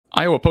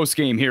Iowa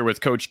postgame here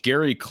with Coach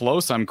Gary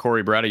Close. I'm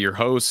Corey Brada, your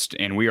host,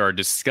 and we are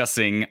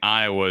discussing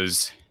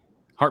Iowa's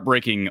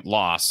heartbreaking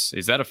loss.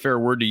 Is that a fair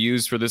word to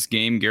use for this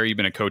game? Gary, you've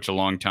been a coach a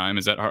long time.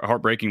 Is that a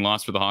heartbreaking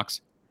loss for the Hawks?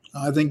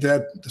 I think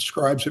that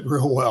describes it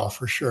real well,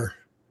 for sure.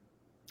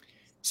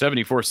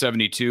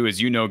 74-72,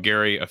 as you know,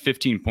 Gary, a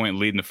 15-point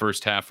lead in the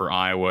first half for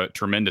Iowa.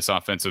 Tremendous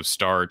offensive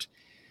start.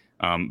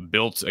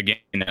 Built, again,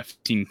 that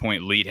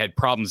 15-point lead. Had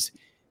problems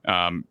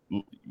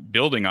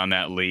building on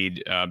that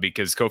lead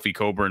because Kofi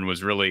Cockburn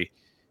was really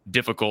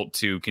difficult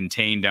to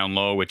contain down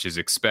low, which is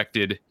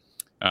expected.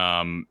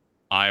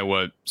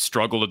 Iowa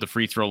struggled at the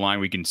free throw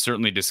line. We can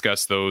certainly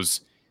discuss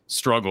those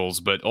struggles,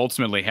 but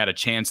ultimately had a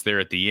chance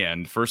there at the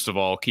end. First of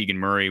all, Keegan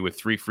Murray with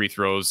 3 free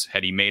throws,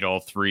 had he made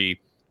all 3,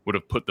 would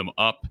have put them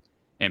up,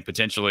 and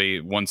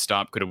potentially one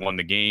stop could have won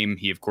the game.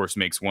 He, of course,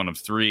 makes 1 of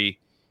 3.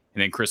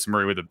 And then Chris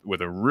Murray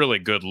with a really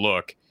good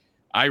look.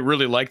 I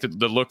really liked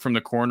the look from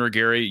the corner.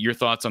 Gary, your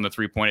thoughts on the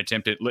 3-point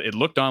attempt? It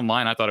looked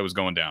online. I thought it was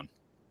going down.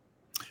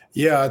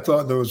 Yeah, I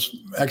thought there was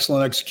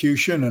excellent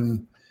execution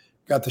and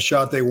got the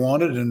shot they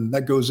wanted, and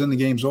that goes in, the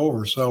game's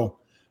over. So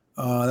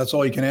that's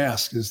all you can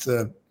ask, is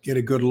to get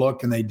a good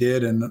look, and they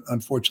did, and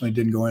unfortunately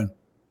didn't go in.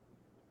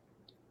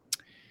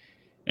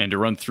 And to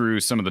run through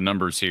some of the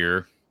numbers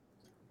here,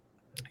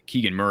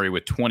 Keegan Murray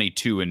with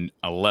 22 and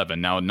 11.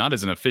 Now, not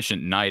as an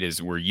efficient night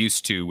as we're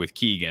used to with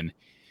Keegan.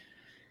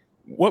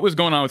 What was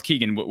going on with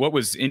Keegan? What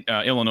was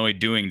Illinois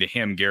doing to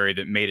him, Gary,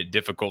 that made it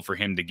difficult for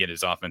him to get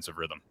his offensive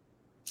rhythm?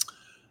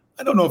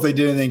 I don't know if they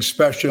did anything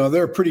special.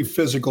 They're a pretty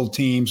physical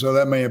team, so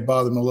that may have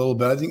bothered him a little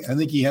bit. I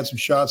think he had some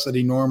shots that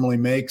he normally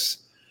makes.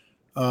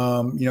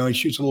 He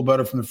shoots a little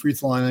better from the free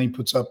throw line, and he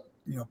puts up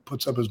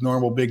his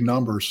normal big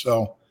numbers.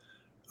 So,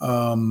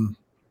 one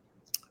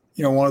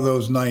of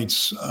those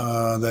nights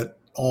that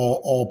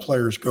all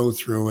players go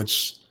through.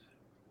 It's,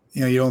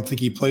 you don't think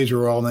he plays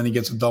well, and then he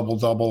gets a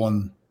double-double,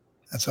 and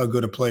that's how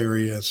good a player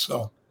he is.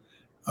 So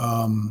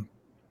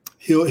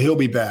he'll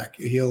be back.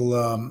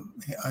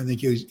 I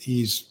think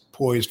he's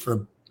poised for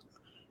a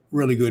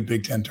really good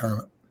Big Ten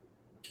tournament.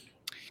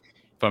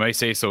 If I may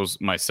say so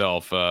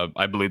myself,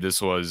 I believe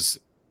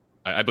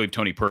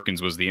Tony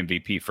Perkins was the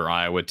MVP for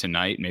Iowa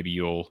tonight. Maybe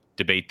you'll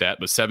debate that,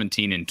 but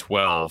 17 and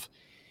 12.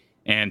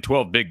 And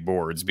 12 big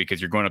boards,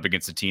 because you're going up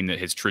against a team that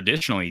has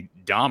traditionally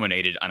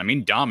dominated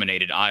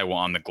Iowa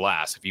on the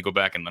glass. If you go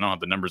back, and I don't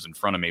have the numbers in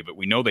front of me, but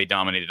we know they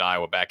dominated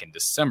Iowa back in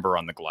December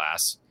on the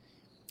glass.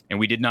 And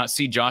we did not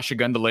see Josh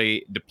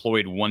Ogundele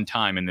deployed one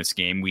time in this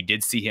game. We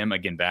did see him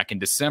again back in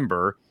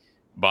December,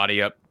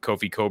 body up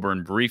Kofi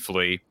Cockburn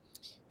briefly.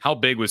 How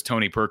big was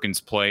Tony Perkins'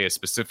 play,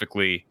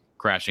 specifically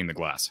crashing the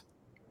glass?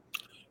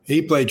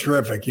 He played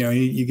terrific.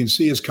 You can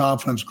see his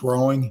confidence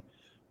growing.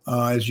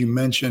 As you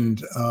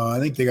mentioned, I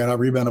think they got out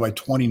rebounded by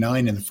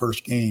 29 in the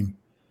first game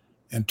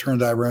and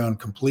turned that around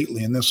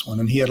completely in this one.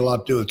 And he had a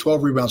lot to do with it.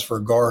 12 rebounds for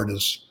a guard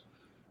is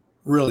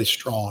really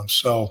strong.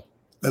 So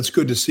that's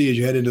good to see as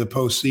you head into the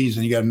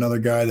postseason. You got another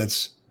guy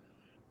that's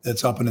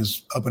up in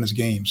his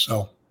game.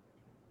 So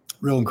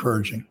real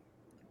encouraging.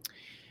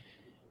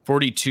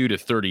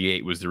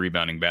 42-38 was the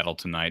rebounding battle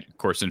tonight, of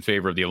course, in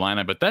favor of the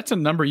Illini. But that's a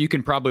number you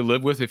can probably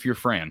live with if you're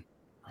Fran.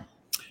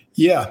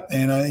 Yeah,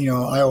 and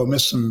Iowa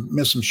missed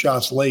some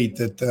shots late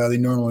that they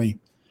normally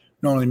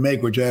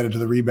make, which added to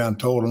the rebound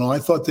total. No, I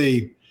thought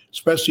they,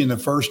 especially in the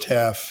first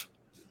half,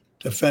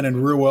 defended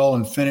real well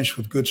and finished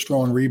with good,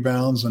 strong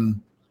rebounds. And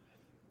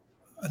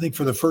I think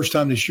for the first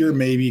time this year,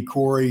 maybe,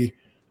 Corey,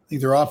 I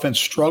think their offense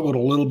struggled a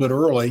little bit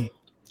early,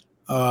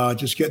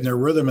 just getting their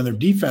rhythm, and their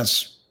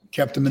defense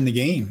kept them in the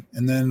game.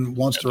 And then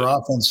once their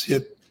offense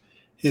hit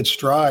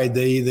stride,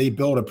 they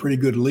built a pretty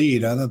good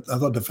lead. I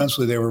thought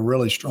defensively they were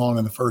really strong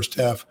in the first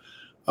half,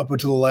 up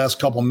until the last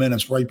couple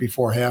minutes right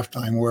before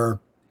halftime, where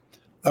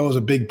that was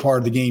a big part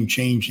of the game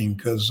changing,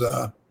 because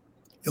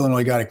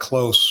Illinois got it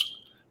close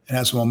and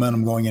had some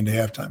momentum going into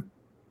halftime.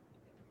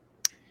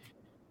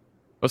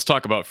 Let's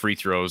talk about free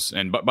throws.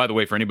 And by the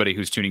way, for anybody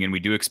who's tuning in, we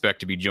do expect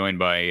to be joined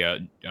by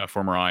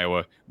former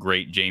Iowa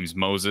great James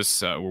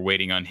Moses. We're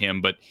waiting on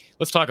him. But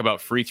let's talk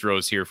about free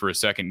throws here for a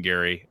second,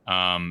 Gary.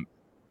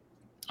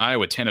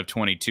 Iowa 10 of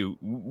 22.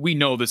 We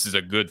know this is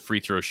a good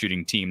free throw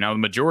shooting team. Now, the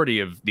majority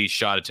of these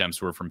shot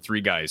attempts were from 3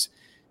 guys: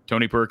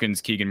 Tony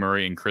Perkins, Keegan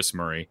Murray, and Chris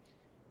Murray.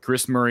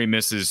 Chris Murray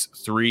misses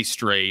 3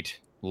 straight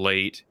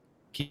late.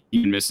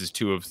 Keegan misses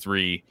 2 of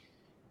 3.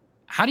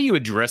 How do you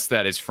address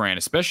that as Fran,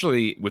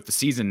 especially with the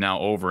season now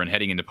over and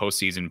heading into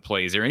postseason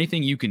play? Is there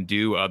anything you can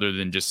do other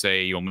than just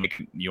say you'll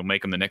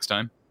make them the next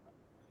time?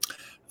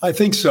 I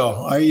think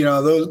so.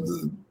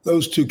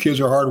 Those 2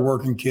 kids are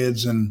hardworking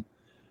kids, and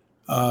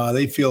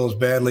they feel as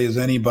badly as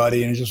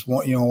anybody, and it's just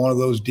one of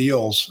those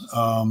deals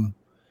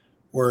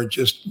where it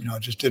just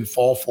didn't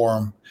fall for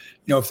them.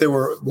 If they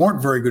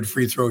weren't very good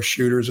free throw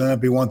shooters, then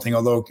that'd be one thing.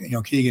 Although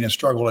Keegan has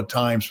struggled at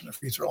times from the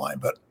free throw line,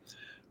 but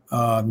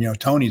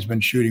Tony's been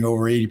shooting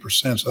over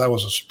 80%, so that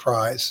was a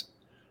surprise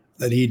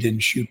that he didn't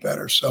shoot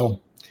better. So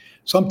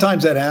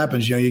sometimes that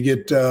happens. You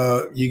get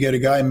a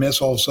guy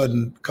miss, all of a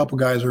sudden a couple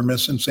guys are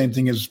missing. Same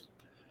thing as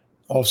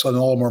all of a sudden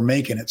all of them are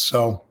making it.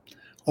 So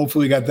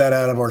hopefully we got that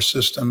out of our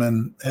system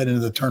and head into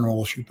the tournament.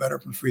 We'll shoot better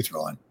from the free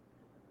throw line.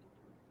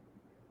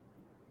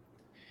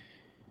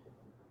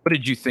 What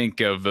did you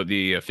think of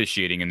the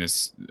officiating in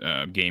this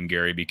game,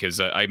 Gary? Because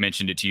I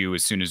mentioned it to you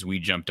as soon as we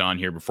jumped on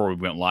here before we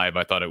went live.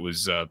 I thought it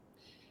was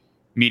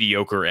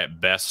mediocre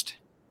at best.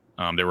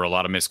 There were a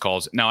lot of missed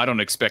calls. Now, I don't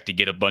expect to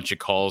get a bunch of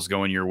calls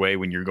going your way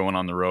when you're going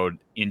on the road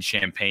in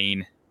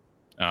Champaign.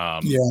 But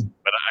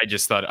I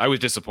just thought I was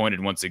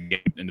disappointed once again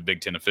in the Big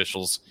Ten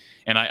officials.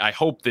 And I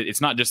hope that it's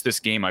not just this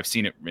game. I've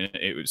seen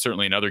it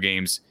certainly in other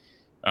games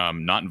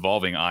not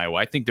involving Iowa.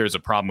 I think there's a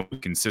problem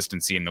with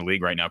consistency in the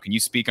league right now. Can you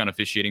speak on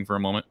officiating for a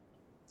moment?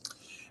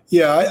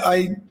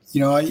 Yeah,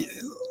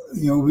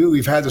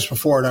 we've had this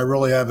before, and I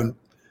really haven't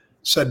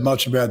said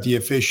much about the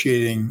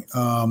officiating.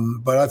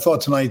 But I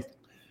thought tonight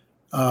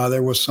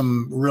there was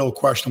some real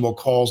questionable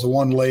calls. The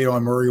one late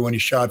on Murray when he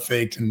shot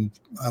faked and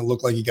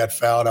looked like he got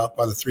fouled out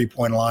by the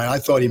 3-point line. I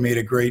thought he made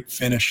a great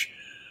finish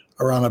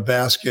around the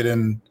basket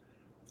and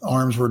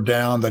arms were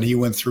down that he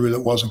went through that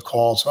wasn't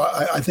called. So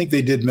I think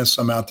they did miss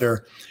some out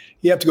there.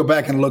 You have to go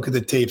back and look at the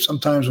tape.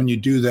 Sometimes when you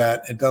do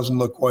that, it doesn't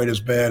look quite as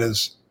bad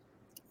as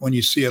when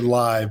you see it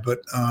live.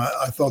 But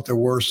I thought there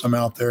were some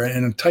out there. And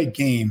in a tight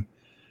game,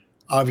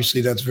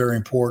 obviously that's very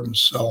important.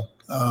 So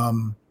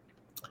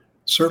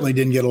certainly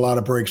didn't get a lot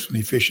of breaks from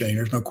the officiating.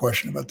 There's no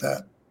question about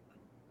that.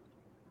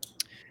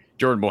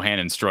 Jordan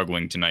Bohannon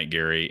struggling tonight,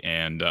 Gary,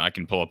 and I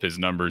can pull up his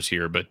numbers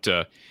here. But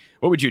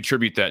what would you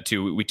attribute that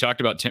to? We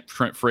talked about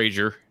Trent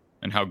Frazier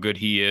and how good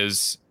he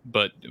is,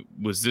 but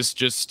was this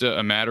just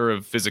a matter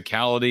of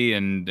physicality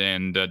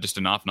and just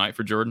an off night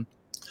for Jordan?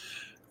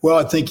 Well,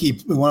 I think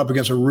he went up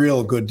against a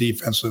real good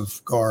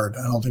defensive guard.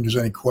 I don't think there's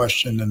any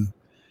question,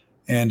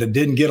 and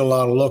didn't get a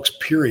lot of looks,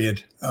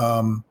 period.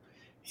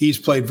 He's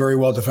played very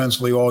well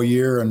defensively all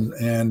year,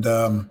 and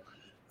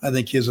I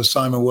think his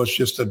assignment was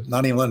just to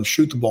not even let him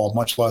shoot the ball,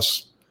 much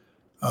less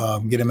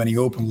get him any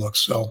open looks.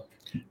 So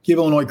give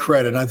Illinois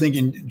credit. And I think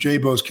in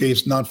Jaybo's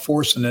case, not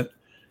forcing it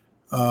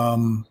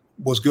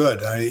was good.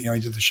 He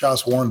did the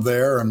shots weren't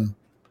there and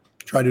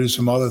tried to do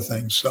some other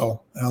things.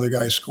 So another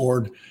guy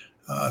scored.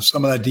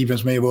 Some of that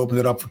defense may have opened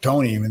it up for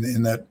Tony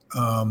in that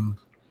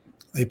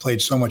they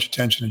paid so much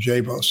attention to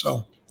Jaybo.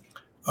 So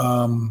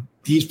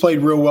he's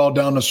played real well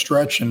down the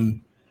stretch,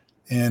 and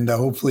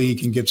hopefully he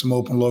can get some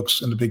open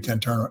looks in the Big Ten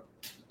tournament.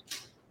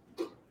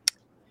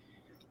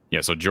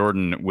 Yeah, so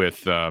Jordan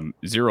with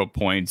 0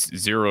 points,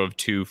 0 of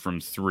 2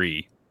 from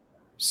 3.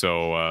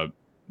 So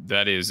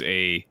that is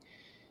a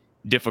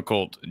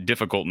difficult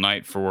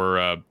night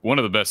for one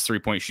of the best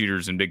three-point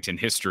shooters in Big Ten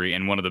history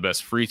and one of the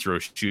best free throw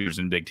shooters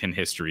in Big Ten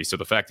history. So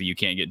the fact that you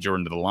can't get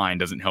Jordan to the line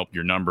doesn't help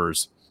your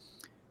numbers.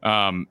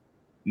 From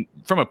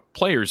a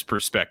player's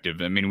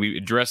perspective, I mean, we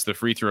addressed the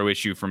free throw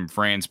issue from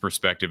Fran's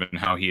perspective and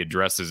how he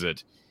addresses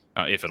it,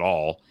 if at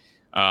all.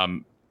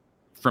 From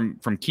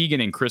Keegan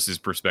and Chris's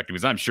perspective,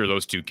 because I'm sure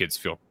those two kids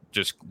feel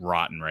just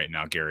rotten right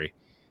now, Gary.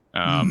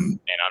 And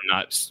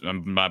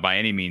I'm not by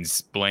any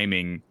means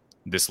blaming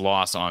this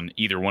loss on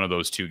either one of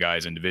those two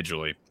guys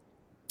individually.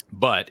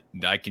 But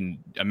I can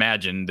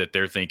imagine that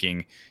they're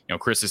thinking,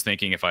 Chris is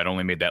thinking, if I'd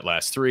only made that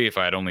last three, if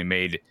I had only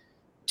made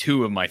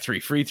 2 of my 3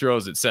 free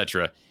throws,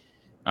 etc.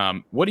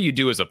 What do you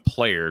do as a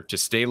player to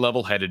stay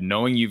level-headed,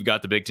 knowing you've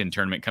got the Big Ten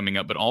tournament coming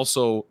up, but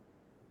also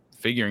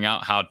figuring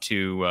out how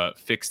to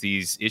fix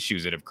these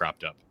issues that have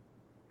cropped up?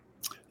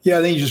 Yeah,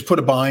 I think you just put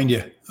it behind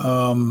you.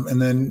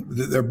 And then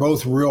they're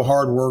both real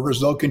hard workers.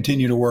 They'll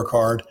continue to work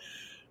hard.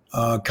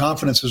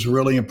 Confidence is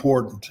really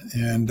important.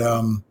 And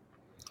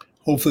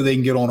hopefully they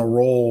can get on a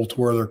roll to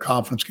where their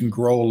confidence can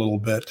grow a little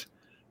bit.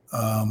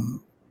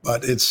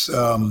 But it's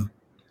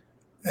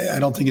I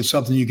don't think it's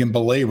something you can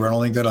belabor. I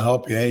don't think that'll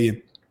help you. Hey,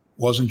 it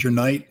wasn't your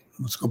night.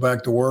 Let's go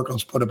back to work.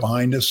 Let's put it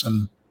behind us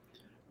and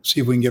see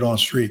if we can get on a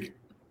streak.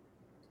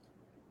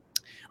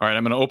 All right,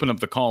 I'm going to open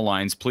up the call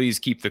lines. Please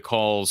keep the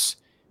calls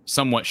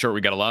somewhat short. We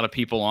got a lot of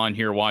people on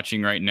here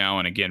watching right now.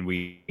 And again,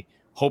 we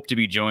hope to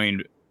be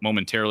joined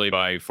momentarily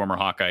by former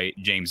Hawkeye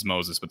James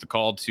Moses. But the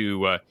call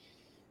to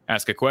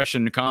ask a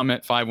question,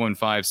 comment,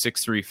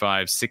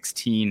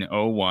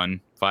 515-635-1601,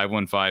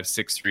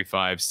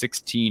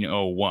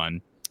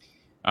 515-635-1601.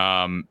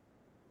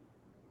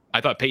 I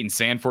thought Peyton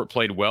Sandfort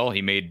played well.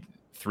 He made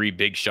 3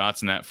 big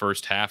shots in that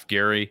first half,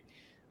 Gary.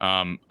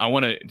 I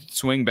want to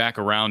swing back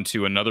around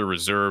to another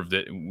reserve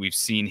that we've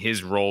seen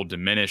his role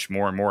diminish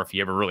more and more if he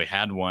ever really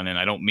had one. And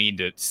I don't mean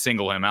to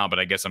single him out, but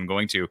I guess I'm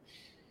going to.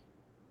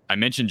 I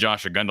mentioned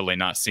Josh Ogundele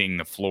not seeing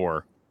the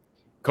floor.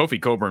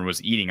 Kofi Cockburn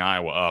was eating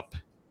Iowa up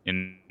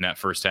in that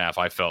first half.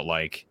 I felt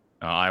like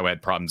Iowa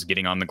had problems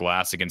getting on the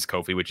glass against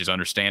Kofi, which is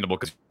understandable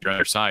because you're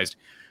undersized.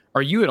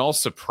 Are you at all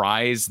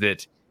surprised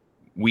that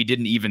we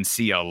didn't even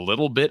see a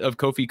little bit of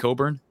Kofi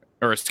Cockburn,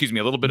 or excuse me,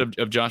 a little bit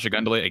of Josh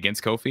Ogundele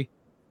against Kofi?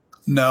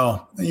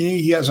 No,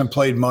 he hasn't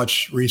played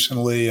much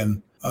recently,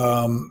 and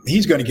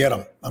he's going to get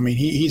him. I mean,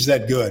 he's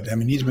that good. I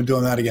mean, he's been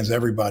doing that against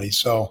everybody.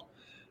 So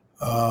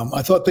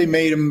I thought they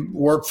made him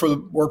work for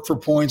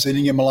points. They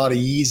didn't give him a lot of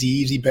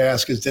easy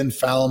baskets. Didn't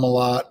foul him a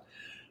lot.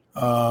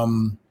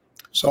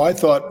 So I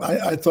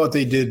thought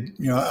they did.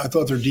 I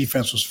thought their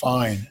defense was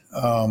fine.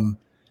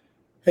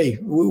 Hey,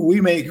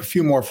 we make a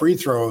few more free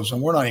throws,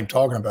 and we're not even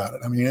talking about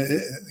it. I mean,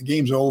 the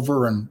game's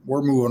over, and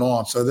we're moving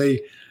on. So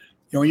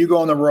when you go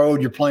on the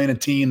road, you're playing a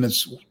team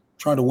that's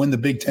trying to win the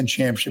Big Ten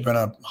championship in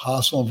a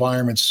hostile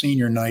environment,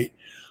 senior night.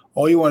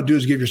 All you want to do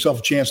is give yourself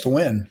a chance to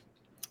win,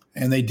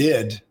 and they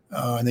did.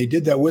 And they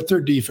did that with their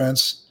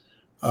defense,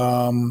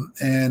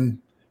 and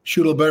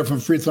shoot a little better from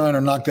free throw line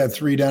or knock that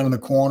three down in the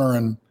corner.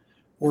 And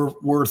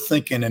we're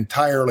thinking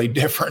entirely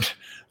different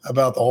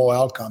about the whole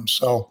outcome.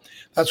 So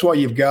that's why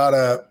you've got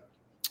to,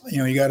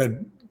 you got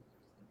to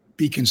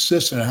be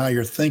consistent in how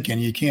you're thinking.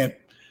 You can't,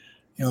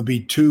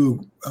 be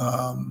too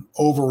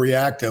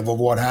overreactive of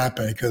what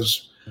happened,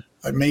 because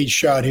I made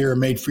shot here,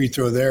 made free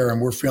throw there,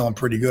 and we're feeling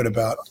pretty good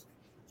about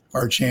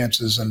our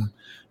chances, and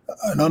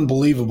an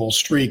unbelievable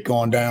streak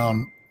going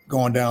down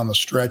the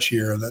stretch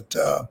here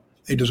that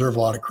they deserve a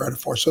lot of credit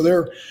for. So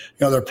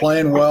they're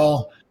playing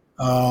well.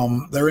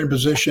 They're in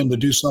position to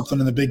do something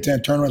in the Big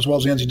Ten tournament as well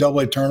as the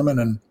NCAA tournament,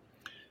 and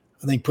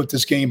I think put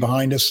this game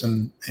behind us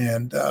and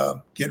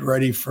get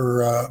ready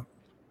for I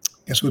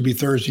guess it would be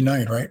Thursday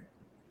night, right?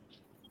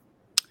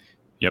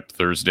 Yep,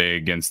 Thursday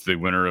against the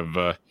winner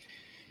of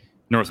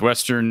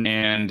Northwestern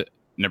and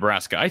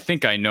Nebraska. I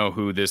think I know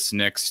who this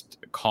next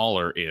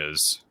caller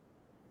is.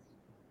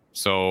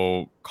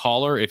 So,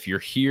 caller, if you're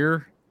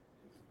here,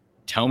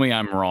 tell me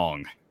I'm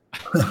wrong.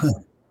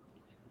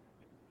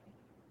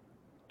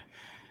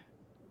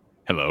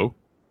 Hello.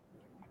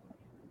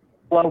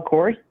 Hello,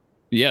 Corey.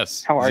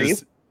 Yes. How are you?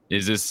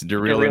 Is this the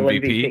real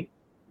MVP?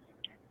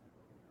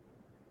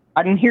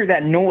 I didn't hear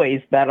that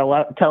noise that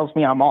tells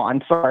me I'm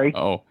on. Sorry.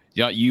 Oh,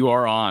 yeah, you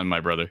are on,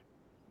 my brother.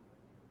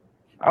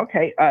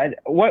 Okay.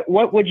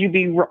 What would you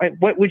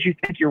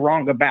think you're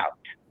wrong about?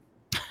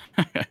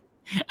 I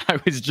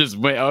was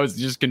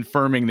just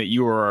confirming that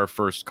you were our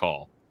first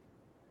call.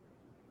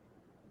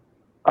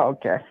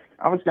 Okay.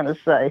 I was going to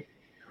say,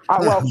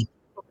 well, the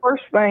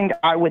first thing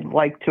I would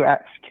like to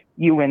ask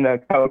you and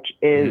the coach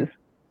is,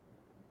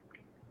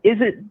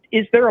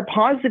 is there a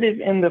positive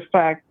in the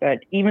fact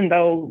that even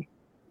though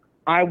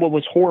Iowa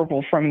was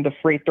horrible from the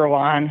free throw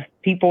line,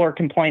 people are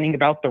complaining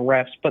about the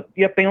refs, but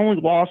yet they only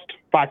lost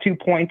by 2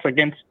 points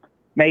against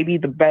maybe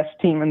the best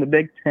team in the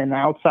Big Ten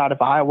outside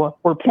of Iowa?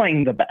 We're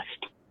playing the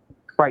best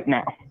right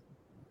now.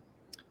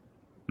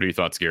 What are your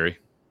thoughts, Gary?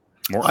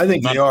 I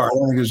think they are. I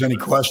don't think there's any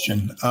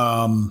question.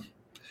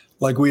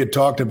 Like we had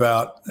talked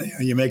about,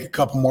 you make a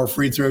couple more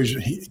free throws,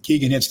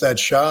 Keegan hits that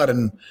shot,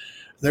 and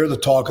they're the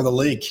talk of the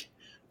league.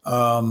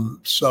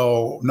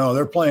 So no,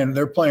 they're playing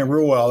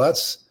real well.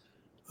 That's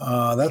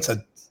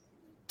a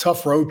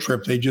tough road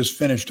trip they just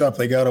finished up.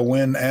 They got to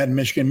win at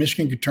Michigan.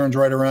 Michigan turns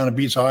right around and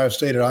beats Ohio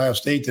State at Ohio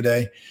State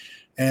today,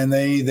 and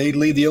they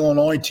lead the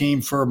Illinois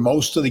team for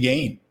most of the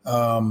game,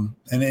 and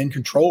in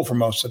control for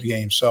most of the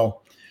game. So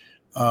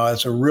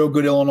it's a real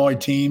good Illinois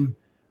team.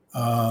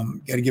 Got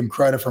to give them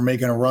credit for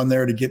making a run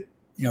there to get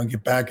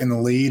back in the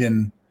lead,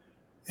 and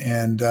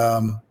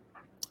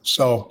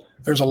so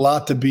there's a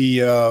lot to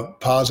be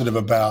positive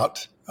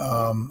about.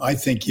 I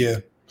think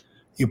you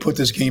put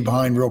this game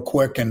behind real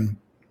quick and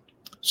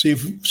see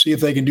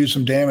if they can do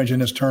some damage in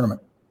this tournament.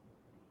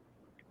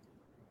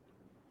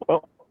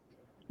 Well,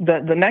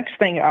 the next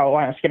thing I'll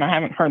ask, and I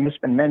haven't heard this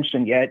been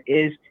mentioned yet,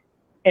 is,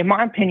 in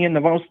my opinion,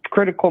 the most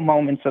critical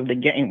moments of the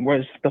game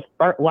was the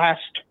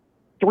last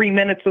 3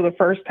 minutes of the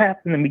first half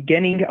and the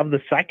beginning of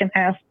the second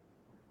half.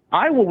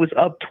 Iowa was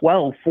up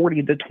 12,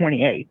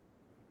 40-28,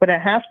 but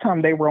at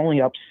halftime they were only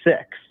up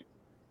 6.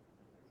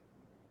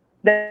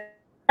 That,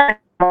 in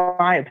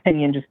my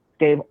opinion, just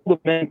gave all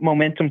the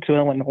momentum to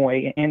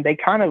Illinois, and they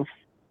kind of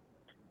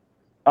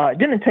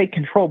didn't take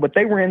control, but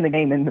they were in the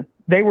game and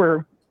they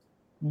were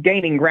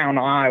gaining ground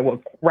on Iowa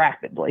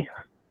rapidly.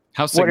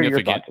 How significant? What are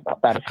your thoughts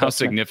about that? How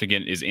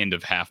significant is end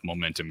of half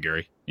momentum,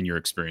 Gary, in your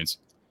experience?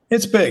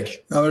 It's big.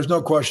 No, there's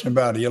no question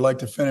about it. You like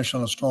to finish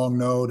on a strong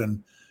note,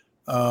 and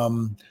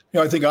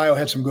I think Iowa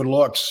had some good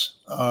looks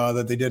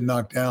that they did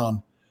knock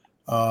down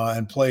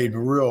and played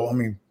real. I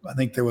mean, I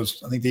think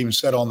they even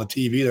said on the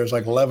TV there's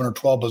like 11 or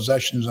 12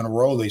 possessions in a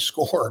row they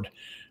scored,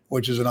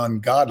 which is an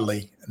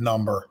ungodly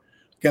number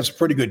against a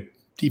pretty good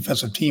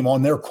defensive team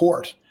on their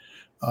court.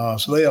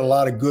 So they had a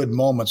lot of good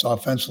moments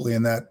offensively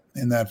in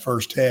that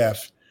first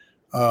half.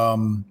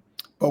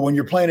 But when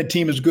you're playing a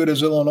team as good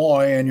as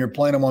Illinois and you're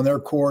playing them on their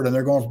court and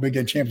they're going for Big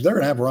Ten champions, they're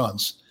going to have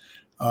runs.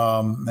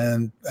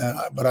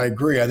 But I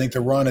agree. I think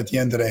the run at the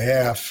end of the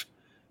half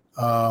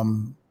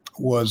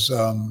was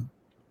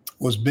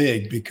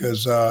big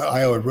because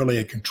Iowa really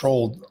had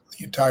controlled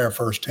the entire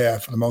first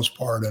half for the most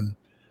part, and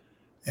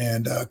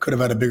could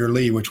have had a bigger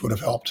lead, which would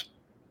have helped.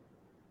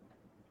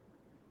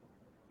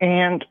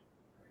 And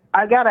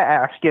I got to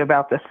ask you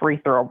about the free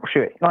throw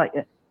shooting. Like,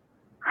 does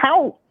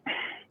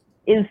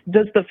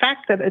the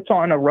fact that it's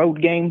on a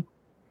road game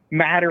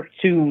matter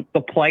to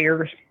the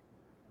players?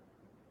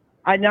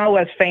 I know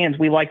as fans,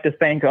 we like to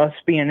think us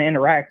being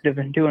interactive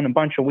and doing a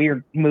bunch of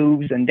weird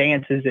moves and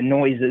dances and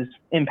noises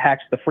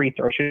impacts the free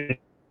throw shooting.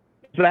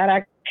 Does that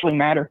actually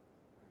matter?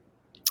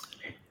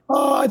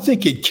 I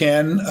think it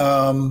can.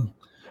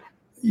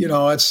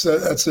 That's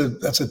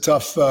a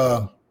tough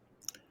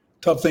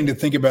thing to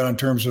think about in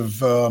terms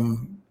of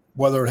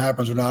whether it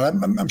happens or not.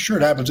 I'm sure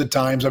it happens at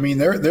times. I mean,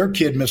 their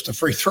kid missed a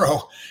free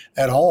throw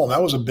at home.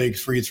 That was a big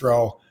free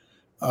throw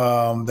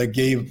that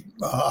gave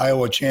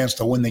Iowa a chance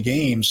to win the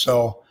game.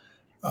 So,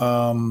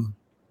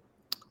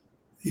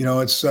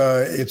 it's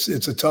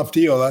a tough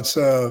deal. That's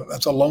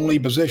a lonely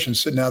position,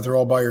 sitting out there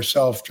all by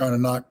yourself trying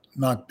to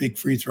knock big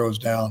free throws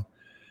down.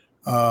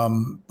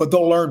 But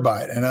they'll learn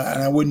by it, and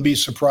I wouldn't be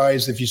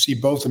surprised if you see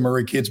both the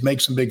Murray kids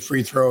make some big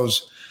free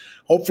throws.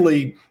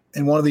 Hopefully,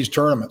 in one of these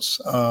tournaments,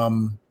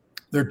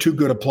 they're too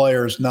good of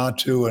players not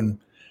to. And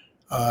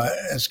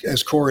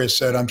as Corey has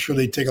said, I'm sure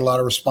they take a lot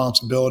of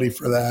responsibility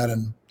for that.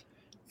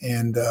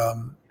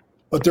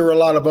 But there are a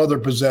lot of other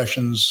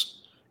possessions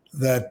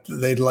that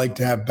they'd like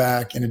to have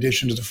back in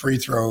addition to the free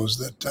throws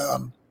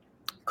that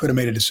could have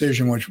made a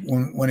decision, which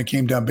when it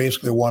came down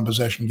basically a one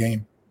possession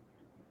game.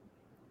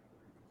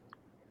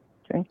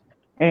 Okay.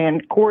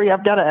 And Corey,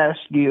 I've got to ask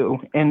you,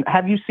 and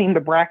have you seen the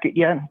bracket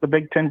yet? The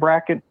Big Ten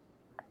bracket?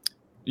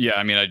 Yeah,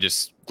 I mean, I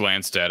just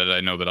glanced at it. I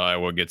know that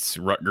Iowa gets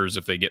Rutgers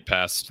if they get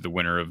past the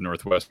winner of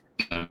Northwestern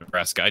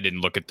Nebraska. I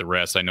didn't look at the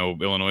rest. I know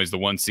Illinois is the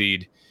 1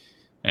 seed,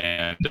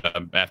 and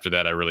after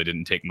that, I really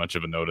didn't take much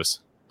of a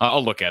notice.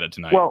 I'll look at it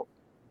tonight. Well,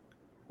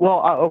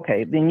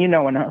 okay, then you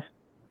know enough.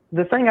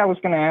 The thing I was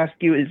going to ask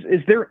you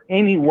is there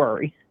any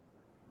worry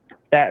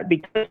that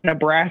because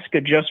Nebraska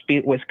just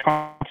beat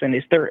Wisconsin,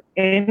 is there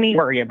any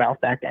worry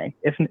about that game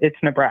if it's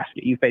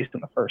Nebraska you faced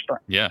in the first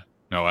round? Yeah.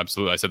 No,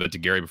 absolutely. I said that to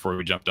Gary before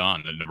we jumped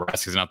on.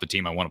 Nebraska's not the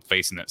team I want to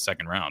face in that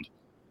second round.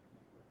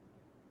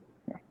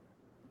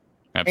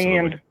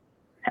 Absolutely.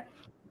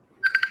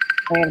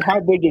 And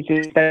how big is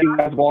it that you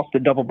guys lost the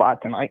double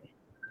bot tonight?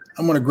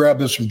 I'm going to grab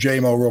this from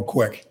JMO real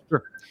quick.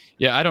 Sure.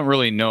 Yeah, I don't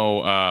really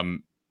know how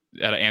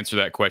to answer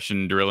that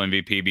question, Drill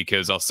MVP,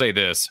 because I'll say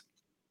this.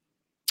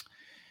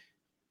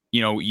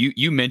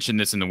 You mentioned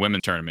this in the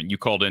women's tournament. You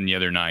called in the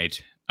other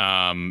night.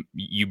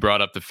 You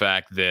brought up the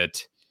fact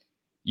that,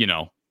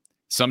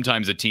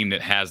 sometimes a team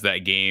that has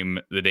that game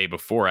the day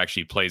before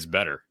actually plays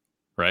better,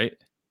 right?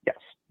 Yes.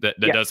 That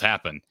does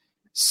happen.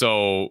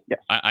 So yes.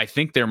 I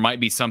think there might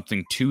be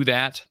something to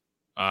that.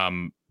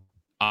 Iowa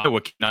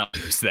cannot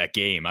lose that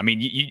game. I mean,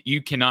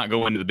 you cannot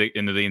go into the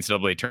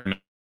NCAA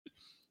tournament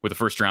with a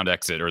first round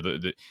exit or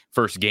the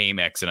first game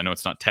exit. I know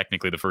it's not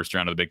technically the first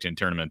round of the Big Ten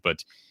tournament,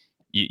 but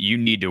you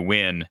need to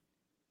win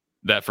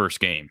that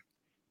first game.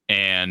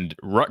 And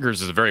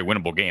Rutgers is a very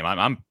winnable game.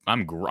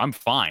 I'm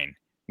fine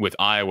with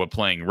Iowa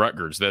playing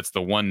Rutgers. That's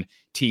the one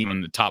team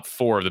in the top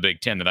 4 of the Big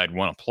Ten that I'd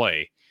want to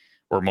play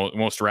or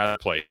most rather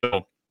play.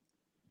 So,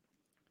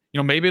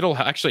 maybe it'll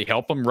actually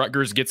help them.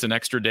 Rutgers gets an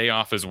extra day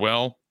off as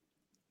well.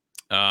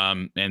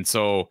 And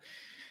so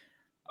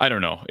I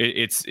don't know.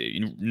 It's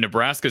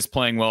Nebraska's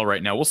playing well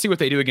right now. We'll see what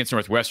they do against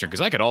Northwestern,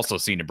 because I could also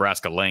see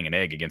Nebraska laying an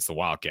egg against the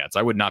Wildcats.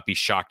 I would not be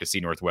shocked to see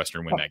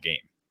Northwestern win that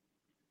game.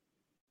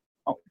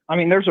 Oh, I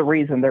mean, there's a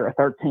reason they're a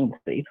 13th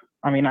seed.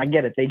 I mean, I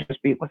get it. They just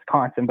beat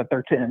Wisconsin, but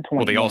they're 10-20.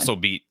 Well, they also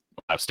beat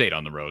Ohio State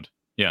on the road.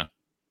 Yeah.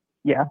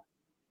 Yeah.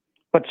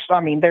 But,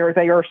 I mean, they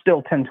are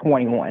still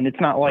 10-21. It's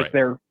not like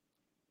they're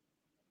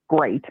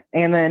great.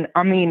 And then,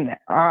 I mean,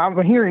 I've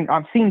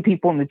seen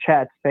people in the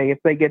chat say if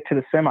they get to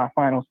the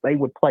semifinals, they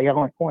would play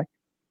Illinois.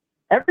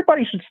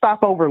 Everybody should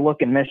stop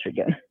overlooking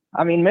Michigan.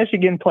 I mean,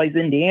 Michigan plays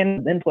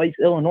Indiana, then plays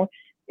Illinois.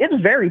 It's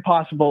very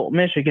possible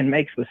Michigan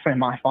makes the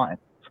semifinals.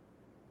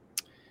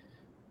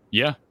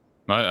 Yeah.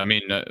 I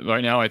mean,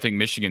 right now, I think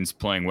Michigan's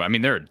playing well. I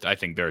mean, I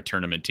think they're a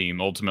tournament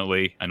team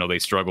ultimately. I know they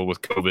struggle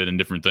with COVID and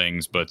different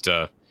things, but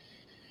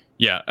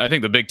yeah, I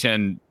think the Big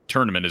Ten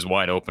tournament is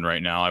wide open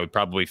right now. I would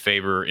probably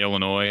favor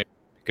Illinois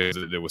because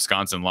the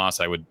Wisconsin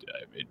loss, it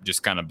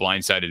just kind of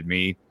blindsided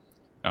me.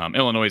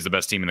 Illinois is the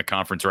best team in the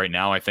conference right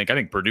now. I think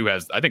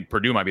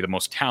Purdue might be the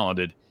most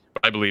talented,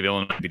 but I believe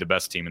Illinois might be the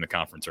best team in the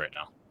conference right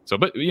now. So,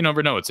 but you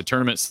never know. It's a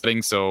tournament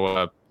setting,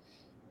 so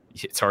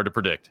it's hard to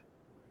predict.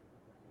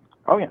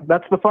 Oh, yeah.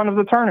 That's the fun of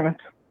the tournament.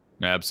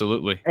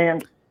 Absolutely.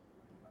 And,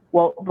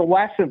 well, the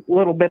last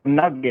little bit of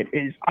nugget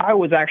is I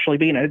was actually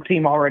being a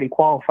team already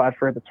qualified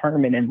for the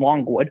tournament in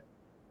Longwood,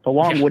 the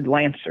Longwood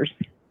Lancers.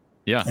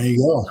 Yeah. There you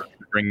go.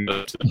 Bring the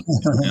first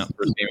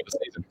game of the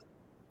season.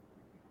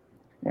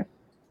 Yeah.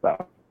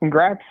 So,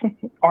 congrats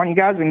on you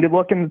guys and good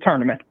luck in the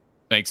tournament.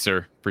 Thanks,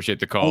 sir.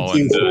 Appreciate the call.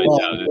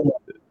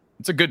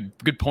 It's a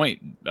good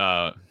point,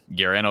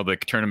 Gary. I know the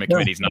tournament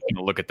committee is not going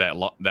to look at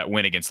that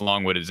win against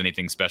Longwood as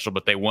anything special,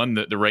 but they won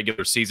the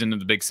regular season of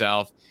the Big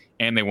South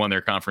and they won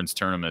their conference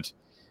tournament.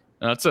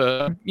 That's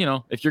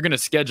if you're going to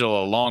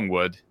schedule a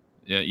Longwood,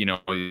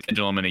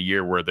 schedule them in a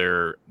year where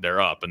they're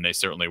up, and they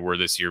certainly were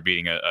this year,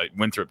 beating a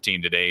Winthrop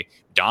team today,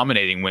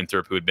 dominating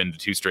Winthrop, who had been to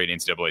 2 straight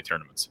NCAA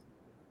tournaments.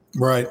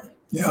 Right.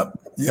 Yep.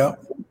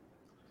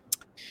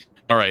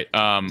 All right.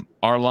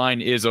 Our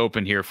line is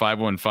open here,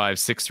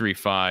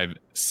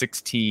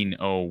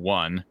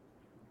 515-635-1601.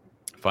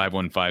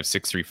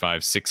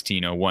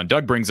 515-635-1601.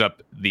 Doug brings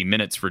up the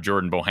minutes for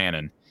Jordan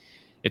Bohannon.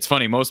 It's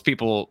funny, most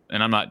people,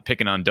 and I'm not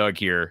picking on Doug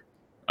here,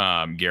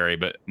 Gary,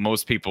 but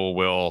most people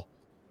will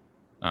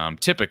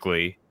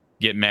typically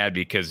get mad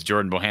because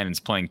Jordan Bohannon's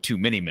playing too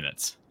many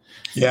minutes.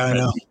 Yeah, I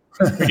know.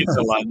 It's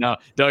a lot. Now,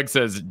 Doug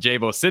says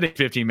Jabo sitting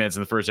 15 minutes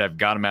in the first half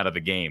got him out of the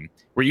game.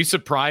 Were you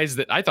surprised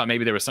that I thought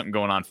maybe there was something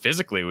going on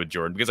physically with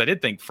Jordan? Because I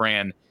did think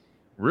Fran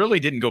really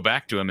didn't go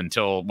back to him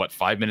until,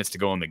 5 minutes to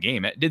go in the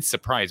game. It did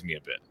surprise me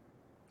a bit.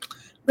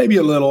 Maybe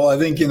a little. I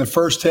think in the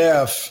first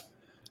half,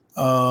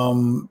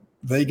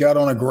 they got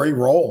on a great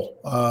roll.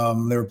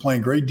 They were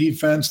playing great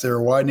defense. They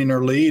were widening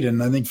their lead,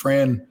 and I think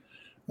Fran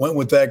went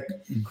with that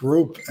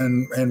group,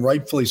 and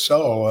rightfully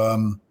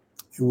so.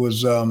 It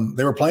was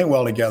they were playing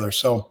well together.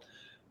 So,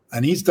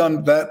 and he's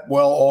done that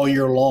well all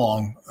year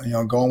long.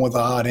 Going with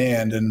a hot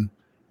hand, and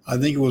I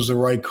think it was the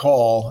right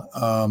call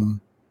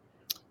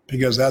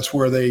because that's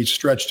where they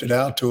stretched it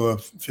out to a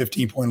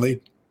 15-point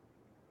lead.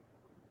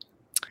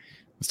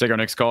 Let's take our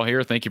next call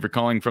here. Thank you for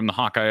calling from the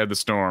Hawkeye of the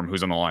Storm.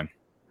 Who's on the line?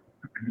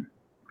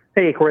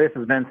 Hey, Corey, this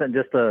is Vincent.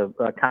 Just a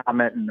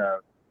comment and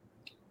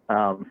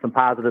some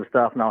positive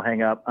stuff, and I'll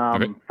hang up.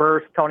 Okay.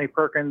 First, Tony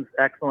Perkins,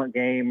 excellent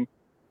game.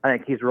 I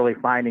think he's really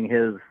finding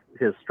his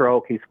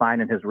stroke. He's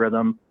finding his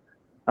rhythm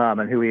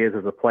and who he is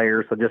as a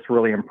player. So just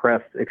really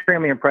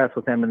extremely impressed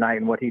with him tonight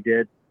and what he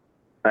did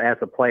as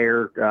a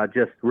player.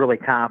 Just really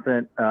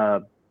confident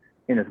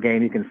in his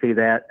game. You can see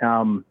that.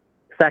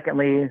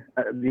 Secondly,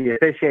 the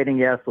officiating,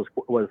 yes,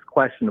 was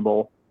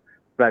questionable,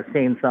 but I've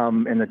seen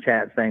some in the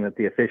chat saying that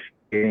the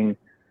officiating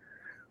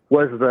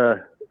was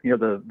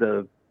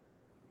the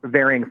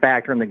varying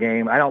factor in the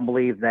game. I don't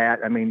believe that.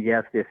 I mean,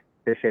 yes, the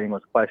officiating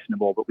was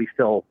questionable, but we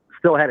still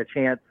had a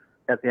chance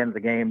at the end of the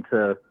game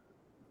to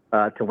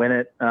win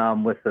it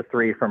with the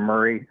 3 from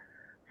Murray.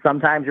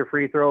 Sometimes your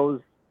free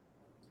throws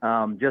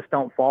just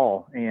don't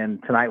fall,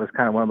 and tonight was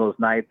kind of one of those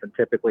nights. And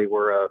typically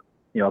we're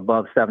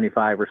above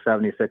 75 or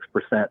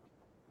 76%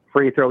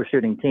 free throw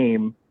shooting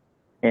team,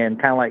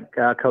 and kind of like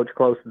Coach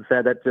Closen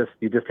said, that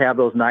you just have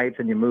those nights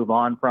and you move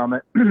on from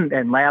it.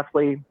 And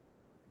lastly,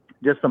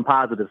 just some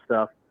positive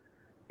stuff.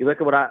 You look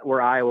at where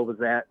Iowa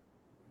was at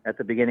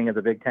the beginning of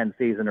the Big Ten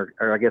season, or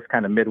I guess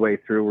kind of midway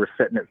through. We're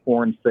sitting at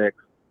 4-6.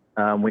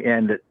 We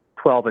end at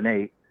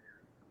 12-8,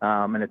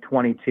 and a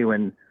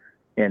 22-9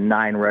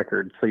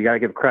 record. So you got to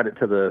give credit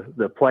to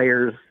the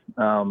players,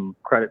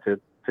 credit to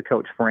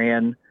Coach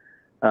Fran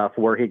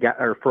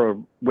for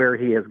where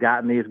he has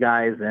gotten these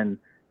guys, and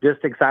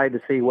just excited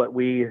to see what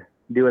we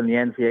do in the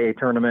NCAA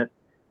tournament,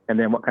 and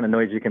then what kind of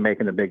noise you can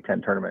make in the Big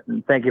Ten tournament.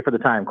 And thank you for the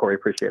time, Corey.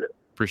 Appreciate it.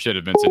 Appreciate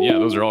it, Vincent. Yeah,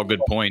 those are all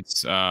good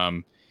points.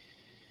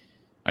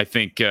 I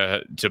think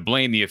to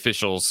blame the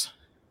officials,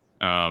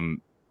 I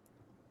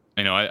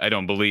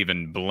don't believe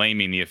in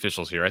blaming the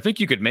officials here. I think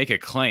you could make a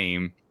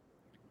claim,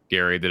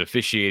 Gary, that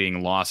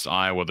officiating lost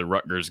Iowa the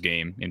Rutgers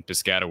game in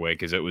Piscataway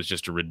because it was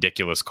just a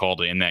ridiculous call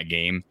to end that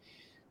game.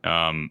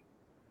 And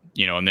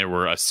there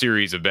were a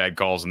series of bad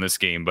calls in this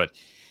game. But,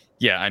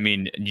 yeah, I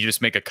mean, you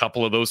just make a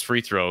couple of those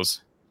free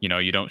throws.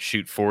 You don't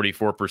shoot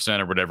 44%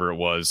 or whatever it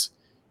was,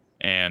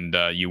 and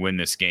you win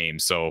this game.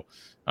 So,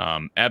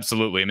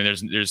 absolutely. I mean,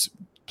 there's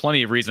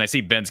plenty of reason. I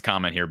see Ben's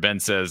comment here. Ben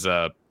says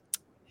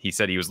he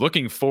said he was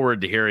looking forward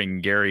to hearing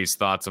Gary's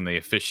thoughts on the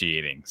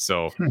officiating.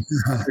 So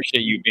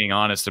appreciate you being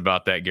honest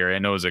about that, Gary. I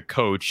know as a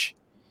coach,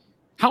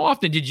 how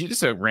often did you,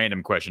 just a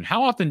random question,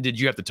 how often did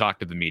you have to talk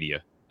to the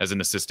media as an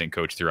assistant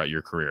coach throughout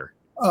your career?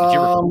 Did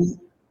you ever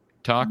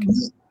talk?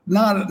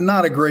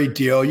 Not a great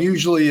deal.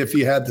 Usually if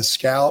you had the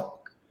scout,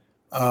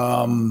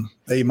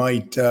 they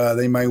might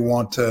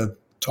want to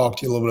talk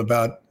to you a little bit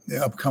about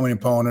the upcoming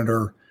opponent,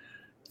 or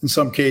in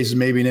some cases,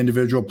 maybe an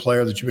individual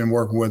player that you've been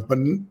working with, but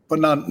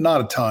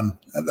not a ton.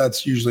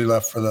 That's usually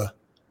left for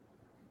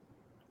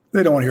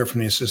they don't want to hear from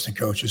the assistant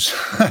coaches.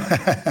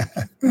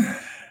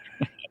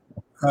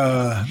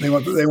 They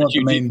want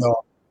the main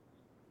dog.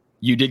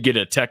 You did get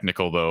a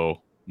technical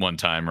though one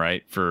time,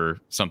 right? For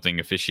something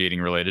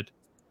officiating related?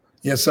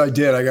 Yes, I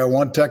did. I got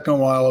one technical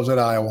while I was at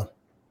Iowa,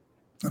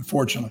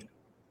 unfortunately.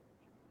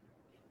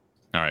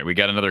 All right. We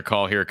got another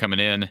call here coming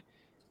in.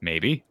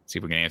 Maybe. See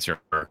if we can answer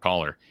our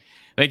caller.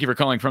 Thank you for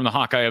calling from the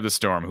Hawkeye of the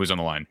Storm. Who's on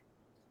the line?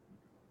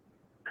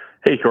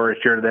 Hey, Corey,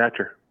 it's Jared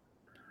Thatcher.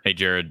 Hey,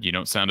 Jared, you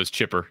don't sound as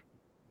chipper.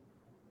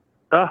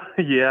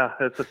 Yeah,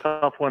 it's a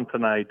tough one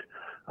tonight.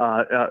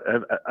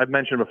 I've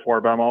mentioned before,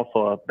 but I'm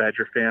also a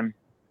Badger fan,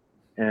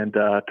 and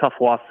tough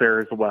loss there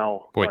as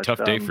well. Boy, but,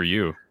 tough day for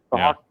you.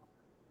 Tough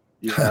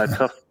day.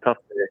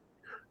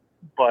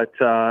 But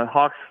the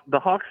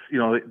Hawks,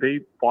 they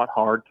fought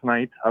hard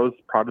tonight. I was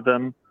proud of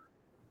them.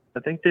 I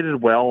think they did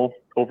well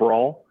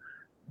overall.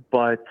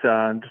 But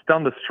just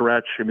down the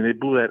stretch, I mean, they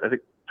blew that, I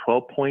think,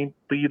 12-point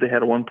lead. They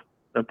had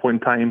a point in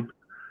time.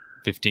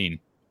 15.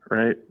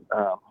 Right?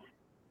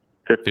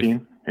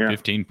 15. Yeah.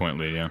 15-point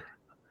lead, yeah.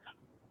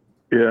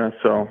 Yeah,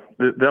 so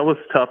that was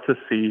tough to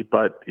see.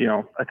 But,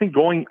 I think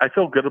I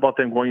feel good about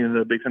them going into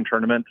the Big Ten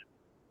tournament.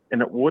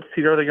 And what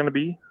seed are they going to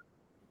be?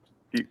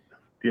 Do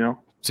you know?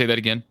 Say that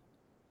again.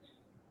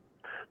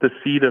 The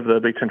seed of the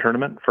Big Ten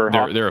tournament for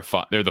Hawks?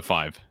 They're the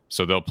 5.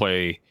 So they'll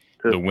play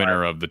the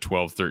winner of the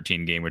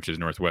 12-13 game, which is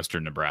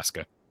Northwestern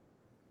Nebraska.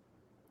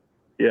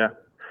 Yeah.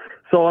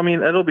 So, I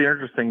mean, it'll be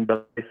interesting,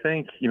 but I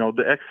think,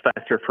 the X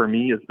factor for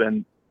me has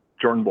been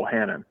Jordan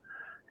Bohannon.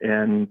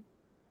 And,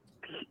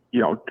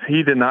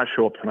 he did not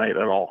show up tonight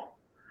at all.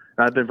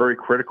 And I've been very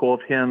critical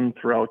of him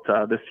throughout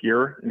this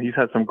year, and he's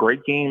had some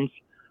great games.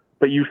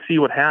 But you see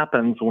what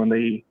happens when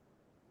he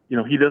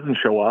doesn't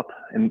show up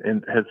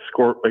and has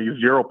scored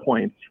 0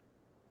 points.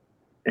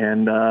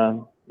 And,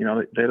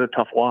 they had a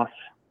tough loss.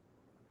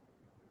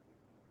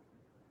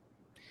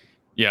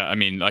 Yeah, I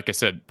mean, like I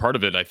said, part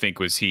of it, I think,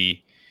 was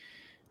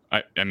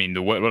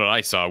what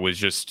I saw was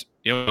just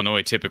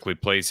Illinois typically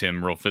plays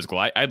him real physical.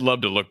 I'd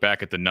love to look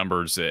back at the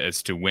numbers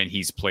as to when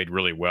he's played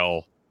really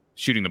well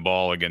shooting the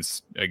ball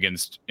against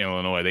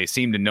Illinois. They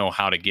seem to know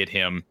how to get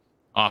him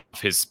off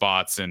his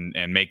spots and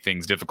make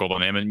things difficult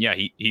on him. And yeah,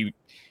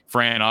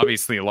 Fran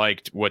obviously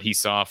liked what he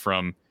saw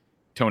from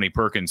Tony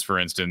Perkins, for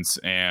instance.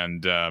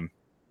 And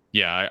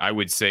I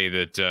would say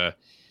that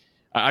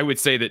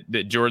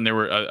Jordan, there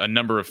were a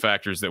number of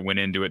factors that went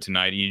into it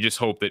tonight. And you just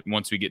hope that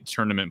once we get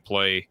tournament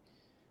play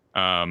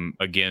you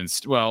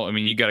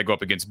got to go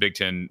up against Big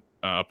Ten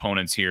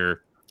opponents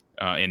here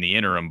in the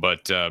interim,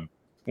 but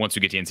once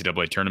we get to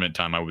NCAA tournament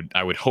time,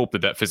 I would hope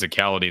that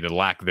physicality, the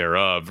lack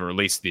thereof, or at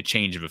least the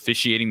change of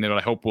officiating that I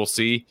hope we'll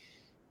see,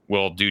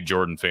 will do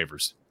Jordan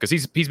favors, because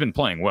he's been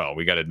playing well.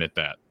 We got to admit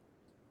that.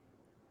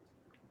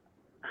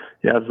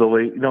 Yeah,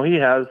 absolutely. He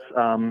has,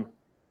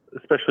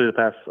 especially the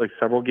past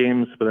several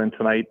games, but then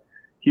tonight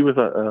he was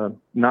a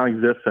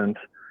non-existent.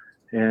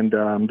 And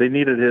they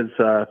needed his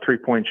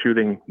 3-point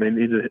shooting. They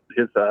needed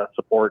his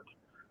support.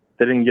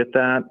 They didn't get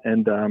that,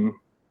 and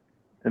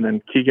then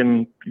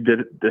Keegan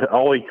did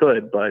all he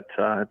could, but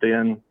at the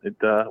end it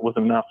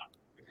wasn't enough.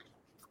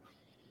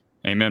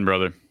 Amen,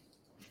 brother.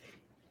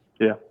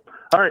 Yeah.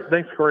 All right.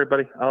 Thanks, Corey,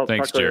 buddy.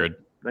 Thanks, Jared.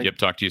 Yep.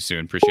 Talk to you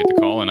soon. Appreciate the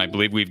call, and I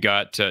believe we've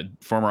got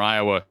former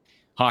Iowa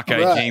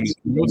Hawkeye James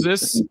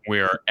Moses.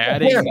 We are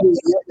adding.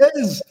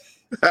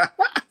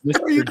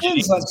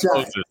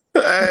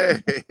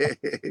 Hey,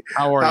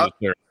 how are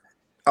you, sir?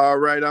 All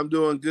right, I'm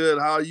doing good.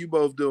 How are you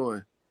both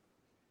doing?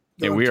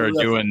 Yeah, we are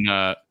doing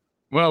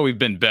we've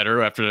been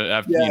better after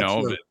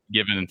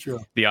given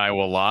the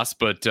Iowa loss.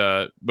 But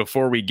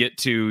before we get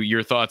to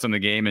your thoughts on the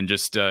game and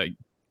just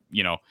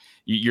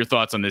your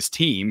thoughts on this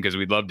team, because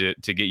we'd love to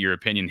get your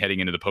opinion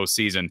heading into the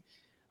postseason.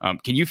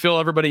 Can you fill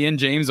everybody in,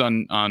 James,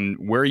 on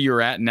where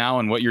you're at now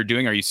and what you're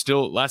doing? Are you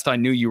still? Last I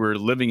knew, you were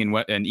living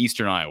in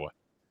Eastern Iowa.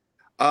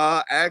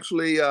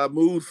 Actually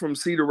moved from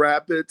Cedar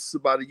Rapids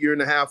about 1.5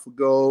 years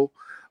ago.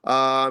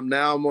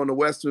 Now I'm on the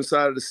western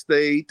side of the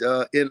state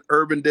in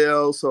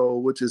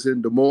Urbandale, which is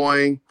in Des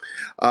Moines.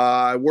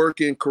 I work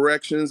in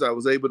corrections. I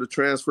was able to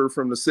transfer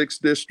from the 6th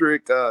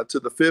district to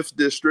the 5th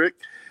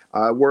district.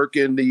 I work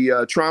in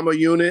the trauma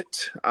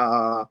unit,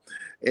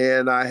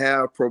 and I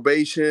have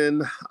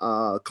probationary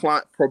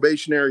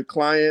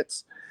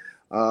clients.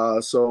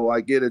 So I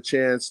get a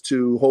chance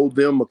to hold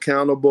them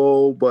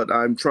accountable, but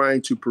I'm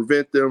trying to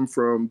prevent them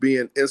from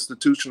being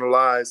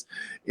institutionalized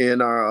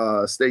in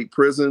our state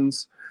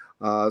prisons.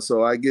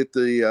 So I get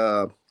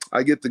the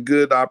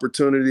good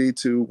opportunity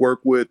to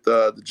work with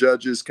the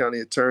judges, county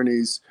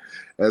attorneys,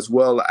 as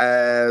well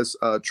as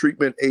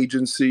treatment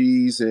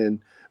agencies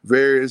and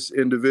various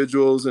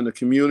individuals in the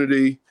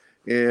community.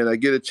 And I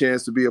get a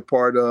chance to be a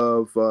part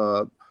of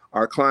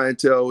our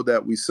clientele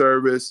that we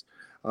service.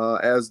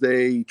 As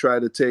they try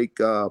to take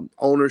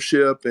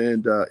ownership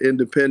and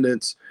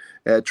independence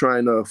at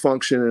trying to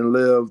function and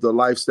live the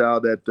lifestyle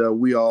that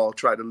we all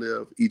try to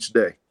live each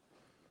day.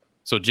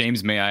 So,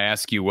 James, may I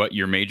ask you what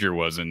your major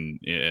was at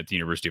the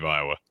University of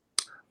Iowa?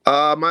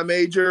 My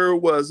major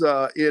was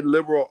in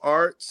liberal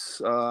arts.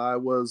 I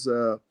was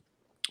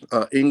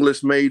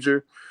English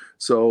major,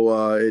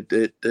 so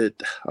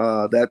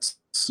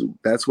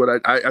that's what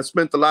I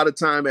spent a lot of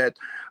time at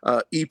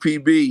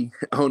EPB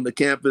on the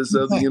campus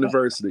of the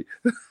university.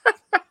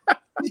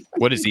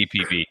 What is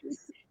EPB?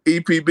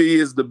 EPB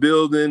is the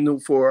building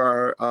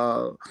for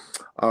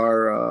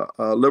our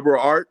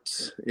liberal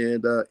arts,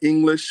 and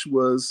English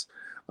was.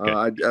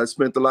 I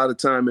spent a lot of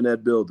time in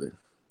that building.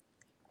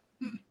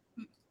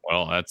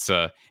 Well, that's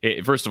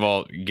first of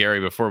all, Gary,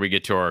 before we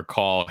get to our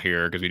call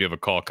here, because we do have a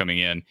call coming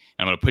in,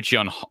 I'm going to put you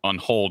on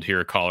hold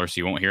here, caller,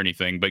 so you won't hear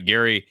anything. But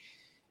Gary,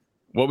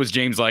 what was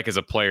James like as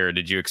a player?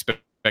 Did you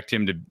expect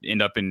him to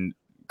end up in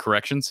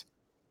corrections?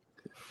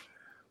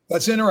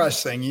 That's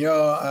interesting.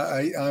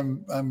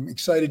 I'm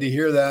excited to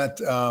hear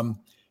that.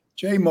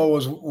 J-Mo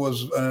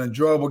was an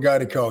enjoyable guy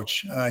to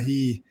coach.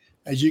 He,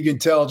 as you can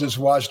tell, just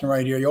watching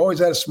right here, he always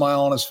had a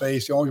smile on his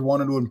face. He always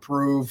wanted to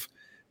improve,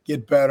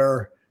 get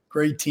better.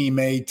 Great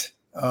teammate.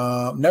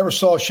 Never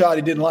saw a shot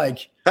he didn't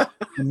like,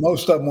 and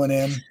most of them went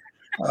in.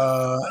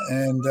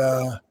 And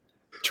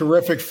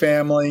terrific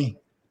family.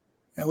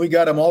 And we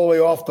got him all the way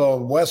off the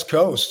West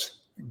Coast.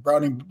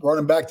 Brought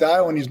him back to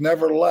Iowa, and he's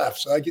never left.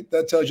 So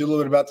that tells you a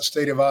little bit about the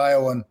state of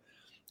Iowa and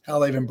how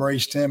they've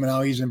embraced him and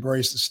how he's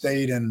embraced the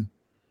state. And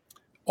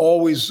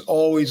always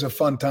a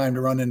fun time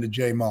to run into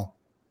J-Mo.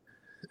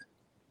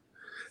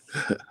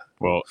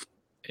 Well,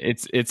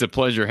 it's a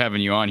pleasure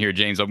having you on here,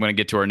 James. I'm going to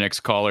get to our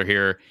next caller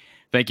here.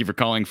 Thank you for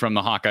calling from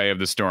the Hawkeye of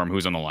the Storm.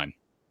 Who's on the line?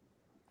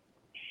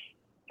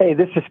 Hey,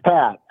 this is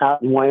Pat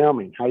out in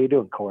Wyoming. How you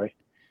doing, Corey?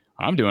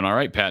 I'm doing all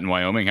right, Pat in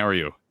Wyoming. How are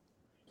you?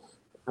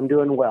 I'm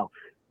doing well.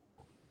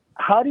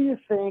 How do you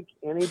think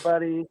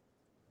anybody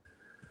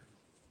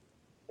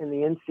in the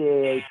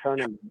NCAA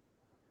tournament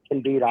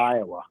can beat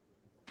Iowa?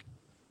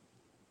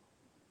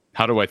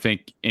 How do I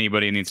think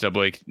anybody in the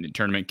NCAA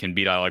tournament can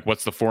beat Iowa? Like,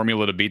 what's the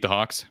formula to beat the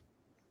Hawks?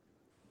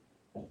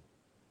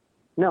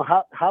 No,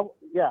 how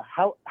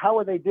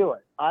would they do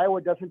it?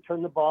 Iowa doesn't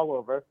turn the ball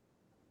over.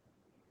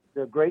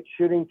 They're a great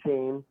shooting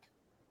team.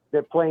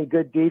 They're playing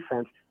good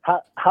defense.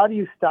 How do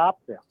you stop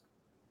them?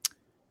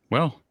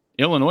 Well,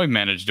 Illinois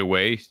managed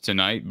away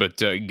tonight, but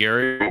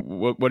Gary,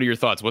 what are your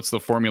thoughts? What's the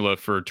formula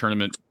for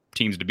tournament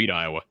teams to beat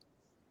Iowa?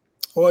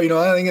 Well,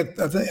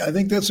 I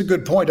think that's a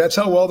good point. That's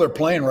how well they're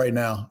playing right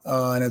now,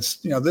 and it's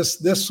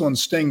this one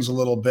stings a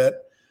little bit,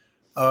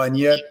 and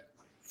yet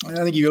I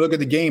think you look at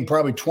the game,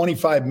 probably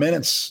 25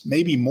 minutes,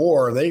 maybe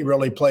more. They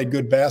really played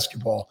good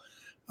basketball.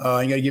 You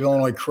got to give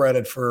Illinois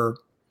credit for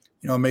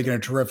making a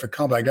terrific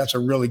comeback. That's a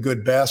really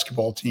good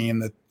basketball team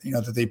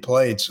that they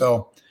played.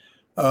 So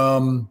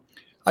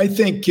I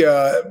think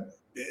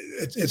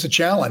it's a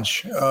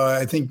challenge.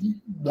 I think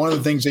one of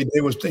the things they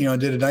did was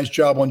did a nice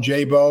job on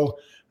J-Bo.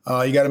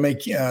 You got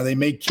to they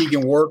made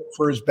Keegan work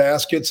for his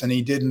baskets, and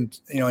he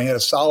didn't. He had a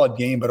solid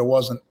game, but it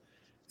wasn't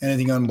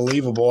anything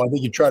unbelievable. I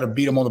think you try to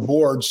beat him on the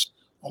boards,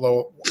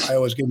 although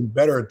Iowa's getting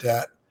better at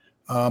that.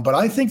 But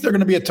I think they're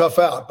going to be a tough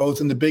out,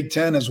 both in the Big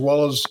Ten as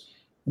well as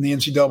in the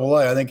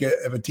NCAA. I think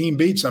if a team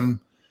beats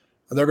them,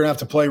 they're going to have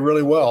to play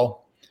really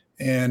well,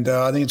 and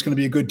I think it's going to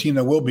be a good team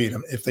that will beat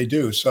them if they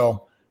do.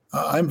 So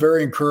I'm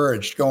very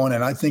encouraged going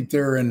in. I think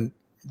they're in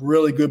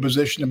really good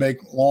position to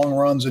make long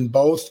runs in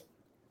both.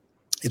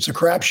 It's a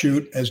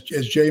crapshoot, as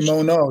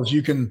J-Mo knows.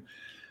 You can,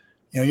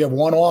 you have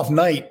one off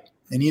night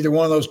in either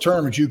one of those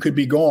tournaments, you could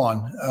be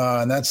gone,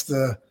 and that's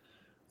the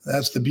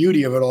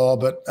beauty of it all.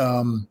 But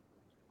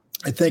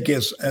I think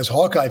as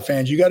Hawkeye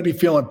fans, you got to be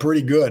feeling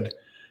pretty good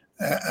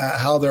at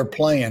how they're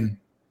playing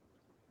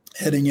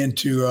heading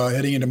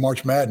into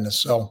March Madness.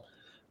 So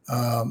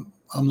I'm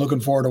looking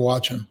forward to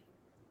watching.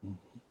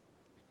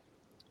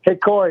 Hey,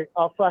 Corey,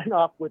 I'll sign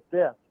off with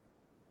this.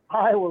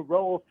 Iowa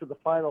rolls to the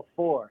Final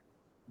Four.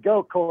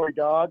 Go, Corey,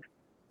 dog.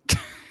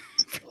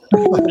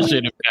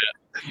 Appreciate it,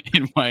 Pat,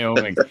 in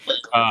Wyoming.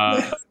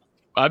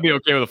 I'd be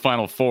okay with a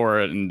Final Four,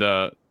 and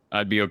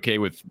I'd be okay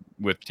with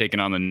taking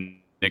on the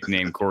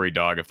nickname Corey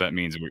Dog if that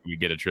means we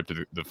get a trip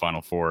to the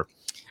Final Four.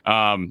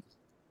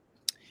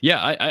 Yeah,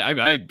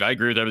 I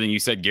agree with everything you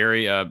said,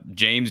 Gary.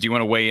 James, do you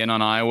want to weigh in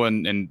on Iowa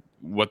and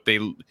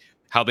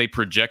how they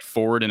project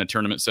forward in a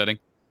tournament setting?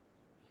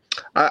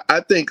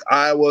 I think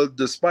Iowa,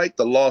 despite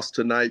the loss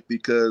tonight,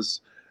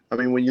 because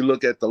when you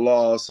look at the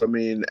loss,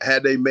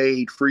 had they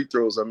made free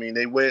throws,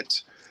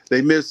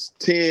 they missed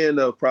 10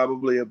 of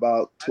probably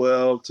about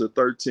 12 to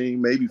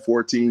 13, maybe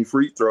 14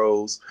 free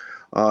throws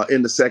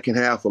in the second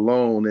half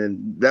alone.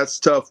 And that's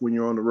tough when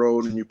you're on the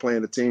road and you're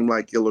playing a team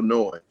like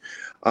Illinois.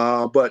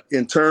 But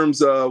in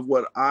terms of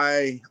what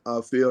I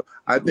feel,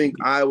 I think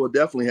Iowa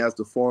definitely has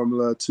the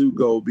formula to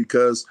go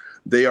because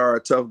they are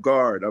a tough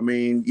guard.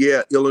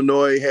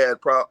 Illinois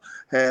had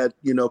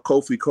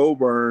Kofi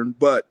Cockburn,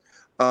 but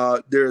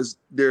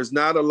there's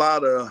not a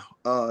lot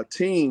of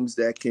teams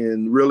that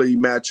can really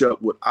match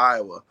up with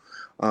Iowa.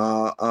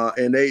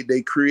 And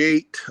they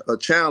create a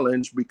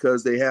challenge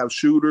because they have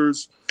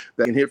shooters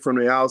that can hit from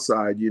the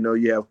outside.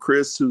 You have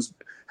Chris, who's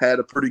had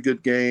a pretty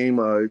good game.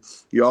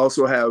 You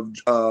also have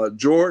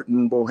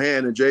Jordan,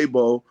 Bohan, and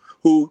J-Bo,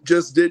 who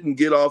just didn't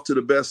get off to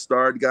the best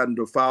start, got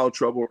into foul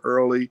trouble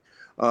early.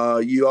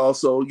 You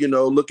also,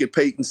 look at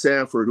Peyton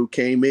Sanford, who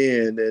came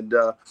in and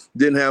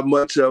didn't have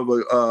much of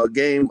a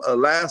game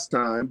last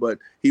time, but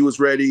he was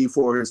ready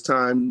for his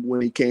time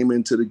when he came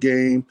into the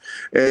game.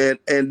 And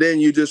then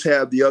you just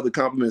have the other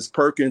compliments.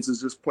 Perkins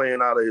is just playing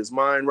out of his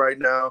mind right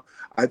now.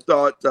 I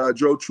thought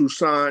Joe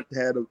Toussaint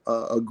had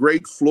a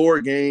great floor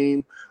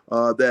game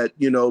that,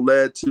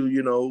 led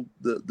to,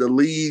 the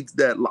lead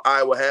that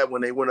Iowa had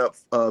when they went up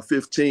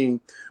 15.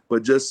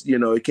 But just,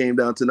 it came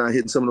down to not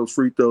hitting some of those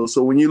free throws.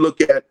 So when you look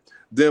at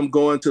them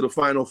going to the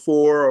Final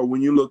Four, or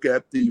when you look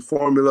at the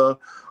formula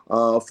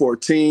for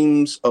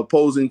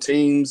opposing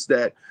teams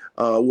that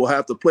will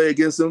have to play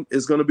against them,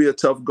 it's going to be a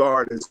tough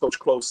guard, as Coach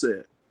Close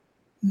said.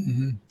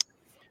 Mm-hmm.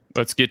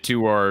 Let's get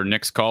to our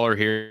next caller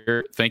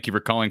here. Thank you for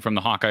calling from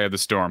the Hawkeye of the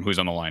Storm. Who's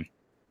on the line?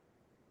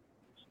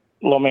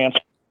 Lomansky,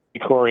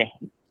 Corey.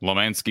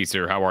 Lomansky,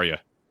 sir. How are you?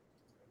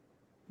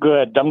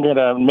 Good. I'm going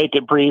to make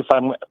it brief.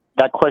 I've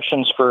got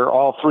questions for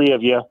all three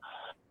of you.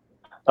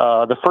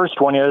 The first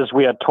one is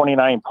we had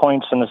 29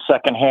 points in the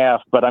second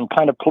half, but I'm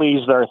kind of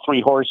pleased our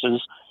three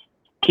horses,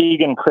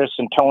 Keegan, Chris,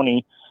 and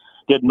Tony,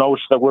 did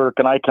most of the work,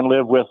 and I can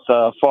live with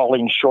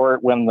falling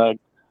short when the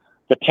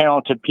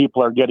talented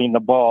people are getting the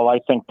ball. I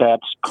think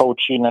that's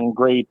coaching and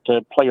great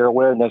player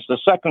awareness. The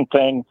second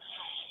thing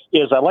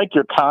is I like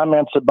your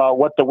comments about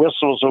what the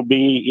whistles will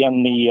be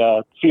in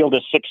the field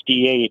of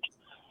 68.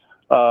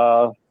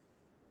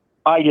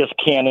 I just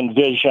can't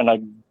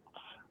envision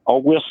a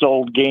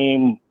whistled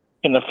game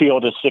in the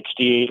field of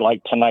 68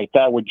 like tonight.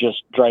 That would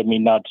just drive me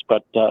nuts.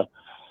 But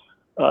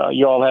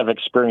you all have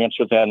experience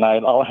with that, and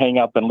I'll hang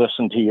up and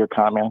listen to your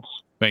comments.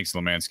 Thanks,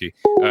 Lemansky.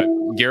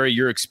 Gary,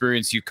 your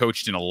experience, you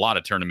coached in a lot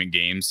of tournament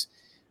games.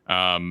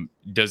 How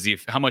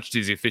much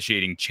does the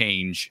officiating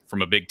change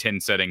from a Big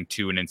Ten setting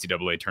to an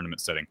NCAA tournament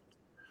setting?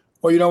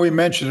 Well, we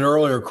mentioned it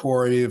earlier,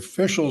 Corey.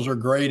 Officials are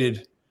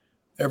graded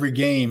every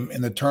game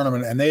in the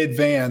tournament, and they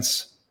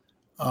advance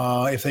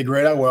if they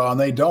grade out well, and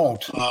they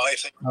don't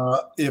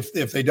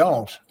if they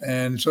don't.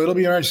 And so it'll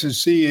be interesting to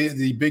see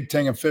the Big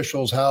Ten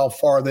officials, how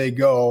far they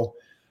go.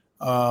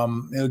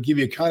 It'll give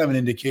you kind of an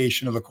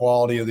indication of the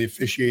quality of the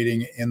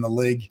officiating in the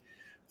league.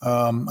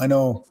 I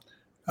know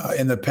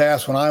in the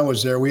past when I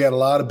was there, we had a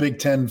lot of Big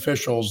Ten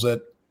officials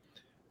that,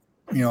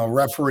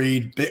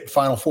 refereed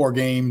Final Four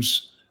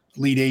games,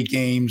 Elite Eight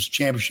games,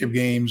 championship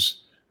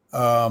games.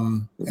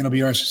 And it'll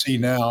be interesting to see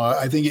now.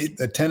 I think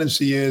the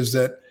tendency is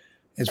that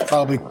it's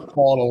probably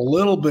called a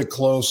little bit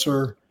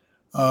closer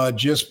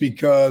just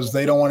because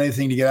they don't want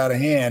anything to get out of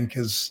hand,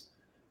 because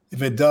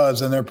if it does,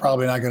 then they're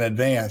probably not going to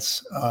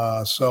advance.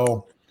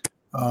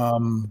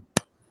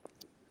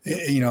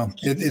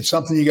 It's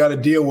something you got to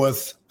deal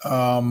with.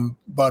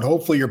 But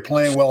hopefully you're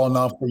playing well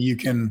enough that you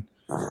can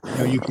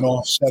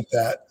offset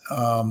that.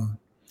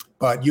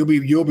 But you'll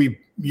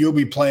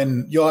be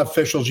playing. You'll have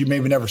officials you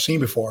maybe never seen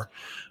before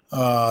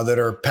that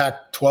are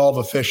Pac-12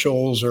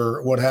 officials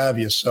or what have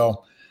you.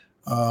 So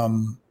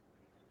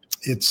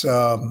it's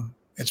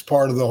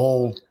part of the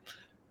whole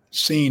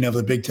scene of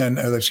the Big Ten.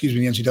 The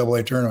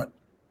NCAA tournament.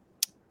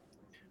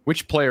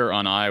 Which player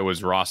on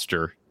Iowa's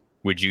roster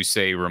would you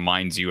say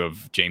reminds you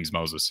of James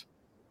Moses?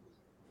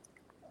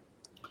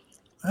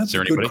 That's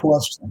a good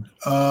question.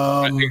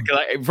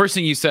 First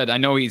thing you said, I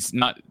know he's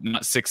not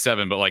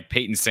 6'7", but like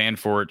Peyton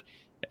Sandfort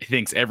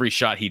thinks every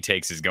shot he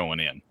takes is going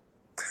in.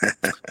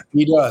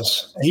 He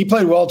does. He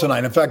played well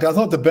tonight. In fact, I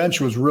thought the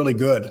bench was really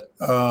good,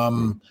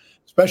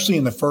 especially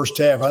in the first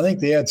half. I think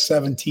they had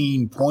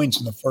 17 points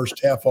in the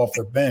first half off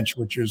their bench,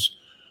 which is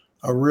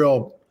a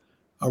real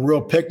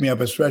pick-me-up,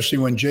 especially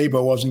when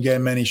Jabo wasn't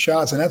getting many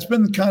shots. And that's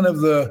been kind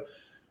of the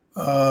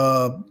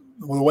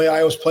way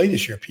Iowa's played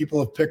this year. People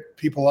have picked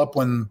people up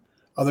when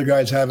other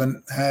guys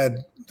haven't had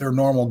their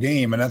normal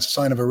game, and that's a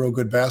sign of a real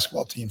good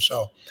basketball team.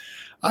 So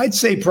I'd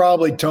say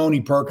probably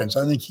Tony Perkins.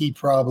 I think he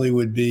probably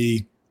would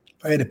be,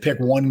 if I had to pick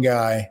one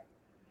guy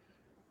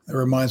that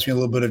reminds me a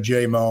little bit of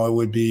J-Mo, it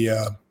would be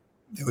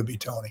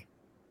Tony.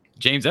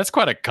 James, that's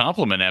quite a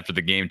compliment after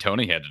the game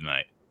Tony had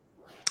tonight.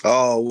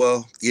 Oh,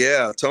 well,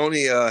 yeah.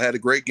 Tony had a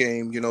great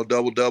game,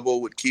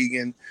 double-double with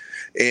Keegan,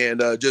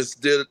 and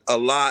just did a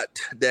lot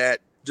of the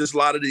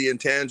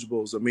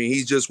intangibles. I mean,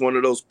 he's just one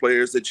of those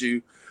players that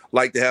you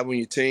like to have on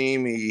your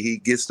team.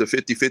 He gets the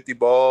 50-50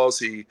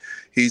 balls.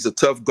 He's a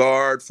tough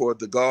guard for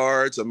the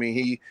guards. I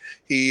mean,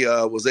 he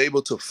was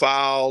able to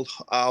foul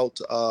out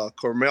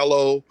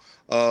Carmelo,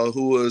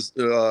 who was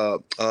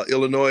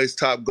Illinois'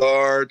 top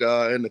guard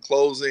in the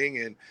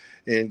closing,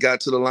 and got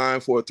to the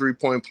line for a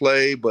three-point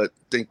play, but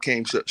then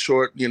came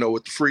short,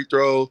 with the free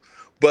throw.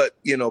 But,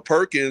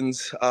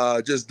 Perkins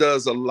just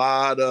does a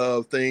lot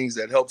of things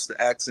that helps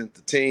to accent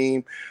the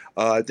team.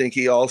 I think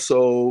he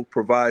also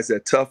provides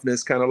that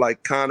toughness, kind of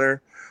like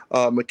Connor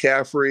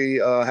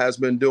McCaffrey has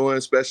been doing,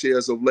 especially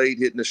as of late,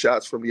 hitting the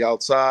shots from the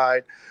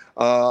outside.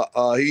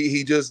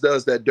 He just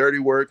does that dirty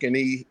work, and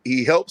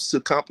he helps to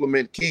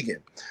complement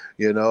Keegan,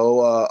 and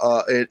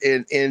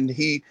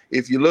he,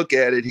 if you look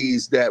at it,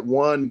 he's that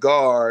one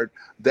guard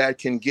that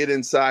can get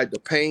inside the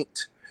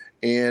paint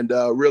and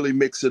really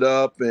mix it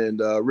up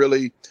and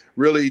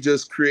really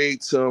just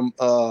create some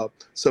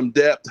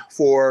depth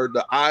for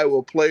the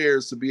Iowa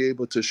players to be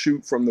able to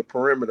shoot from the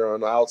perimeter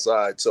on the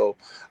outside. So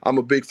I'm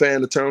a big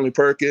fan of Tony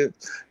Perkins,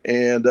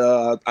 and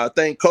I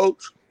thank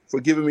Coach for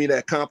giving me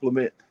that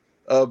compliment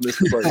of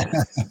Mr.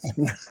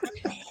 Perkins.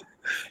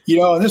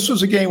 This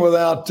was a game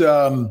without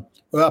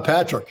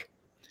Patrick.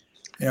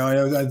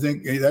 I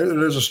think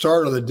there's a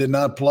starter that did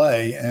not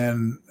play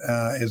and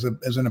is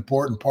an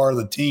important part of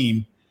the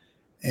team.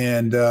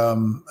 And I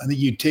think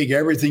you take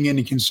everything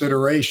into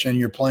consideration.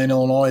 You're playing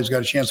Illinois, who's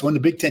got a chance to win the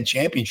Big Ten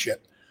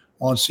championship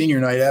on senior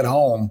night at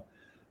home.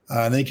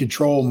 They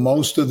control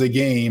most of the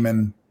game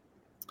and,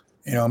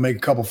 make a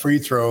couple free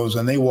throws,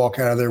 and they walk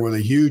out of there with a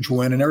huge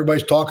win, and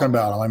everybody's talking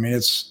about them. I mean,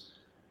 it's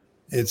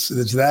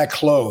that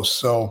close.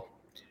 So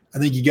I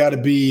think you got to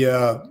be,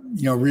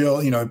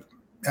 real,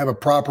 have a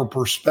proper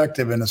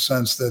perspective in a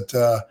sense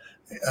that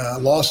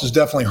losses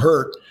definitely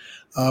hurt,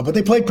 but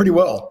they played pretty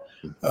well.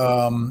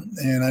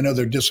 And I know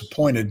they're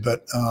disappointed,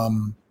 but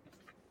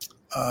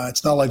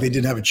it's not like they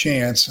didn't have a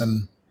chance.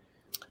 And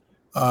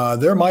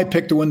they're my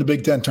pick to win the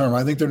Big Ten tournament.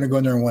 I think they're going to go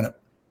in there and win it.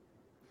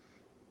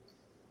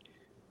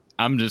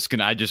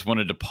 I just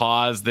wanted to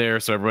pause there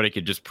so everybody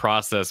could just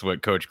process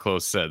what Coach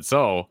Close said.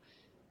 So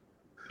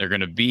they're going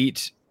to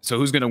beat. So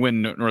who's going to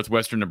win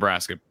Northwestern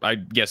Nebraska?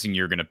 I'm guessing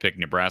you're going to pick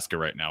Nebraska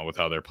right now with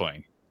how they're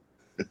playing.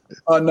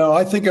 No,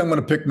 I think I'm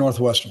going to pick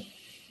Northwestern.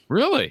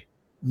 Really?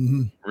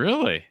 Mm-hmm.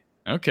 Really?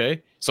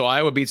 Okay. So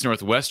Iowa beats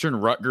Northwestern,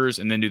 Rutgers,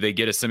 and then do they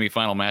get a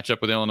semifinal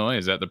matchup with Illinois?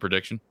 Is that the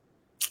prediction?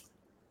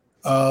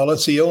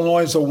 Let's see.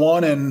 Illinois is the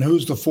 1, and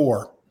who's the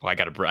 4? Well, I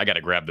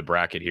gotta grab the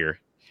bracket here.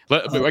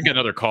 I got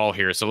another call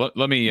here, so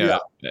let me. I'll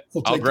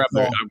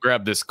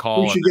grab this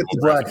call. We should get the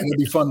bracket. It'd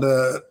be fun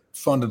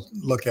to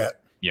look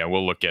at. Yeah,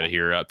 we'll look at it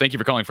here. Thank you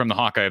for calling from the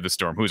Hawkeye of the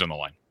Storm. Who's on the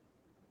line?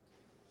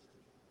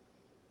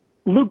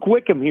 Luke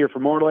Wickham here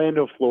from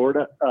Orlando,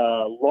 Florida.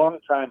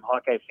 Longtime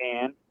Hawkeye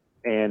fan,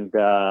 and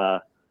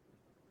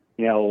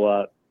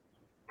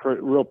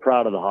real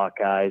proud of the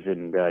Hawkeyes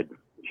and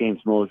James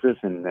Moses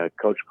and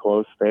Coach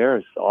Close there.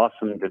 It's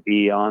awesome to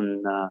be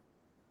on the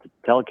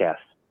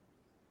telecast.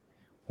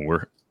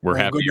 We're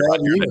happy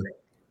you're here.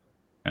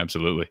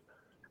 Absolutely.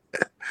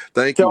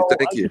 Thank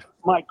you.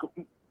 My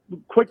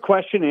quick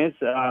question is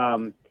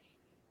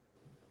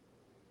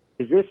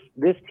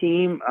this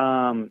team?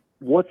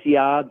 What's the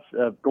odds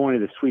of going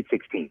to the Sweet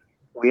 16?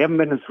 We haven't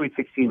been in the Sweet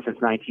 16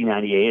 since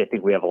 1998. I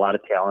think we have a lot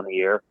of talent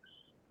here.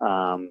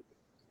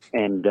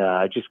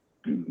 Just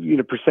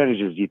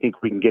percentages, do you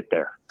think we can get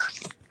there?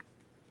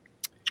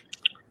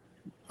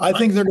 I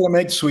think they're going to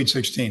make the Sweet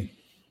 16.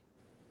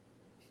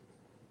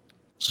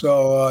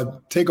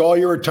 So take all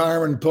your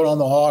retirement and put on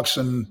the Hawks,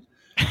 and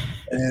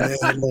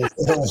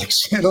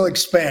it'll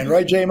expand,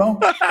 right, J-Mo?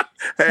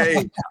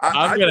 Hey,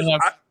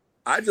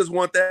 I just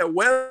want that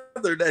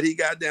weather that he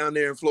got down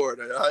there in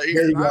Florida.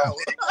 Here in Iowa.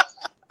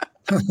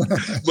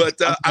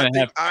 But I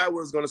think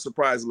Iowa's going to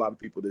surprise a lot of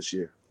people this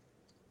year.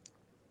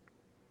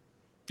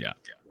 Yeah.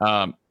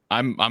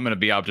 I'm going to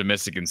be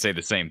optimistic and say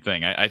the same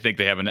thing. I think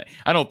they haven't.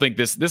 I don't think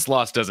this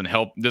loss doesn't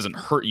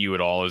hurt you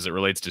at all as it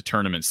relates to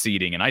tournament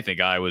seeding. And I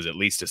think Iowa's at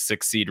least a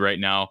 6 seed right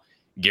now.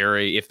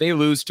 Gary, if they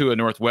lose to a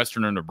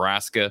Northwestern or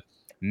Nebraska,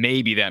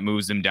 maybe that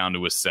moves them down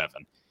to a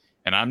 7.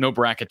 And I'm no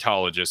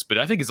bracketologist, but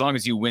I think as long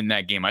as you win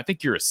that game, I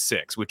think you're a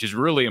 6, which is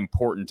really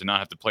important to not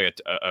have to play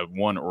a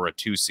 1 or a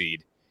 2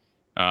 seed.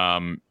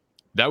 That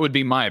would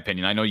be my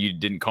opinion. I know you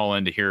didn't call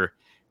in to hear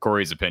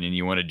Corey's opinion.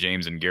 You wanted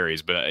James and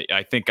Gary's, but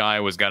I think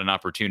Iowa's got an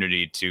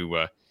opportunity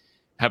to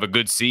have a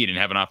good seed and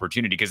have an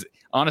opportunity. Because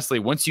honestly,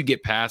 once you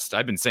get past,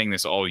 I've been saying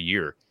this all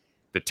year,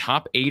 the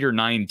top 8 or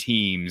 9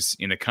 teams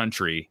in the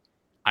country,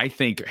 I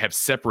think, have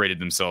separated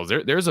themselves.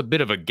 There's a bit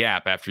of a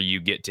gap after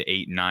you get to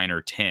 8, 9,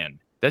 or 10.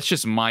 That's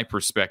just my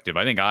perspective.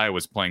 I think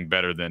Iowa's playing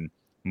better than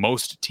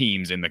most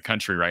teams in the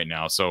country right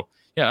now. So,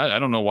 yeah, I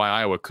don't know why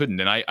Iowa couldn't.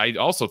 And I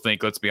also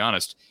think, let's be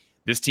honest,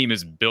 this team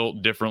is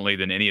built differently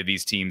than any of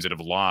these teams that have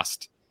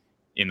lost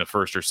in the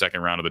first or second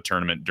round of the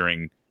tournament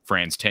during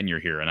Fran's tenure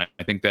here. And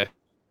I think that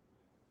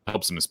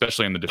helps him,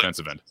 especially on the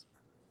defensive end.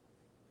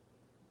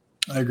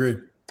 I agree.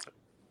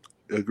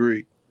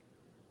 Agreed.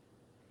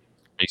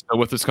 Are you still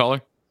with us,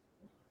 caller?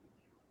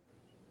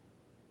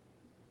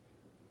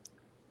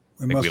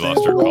 I think we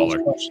lost our caller.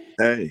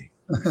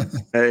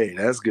 Hey,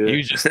 that's good.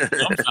 You just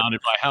dumbfounded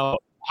by how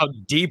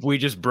deep we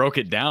just broke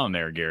it down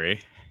there,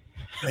 Gary.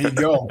 There you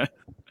go.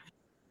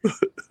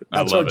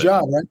 That's our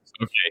job, right?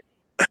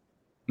 Okay.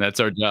 That's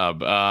our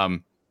job.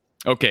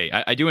 Okay,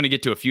 I do want to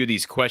get to a few of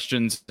these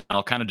questions.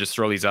 I'll kind of just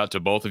throw these out to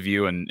both of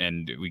you,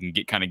 and we can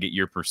get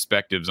your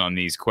perspectives on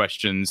these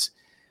questions.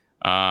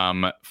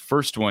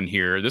 First one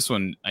here. This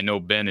one, I know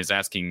Ben is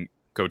asking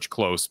Coach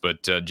Close,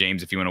 but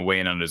James, if you want to weigh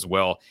in on it as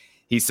well.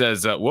 He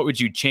says, what would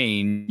you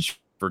change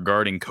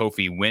regarding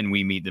Kofi when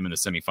we meet them in the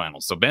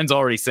semifinals? So Ben's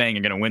already saying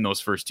you're going to win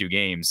those first 2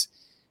 games.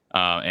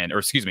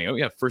 First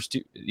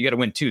 2. You got to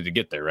win 2 to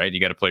get there, right? You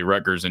got to play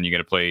Rutgers and you got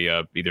to play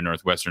either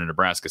Northwestern or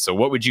Nebraska. So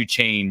what would you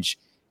change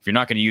if you're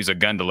not going to use a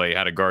gun delay,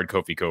 how to guard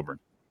Kofi Cockburn?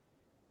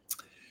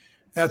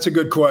 That's a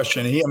good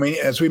question.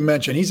 As we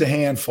mentioned, he's a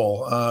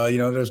handful.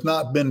 There's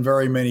not been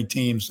very many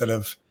teams that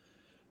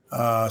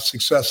have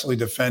successfully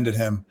defended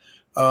him.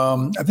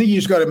 I think you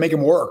just got to make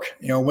him work.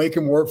 Make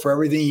him work for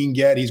everything he can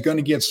get. He's going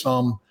to get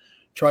some.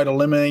 Try to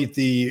eliminate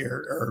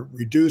or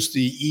reduce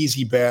the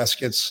easy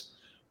baskets.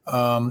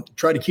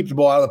 Try to keep the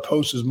ball out of the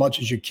post as much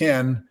as you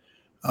can.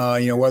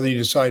 Whether you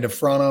decide to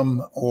front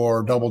them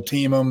or double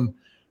team them.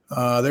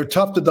 They're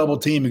tough to double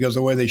team because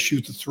of the way they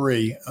shoot the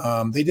 3.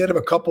 They did have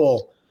a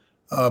couple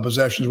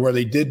possessions where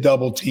they did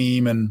double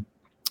team and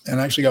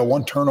actually got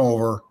 1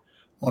 turnover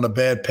on a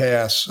bad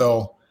pass.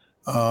 So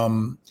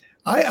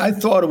I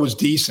thought it was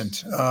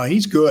decent.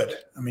 He's good.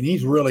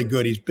 He's really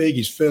good. He's big.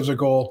 He's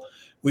physical.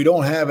 We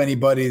don't have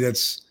anybody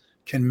that's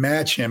can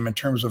match him in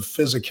terms of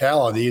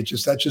physicality.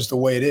 That's just the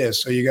way it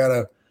is. So you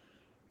gotta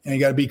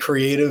be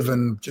creative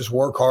and just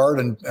work hard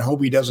and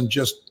hope he doesn't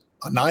just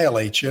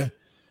annihilate you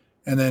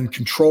and then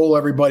control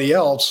everybody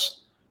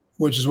else,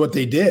 which is what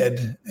they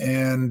did.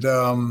 And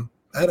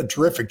had a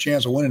terrific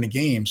chance of winning the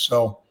game.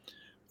 So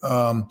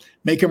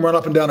make him run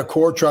up and down the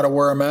court, try to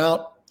wear him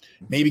out,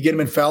 maybe get him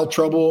in foul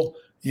trouble.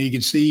 You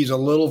can see he's a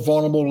little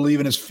vulnerable to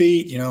leaving his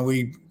feet.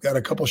 We got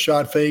a couple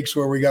shot fakes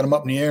where we got him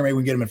up in the air. Maybe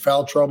we get him in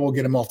foul trouble,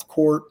 get him off the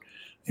court,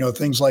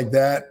 things like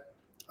that.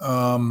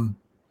 And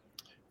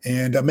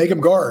make him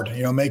guard,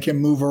 make him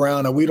move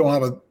around. And we don't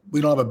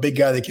have a big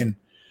guy that can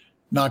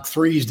knock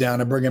threes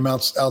down and bring him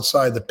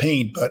outside the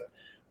paint. But,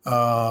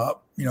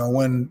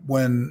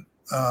 when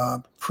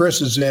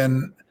Chris is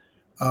in,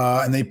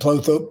 and they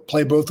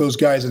play both those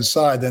guys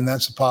inside, then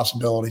that's a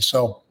possibility.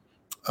 So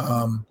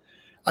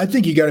I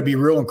think you got to be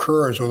real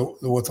encouraged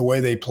with the way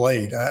they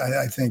played.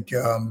 I think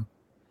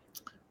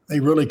they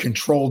really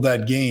controlled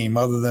that game.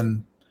 Other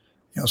than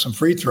some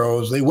free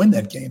throws, they win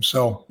that game.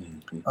 So,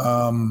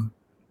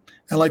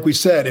 and like we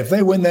said, if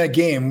they win that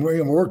game,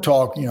 we're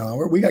talking.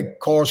 We got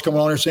callers coming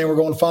on here saying we're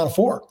going to Final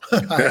Four.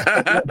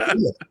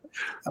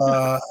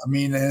 I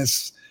mean,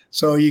 it's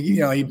so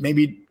you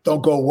maybe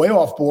don't go way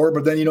off board,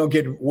 but then you don't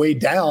get way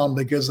down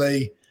because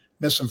they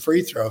miss some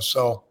free throws.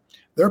 So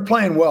they're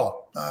playing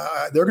well.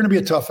 They're going to be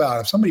a tough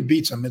out. If somebody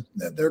beats them,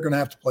 they're going to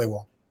have to play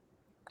well.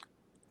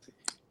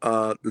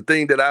 The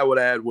thing that I would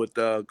add with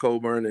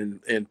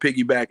Coburn and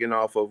piggybacking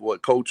off of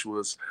what Coach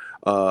was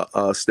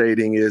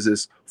stating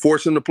is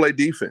force them to play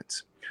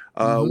defense.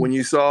 When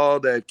you saw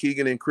that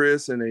Keegan and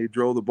Chris and they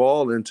drove the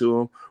ball into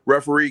him,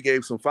 referee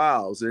gave some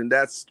fouls, and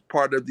that's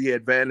part of the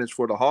advantage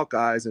for the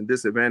Hawkeyes and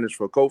disadvantage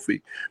for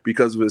Kofi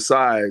because of his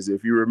size.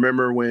 If you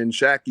remember when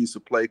Shaq used to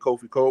play,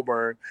 Kofi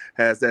Coburn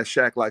has that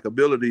Shaq-like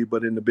ability,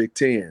 but in the Big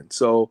Ten.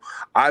 So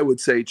I would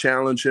say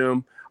challenge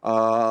him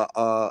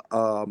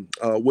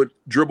with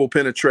dribble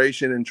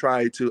penetration and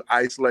try to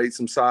isolate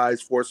some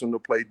size, force him to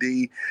play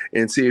D,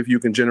 and see if you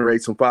can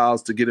generate some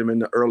fouls to get him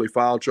into early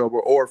foul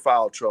trouble or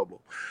foul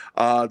trouble.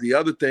 The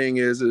other thing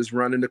is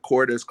running the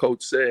court, as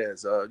Coach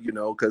says,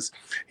 because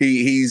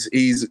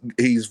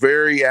he's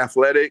very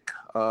athletic.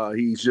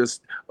 He's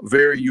just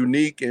very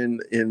unique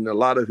in a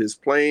lot of his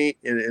playing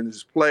in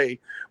his play.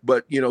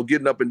 But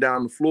getting up and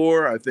down the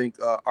floor, I think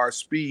our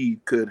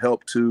speed could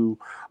help to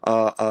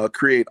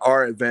create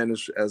our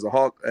advantage as the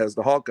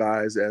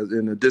Hawkeyes, as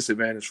in a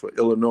disadvantage for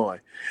Illinois,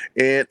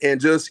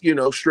 and just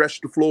stretch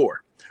the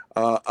floor.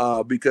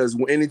 Because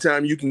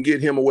anytime you can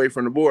get him away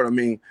from the board, I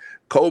mean,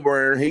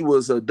 Coburn, he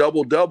was a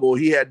double-double.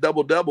 He had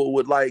double-double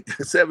with like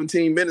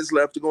 17 minutes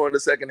left to go in the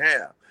second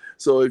half.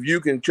 So if you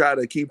can try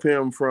to keep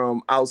him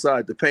from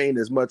outside the paint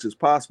as much as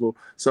possible,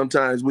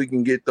 sometimes we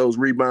can get those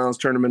rebounds,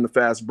 turn them into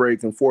fast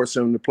break, and force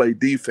him to play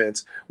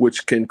defense,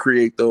 which can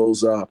create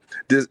those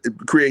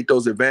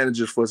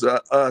advantages for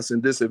us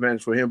and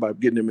disadvantage for him by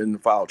getting him in the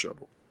foul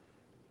trouble.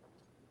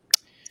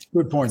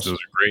 Good points. Those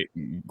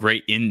are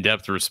great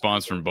in-depth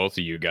response from both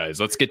of you guys.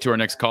 Let's get to our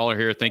next caller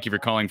here. Thank you for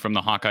calling from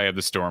the Hawkeye of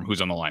the Storm.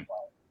 Who's on the line?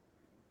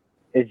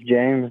 It's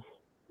James.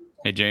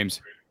 Hey,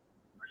 James.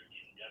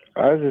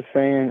 I was just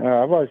saying,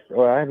 I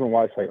haven't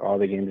watched like all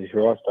the games this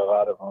year. I watched a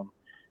lot of them.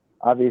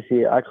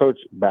 Obviously, I coach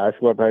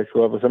basketball at high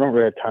school level, so I don't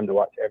really have time to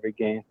watch every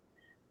game.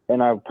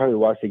 And I probably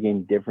watch the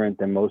game different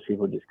than most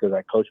people just because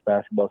I coach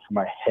basketball, so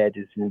my head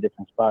is in a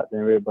different spot than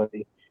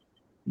everybody.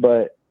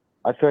 But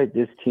I feel like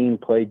this team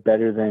played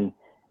better than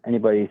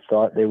anybody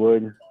thought they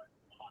would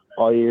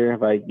all year.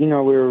 Like,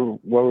 what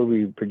were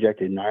we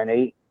projected?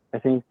 9-8, I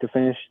think, to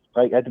finish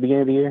like at the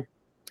beginning of the year.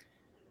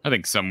 I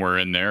think somewhere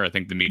in there. I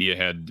think the media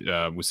had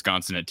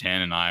Wisconsin at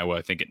 10 and Iowa,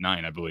 I think, at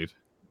 9, I believe.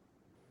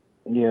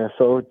 Yeah,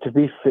 so to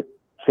be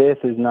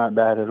fifth is not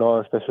bad at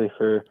all, especially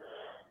for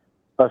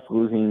us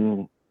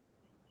losing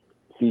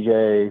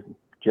CJ,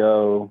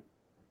 Joe,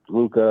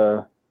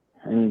 Luka,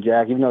 and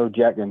Jack, even though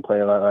Jack didn't play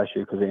a lot last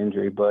year because of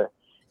injury. But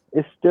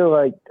it's still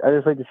like, I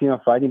just like to see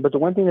them fighting. But the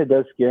one thing that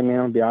does scare me,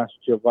 I'm going to be honest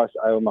with you, I've watched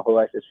Iowa my whole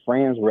life, is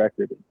Fran's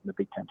record in the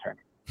Big Ten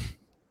tournament.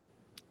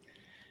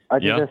 I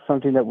think that's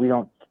something that we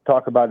don't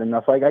talk about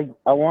enough. Like,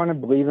 I want to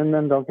believe in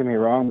them, don't get me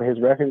wrong, but his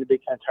record in the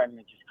Big Ten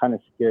tournament just kind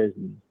of scares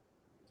me.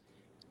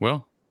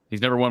 Well,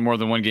 he's never won more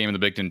than one game in the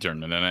Big Ten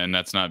tournament, and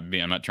that's not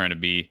I'm not trying to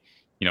be,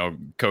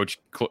 Coach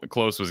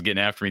Close was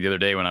getting after me the other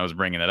day when I was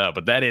bringing that up,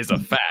 but that is a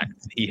fact.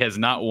 He has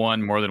not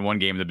won more than one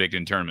game in the Big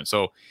Ten tournament.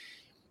 So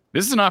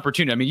this is an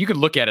opportunity. I mean, you could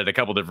look at it a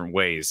couple different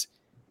ways.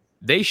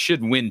 They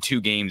should win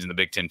 2 games in the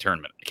Big Ten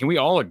tournament. Can we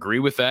all agree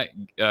with that,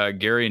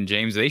 Gary and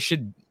James? They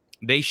should,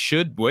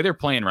 the way they're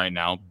playing right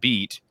now,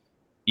 beat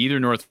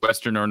either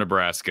Northwestern or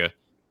Nebraska,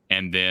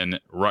 and then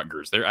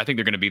Rutgers. I think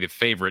they're going to be the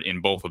favorite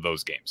in both of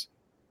those games.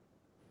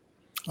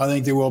 I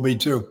think they will be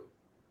too.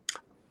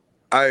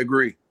 I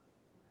agree.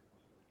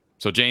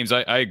 So, James,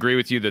 I agree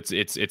with you that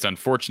it's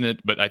unfortunate,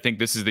 but I think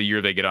this is the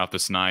year they get off the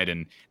snide,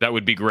 and that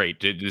would be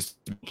great to just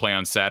play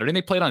on Saturday. And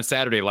they played on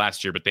Saturday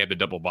last year, but they had the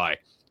double bye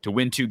to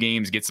win 2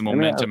 games, get some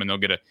momentum, and they'll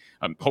get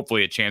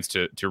hopefully a chance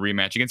to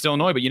rematch against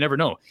Illinois. But you never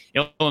know.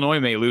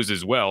 Illinois may lose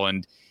as well,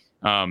 and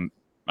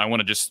I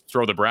want to just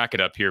throw the bracket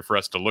up here for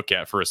us to look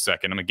at for a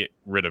second. I'm going to get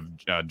rid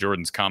of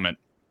Jordan's comment.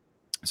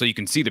 So you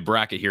can see the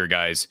bracket here,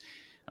 guys.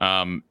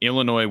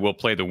 Illinois will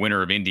play the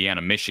winner of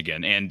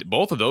Indiana-Michigan. And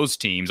both of those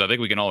teams, I think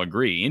we can all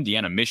agree,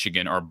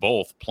 Indiana-Michigan are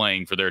both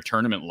playing for their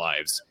tournament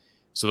lives.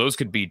 So those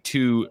could be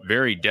 2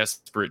 very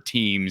desperate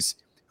teams,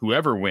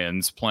 whoever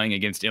wins, playing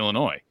against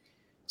Illinois.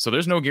 So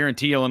there's no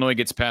guarantee Illinois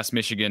gets past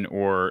Michigan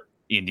or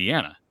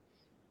Indiana.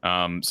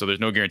 So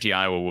there's no guarantee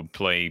Iowa will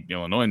play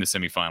Illinois in the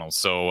semifinals.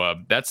 So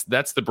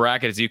that's the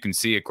bracket, as you can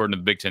see, according to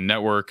the Big Ten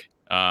Network.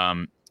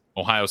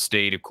 Ohio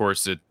State, of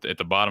course, at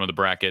the bottom of the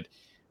bracket.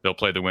 They'll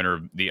play the winner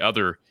of the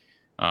other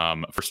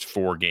first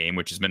 4 game,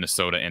 which is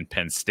Minnesota and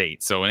Penn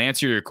State. So in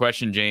answer to your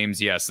question,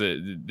 James, yes,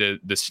 the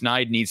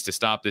Schneid needs to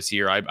stop this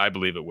year. I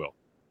believe it will.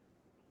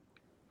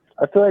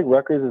 I feel like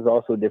Rutgers is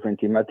also a different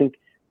team. I think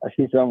I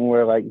see something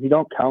where, like, if you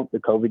don't count the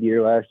COVID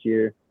year last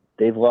year,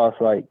 they've lost,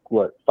 5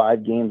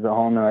 games at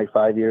home in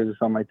 5 years or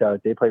something like that.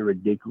 Like, they play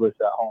ridiculous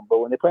at home. But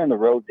when they play on the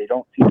road, they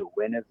don't seem to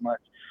win as much.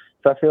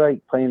 So I feel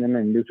like playing them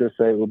in neutral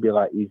site will be a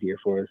lot easier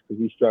for us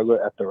because we struggle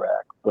at the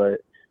rack. But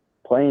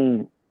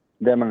playing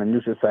them on a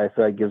neutral site, I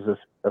feel like gives us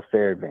a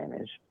fair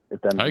advantage. If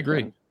that makes I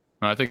agree. sense.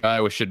 I think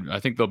Iowa should. I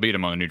think they'll beat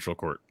them on a neutral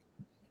court.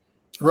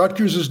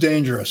 Rutgers is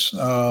dangerous.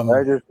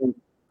 I just think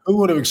Who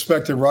would have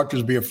expected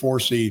Rutgers to be a 4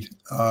 seed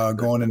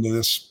going into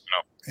this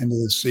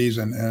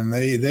season? And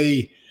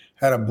they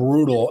had a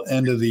brutal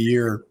end of the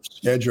year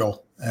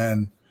schedule,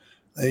 and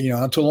they,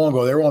 not too long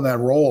ago they were on that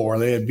roll where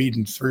they had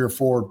beaten 3 or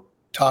 4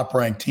 top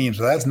ranked teams.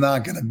 So that's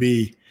going to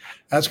be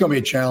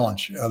a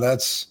challenge.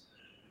 That's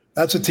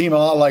a team a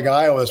lot like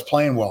Iowa is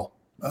playing well.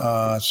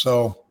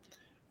 So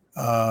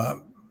I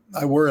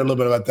worry a little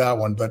bit about that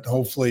one, but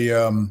hopefully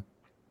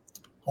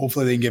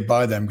they can get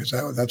by them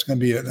because that's going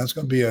to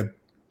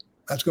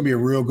be a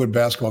real good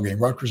basketball game.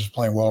 Rutgers is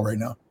playing well right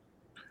now.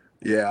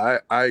 Yeah,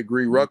 I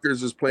agree.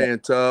 Rutgers is playing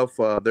tough.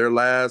 Their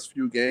last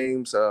few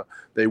games,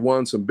 they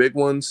won some big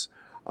ones.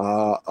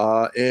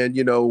 And,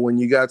 when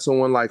you got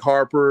someone like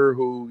Harper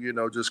who,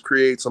 just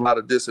creates a lot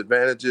of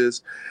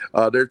disadvantages,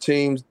 their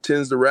team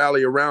tends to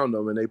rally around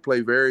them, and they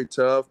play very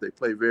tough. They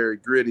play very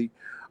gritty.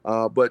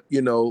 But,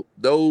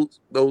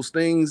 those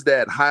things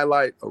that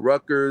highlight a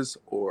Rutgers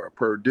or a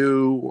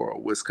Purdue or a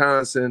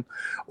Wisconsin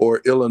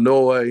or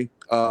Illinois,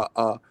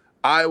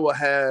 Iowa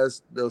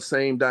has those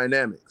same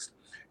dynamics.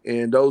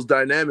 And those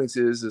dynamics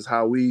is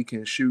how we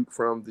can shoot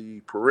from the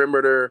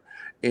perimeter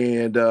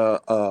and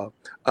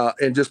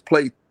just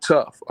play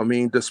tough. I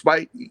mean,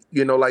 despite,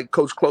 like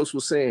Coach Close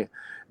was saying,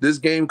 this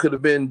game could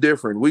have been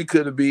different. We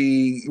could have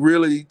been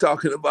really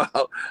talking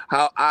about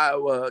how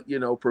Iowa,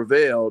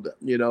 prevailed,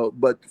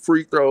 but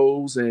free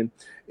throws and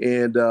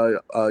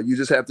you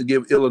just have to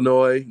give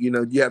Illinois,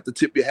 you have to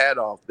tip your hat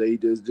off. They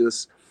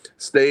just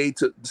stayed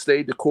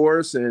the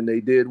course, and they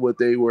did what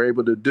they were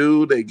able to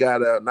do. They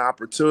got an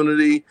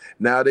opportunity.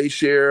 Now they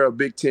share a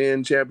Big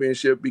Ten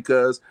championship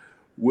because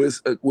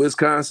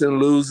Wisconsin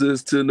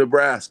loses to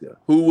Nebraska.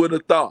 Who would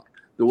have thought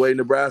the way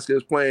Nebraska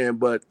is playing?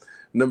 But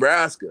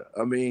Nebraska,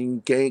 I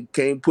mean,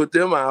 can't put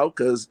them out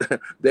because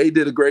they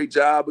did a great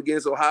job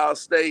against Ohio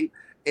State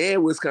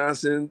and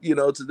Wisconsin,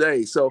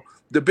 today. So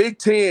the Big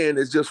Ten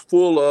is just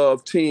full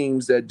of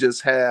teams that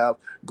just have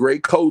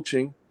great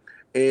coaching,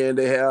 and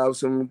they have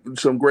some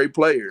great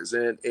players.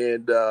 And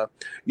I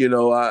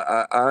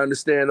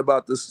understand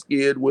about the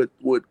skid with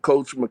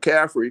Coach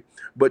McCaffrey,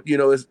 but,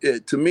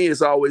 to me,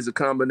 it's always a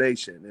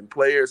combination, and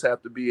players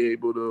have to be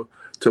able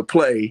to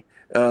play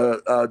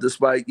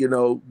despite,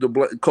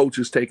 the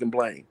coaches taking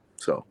blame.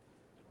 So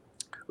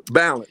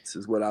balance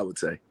is what I would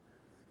say.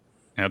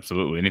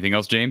 Absolutely. Anything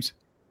else, James?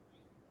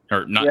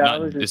 Or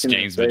not just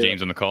James, but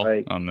James on the call,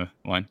 on the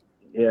line.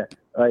 Yeah.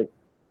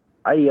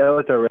 I yell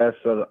at the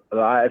refs a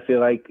lot. I feel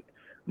like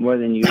more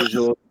than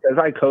usual. As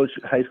I coach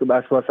high school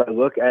basketball, so I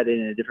look at it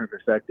in a different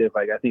perspective.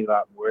 I think a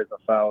lot more is a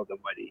foul than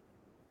what he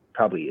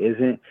probably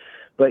isn't.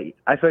 But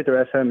I feel like the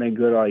refs haven't been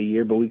good all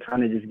year, but we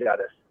kind of just got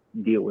to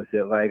deal with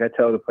it. I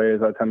tell the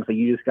players all the time,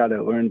 you just got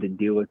to learn to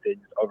deal with it,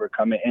 just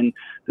overcome it. And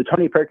the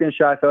Tony Perkins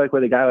shot, I feel like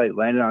where the guy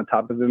landed on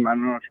top of him, I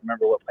don't know if you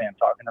remember what play I'm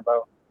talking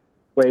about,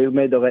 where he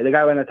made the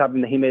guy landed on top of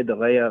him, he made the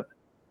layup.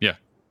 Yeah.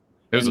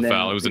 It was a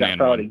foul. It was an and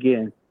one.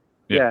 Again.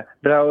 Yeah,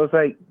 but I was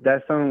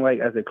that's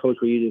something as a coach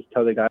where you just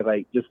tell the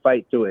guy, just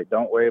fight through it.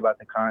 Don't worry about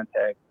the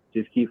contact.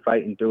 Just keep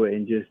fighting through it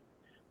and just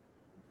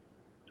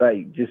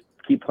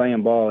keep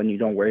playing ball, and you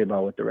don't worry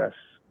about what the refs.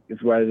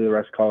 It's whether the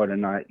refs call it or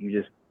not. You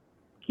just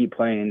keep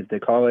playing. If they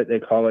call it, they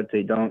call it. If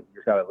they don't, you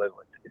just got to live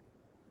with it.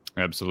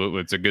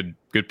 Absolutely. It's a good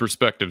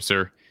perspective,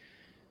 sir.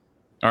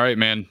 All right,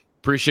 man.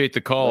 Appreciate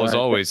the call as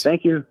always.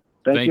 Thank you.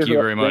 Thank you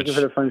very much. Thank you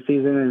for the fun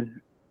season,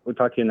 and we'll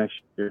talk to you next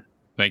year.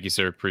 Thank you,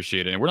 sir.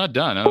 Appreciate it. And we're not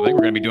done. I don't think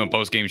we're going to be doing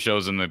post-game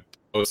shows in the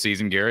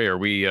postseason, Gary. Are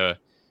we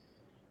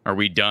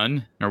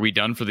done? Are we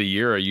done for the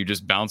year? Are you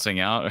just bouncing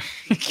out?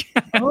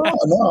 No,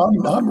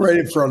 I'm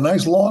ready for a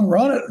nice long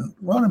run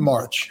in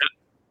March.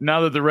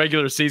 Now that the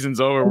regular season's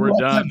over, we're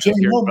done. Jay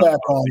Mo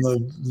back on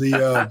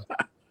the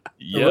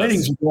yes.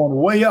 ratings are going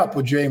way up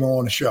with Jay Mo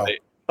on the show.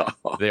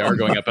 They are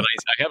going up. And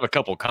I have a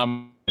couple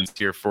comments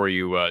here for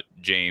you,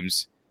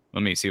 James.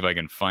 Let me see if I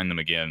can find them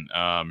again.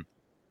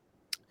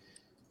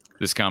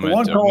 This comment.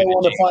 One call I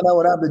want to find out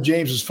what happened to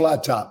James's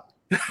flat top.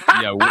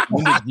 Yeah,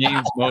 when did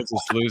James Moses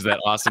lose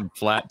that awesome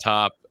flat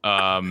top?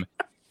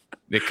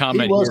 The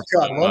comment he was here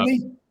cut, from, wasn't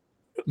he?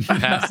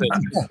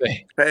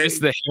 It's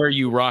the hair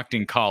you rocked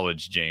in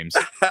college, James.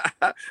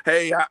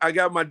 Hey, I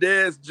got my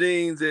dad's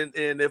jeans,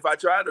 and if I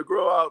tried to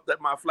grow out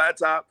my flat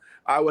top,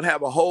 I would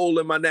have a hole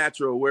in my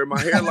natural where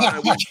my hairline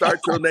wouldn't start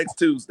till next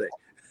Tuesday.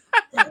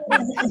 That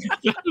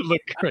would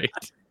look great.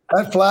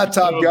 That flat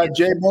top got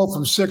Jay Mo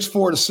from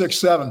 6'4" to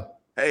 6'7".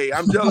 Hey,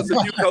 I'm jealous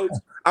of you, Coach.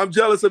 I'm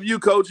jealous of you,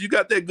 Coach. You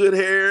got that good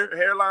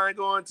hairline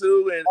going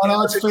too. And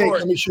no, it's fake.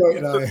 Let me show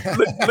you.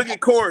 Look at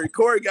Corey.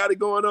 Corey got it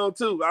going on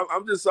too.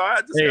 I'm just sorry.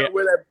 I just got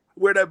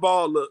where that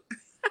ball look.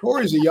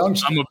 Corey's a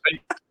youngster.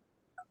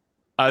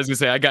 I was gonna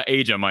say I got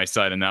age on my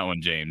side on that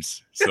one,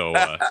 James. So,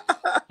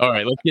 all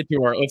right, let's get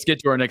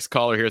to our next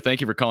caller here.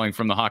 Thank you for calling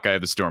from the Hawkeye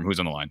of the Storm. Who's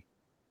on the line?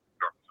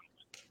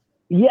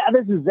 Yeah,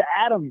 this is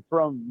Adam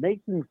from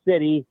Mason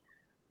City.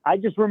 I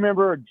just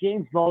remember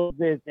James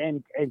Moses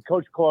and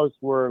Coach Close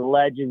were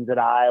legends at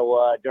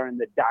Iowa during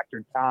the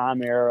Dr.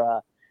 Tom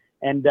era.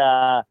 And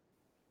I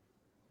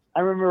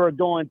remember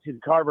going to the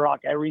Carver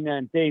Hawk Arena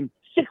and saying,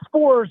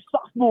 6'4"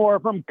 sophomore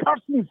from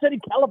Carson City,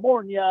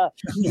 California,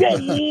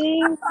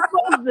 James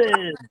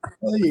Moses.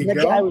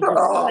 The guy was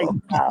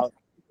just lights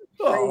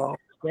out.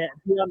 Great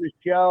to be on the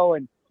show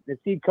and to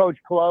see Coach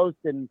Close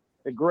and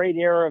the great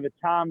era of a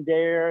Tom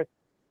Dare.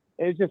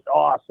 It was just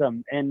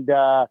awesome. And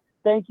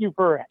thank you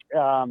for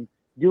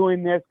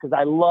doing this because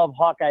I love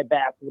Hawkeye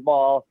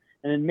basketball.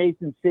 And in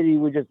Mason City,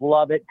 we just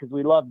love it because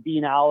we love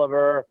Dean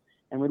Oliver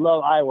and we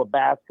love Iowa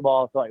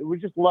basketball. So we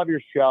just love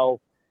your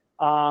show.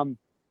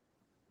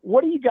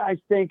 What do you guys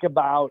think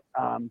about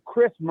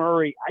Chris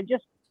Murray? I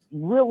just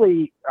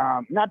really,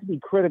 not to be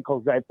critical,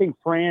 because I think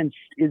Fran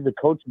is the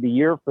coach of the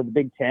year for the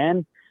Big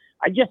Ten.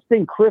 I just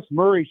think Chris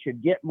Murray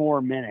should get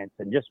more minutes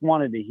and just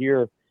wanted to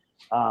hear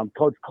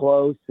Coach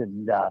Close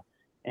and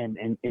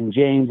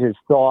James's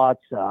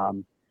thoughts.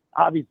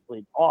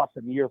 Obviously,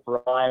 awesome year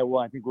for Iowa.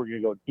 I think we're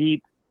going to go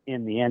deep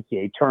in the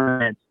NCAA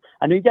tournaments.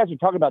 I know you guys are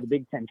talking about the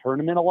Big Ten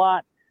tournament a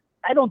lot.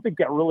 I don't think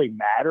that really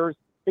matters.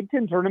 Big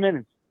Ten tournament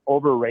is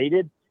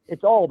overrated.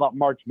 It's all about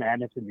March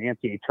Madness and the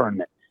NCAA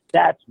tournament.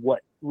 That's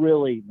what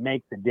really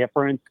makes a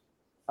difference.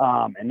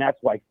 And that's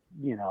why,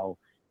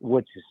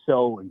 which is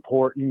so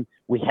important.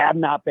 We have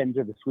not been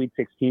to the Sweet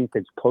 16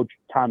 since Coach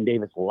Tom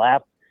Davis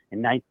left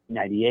in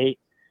 1998.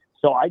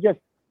 So I just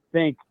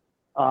think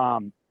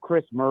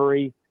Chris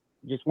Murray,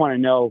 just want to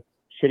know,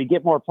 should he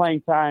get more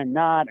playing time?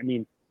 Not. I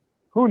mean,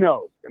 who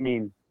knows? I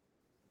mean,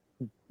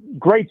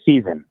 great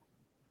season.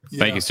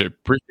 Thank you, sir.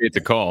 Appreciate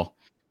the call.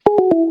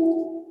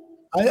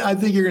 I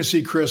think you're going to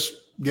see Chris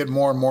get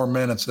more and more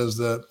minutes as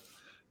the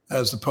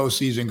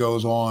postseason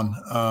goes on.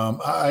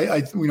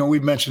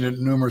 We've mentioned it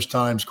numerous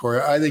times,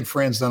 Corey. I think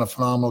Fran's done a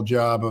phenomenal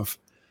job of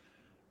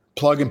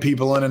plugging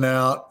people in and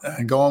out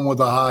and going with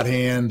a hot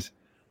hand.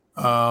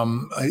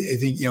 I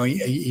think,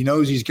 he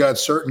knows he's got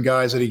certain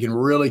guys that he can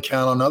really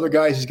count on. Other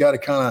guys, he's got to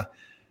kind of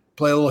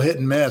play a little hit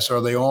and miss.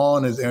 Are they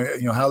on?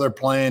 How they're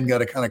playing, got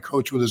to kind of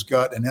coach with his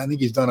gut. And I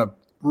think he's done a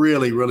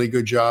really, really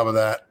good job of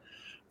that.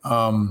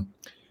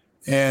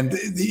 And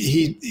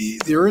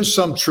there is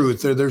some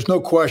truth there. There's no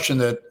question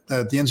that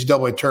the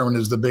NCAA tournament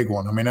is the big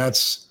one. I mean,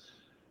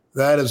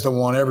 that is the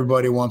one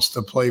everybody wants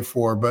to play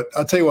for. But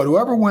I'll tell you what,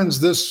 whoever wins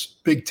this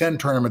Big Ten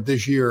tournament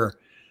this year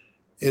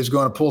is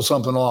going to pull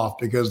something off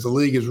because the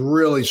league is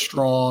really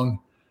strong.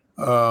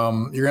 You're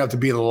going to have to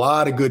beat a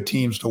lot of good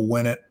teams to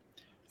win it.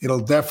 It'll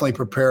definitely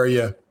prepare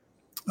you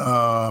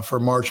for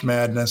March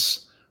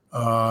Madness.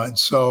 And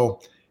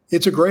so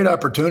it's a great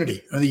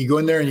opportunity. I think you go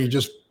in there and you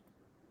just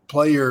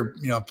play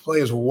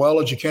as well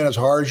as you can, as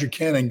hard as you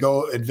can, and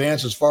go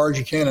advance as far as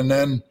you can, and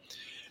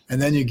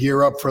then you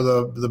gear up for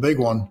the big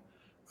one.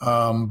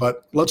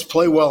 But let's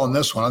play well in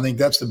this one. I think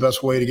that's the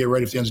best way to get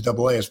ready for the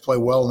NCAA is play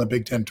well in the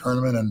Big Ten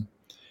tournament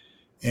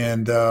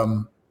and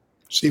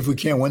see if we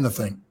can't win the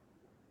thing.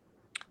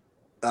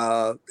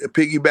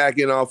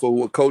 Piggybacking off of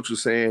what Coach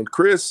was saying,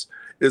 Chris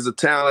is a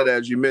talent,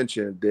 as you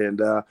mentioned,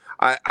 and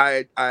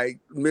I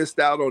missed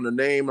out on the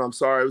name. I'm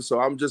sorry,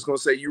 so I'm just going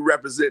to say you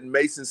represent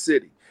Mason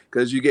City,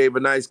 because you gave a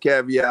nice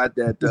caveat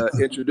that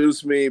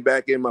introduced me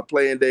back in my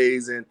playing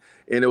days, and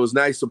it was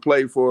nice to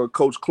play for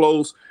Coach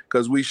Close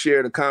because we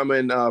shared a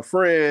common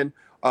friend.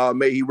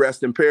 May he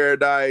rest in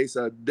paradise,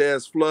 Des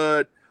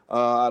Flood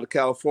out of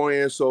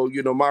California. So,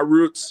 my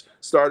roots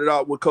started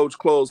out with Coach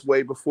Close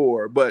way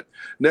before. But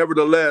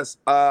nevertheless,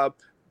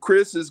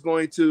 Chris is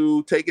going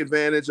to take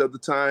advantage of the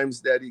times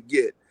that he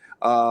get.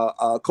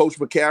 Coach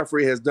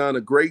McCaffrey has done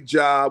a great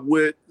job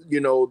with,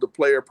 the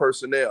player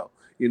personnel.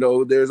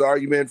 There's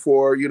argument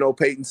for,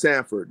 Peyton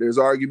Sanford. There's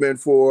argument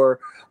for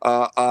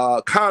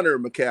Connor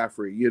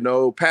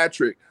McCaffrey.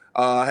 Patrick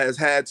has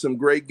had some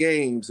great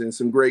games and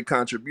some great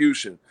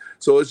contribution.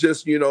 So it's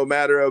just, a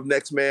matter of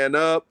next man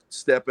up,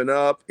 stepping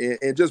up,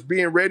 and just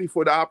being ready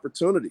for the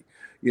opportunity,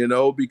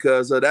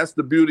 because that's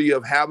the beauty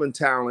of having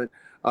talent,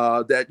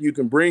 that you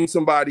can bring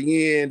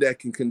somebody in that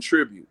can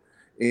contribute.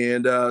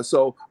 And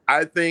so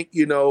I think,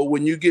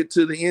 when you get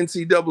to the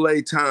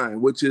NCAA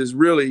time, which is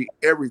really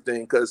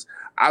everything, because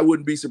I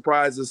wouldn't be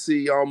surprised to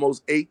see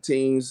almost 8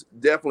 teams,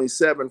 definitely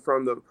 7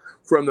 from the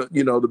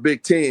the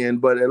Big Ten,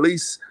 but at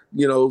least,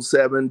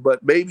 7,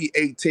 but maybe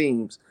 8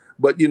 teams.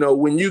 But,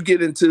 when you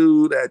get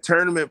into that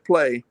tournament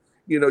play,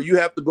 you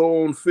have to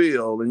go on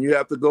field, and you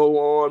have to go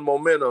on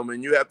momentum,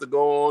 and you have to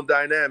go on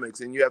dynamics,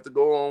 and you have to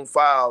go on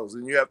fouls,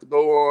 and you have to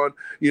go on,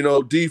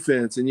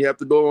 defense, and you have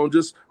to go on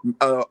just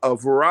a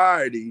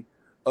variety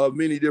of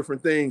many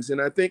different things.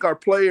 And I think our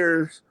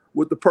players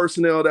with the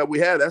personnel that we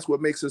have. That's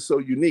what makes us so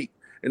unique.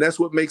 And that's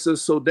what makes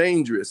us so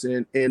dangerous.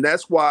 And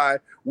that's why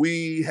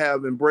we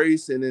have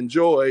embraced and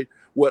enjoyed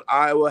what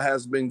Iowa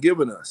has been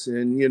giving us.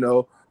 And, you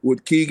know,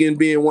 with Keegan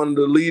being one of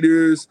the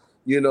leaders,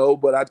 you know,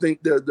 but I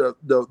think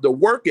the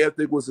work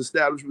ethic was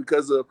established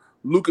because of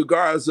Luka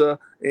Garza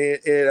and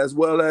as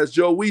well as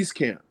Joe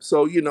Wieskamp.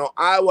 So, you know,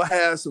 Iowa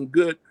has some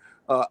good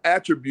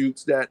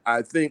attributes that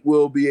I think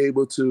will be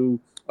able to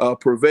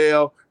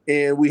prevail.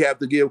 And we have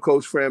to give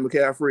Coach Fran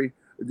McCaffery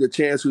the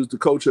chance, who's the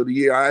coach of the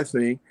year, I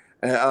think,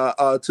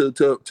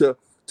 to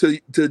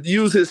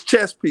use his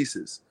chess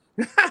pieces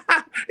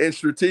and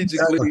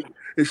strategically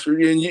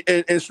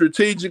and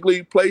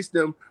strategically place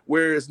them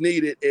where it's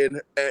needed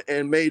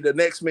and made the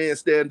next man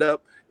stand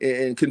up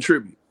and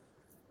contribute.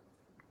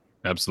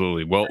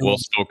 Absolutely. Well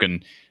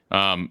spoken.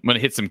 I'm going to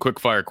hit some quick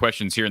fire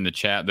questions here in the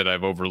chat that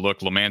I've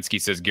overlooked.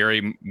 Lemansky says,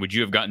 Gary, would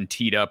you have gotten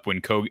teed up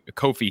when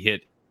Kofi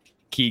hit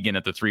Keegan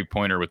at the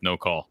 3-pointer with no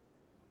call?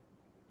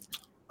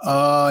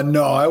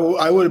 No,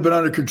 I would have been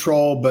under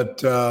control,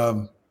 but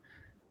I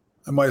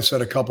might have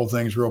said a couple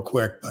things real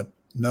quick, but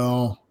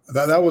no,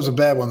 that was a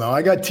bad one though.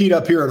 I got teed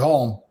up here at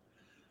home.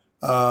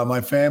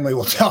 My family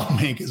will tell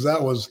me, because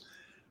that was,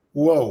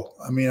 whoa.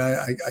 I mean,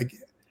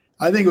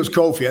 I think it was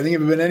Kofi. I think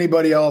if it had been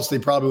anybody else, they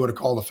probably would have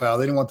called a foul.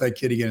 They didn't want that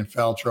kid to get in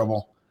foul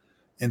trouble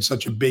in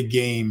such a big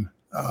game.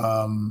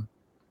 Hold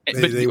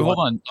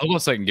on a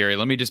second, Gary.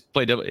 Let me just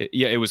play double.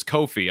 Yeah, it was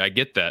Kofi. I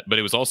get that, but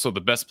it was also the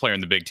best player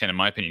in the Big Ten, in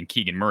my opinion,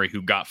 Keegan Murray,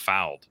 who got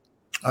fouled.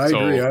 I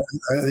agree.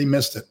 They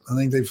missed it. I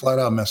think they flat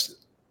out missed it.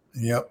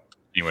 Yep.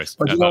 Anyways,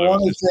 but one of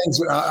the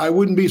things I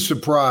wouldn't be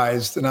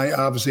surprised, and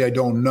I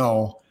don't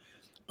know,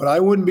 but I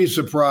wouldn't be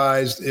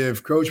surprised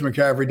if Coach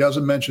McCaffery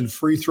doesn't mention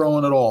free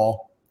throwing at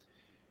all,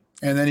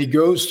 and then he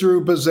goes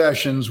through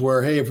possessions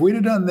where, hey, if we'd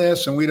have done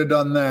this and we'd have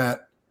done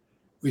that,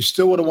 we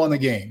still would have won the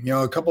game. You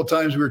know, a couple of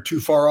times we were too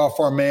far off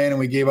our man and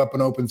we gave up an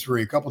open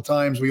three. A couple of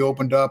times we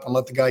opened up and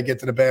let the guy get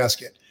to the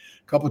basket.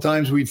 A couple of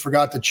times we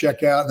forgot to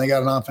check out and they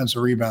got an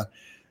offensive rebound.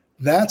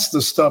 That's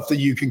the stuff that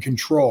you can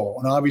control.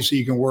 And obviously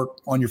you can work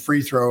on your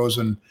free throws,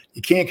 and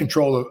you can't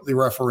control the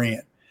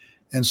refereeing.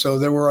 And so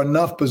there were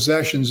enough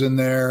possessions in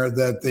there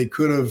that they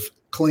could have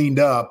cleaned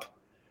up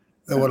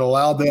that would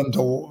allow them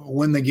to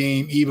win the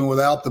game even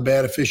without the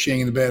bad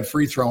officiating and the bad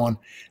free throwing.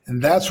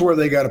 And that's where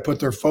they got to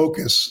put their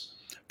focus,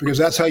 because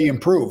that's how you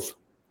improve.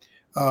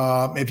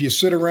 If you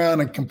sit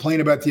around and complain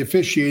about the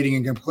officiating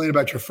and complain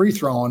about your free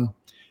throwing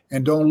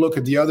and don't look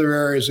at the other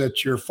areas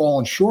that you're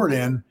falling short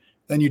in,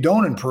 then you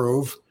don't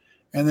improve,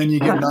 and then you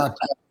get knocked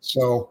out.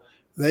 So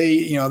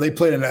they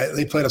played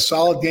a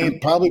solid game,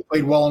 probably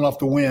played well enough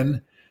to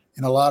win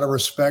in a lot of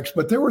respects,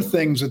 but there were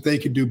things that they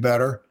could do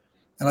better.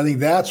 And I think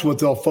that's what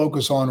they'll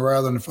focus on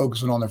rather than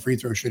focusing on their free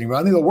throw shooting. But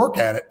I think they'll work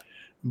at it.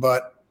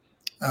 But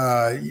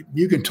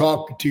you can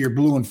talk to your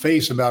blue in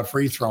face about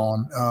free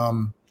throwing.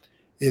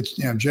 It's,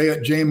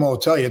 J-Mo will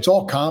tell you, it's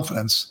all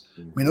confidence.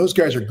 I mean, those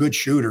guys are good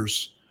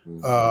shooters.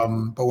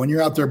 But when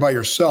you're out there by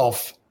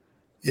yourself,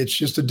 it's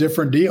just a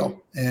different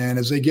deal. And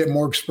as they get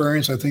more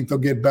experience, I think they'll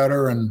get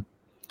better, and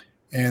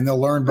they'll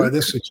learn by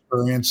this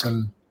experience.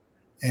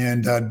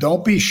 And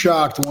don't be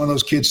shocked when one of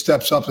those kids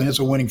steps up and hits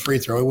a winning free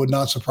throw. It would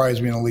not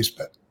surprise me in the least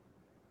bit.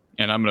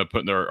 And I'm going to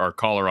put our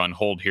caller on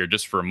hold here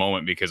just for a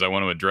moment, because I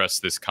want to address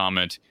this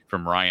comment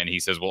from Ryan. He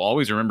says, "We'll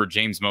always remember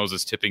James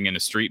Moses tipping in a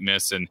street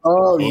miss." And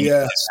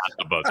yes,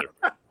 the buzzer.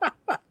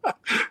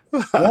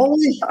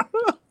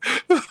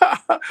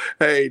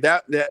 Hey,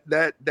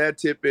 that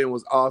tip in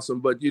was awesome.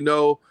 But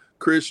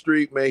Chris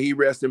Street, may he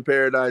rest in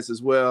paradise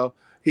as well.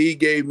 He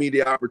gave me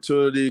the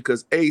opportunity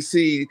because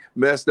AC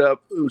messed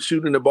up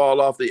shooting the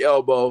ball off the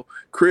elbow.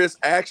 Chris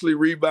actually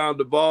rebounded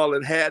the ball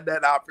and had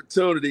that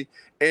opportunity,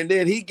 and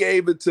then he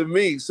gave it to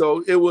me.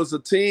 So it was a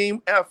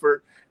team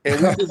effort,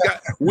 and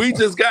we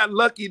just got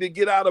lucky to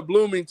get out of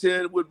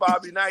Bloomington with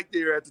Bobby Knight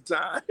there at the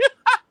time.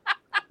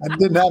 That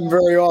didn't happen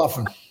very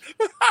often.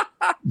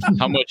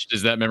 How much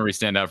does that memory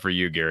stand out for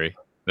you, Gary,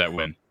 that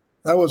win?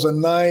 That was a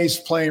nice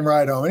plane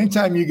ride home.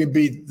 Anytime you can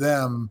beat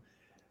them,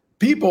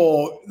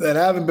 people that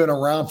haven't been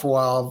around for a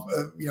while,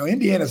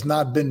 Indiana's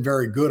not been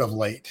very good of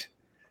late.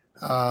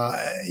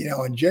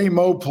 And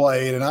J-Mo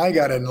played and I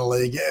got in the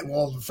league.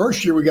 Well, the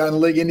first year we got in the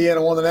league,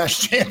 Indiana won the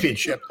national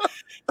championship.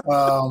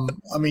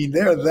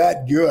 They're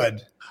that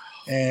good,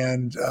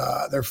 and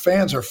their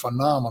fans are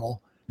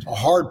phenomenal. It's a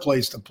hard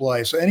place to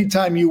play. So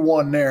anytime you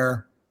won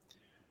there,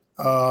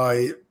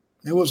 it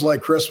was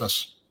like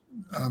Christmas.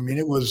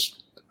 It was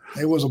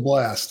a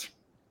blast.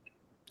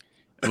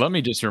 Let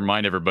me just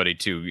remind everybody,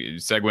 too,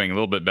 segueing a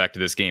little bit back to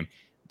this game,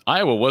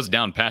 Iowa was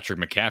down Patrick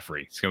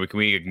McCaffery. So can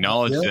we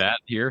acknowledge that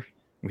here?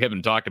 We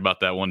haven't talked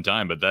about that one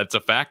time, but that's a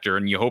factor,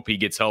 and you hope he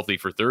gets healthy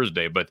for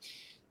Thursday. But,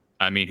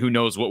 who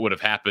knows what would have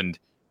happened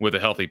with a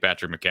healthy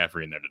Patrick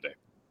McCaffery in there today.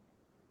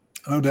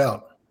 No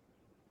doubt.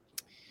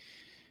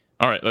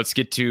 All right, let's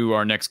get to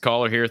our next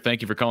caller here.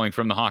 Thank you for calling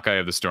from the Hawkeye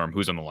of the Storm.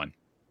 Who's on the line?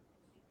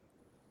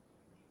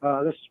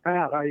 This is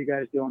Pat. How are you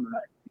guys doing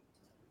tonight?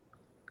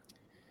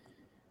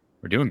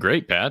 We're doing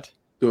great, Pat.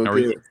 Doing How are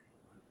good. you?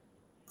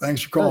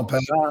 Thanks for calling,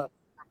 Pat.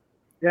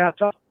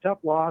 Tough tough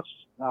loss.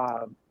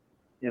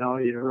 You know,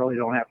 you really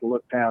don't have to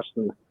look past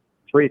the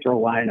free throw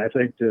line, I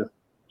think, to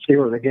see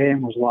where the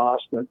game was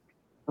lost. But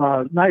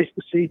nice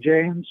to see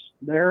James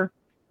there.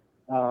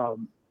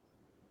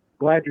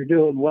 Glad you're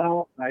doing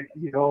well.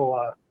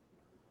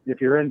 If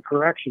you're in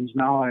corrections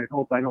now, I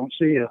hope I don't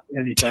see you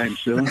anytime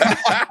soon.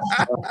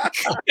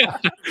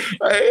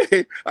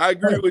 Hey, I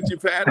agree with you,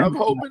 Pat. I'm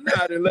hoping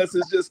not, unless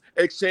it's just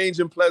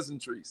exchanging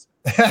pleasantries.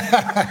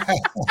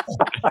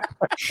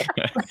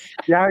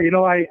 Yeah,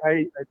 I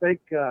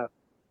think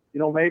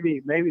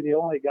maybe the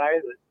only guy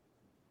that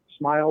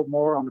smiled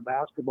more on the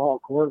basketball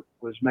court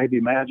was maybe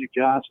Magic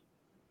Johnson,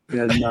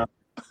 and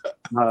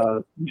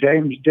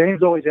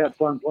James always had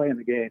fun playing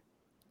the game,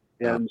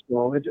 and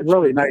so it's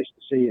really nice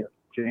to see you,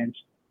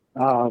 James.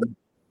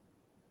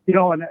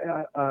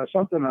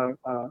 Something an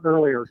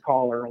earlier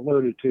caller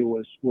alluded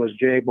to was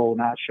J-Bo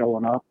not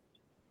showing up.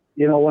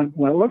 When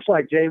it looks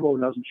like J-Bo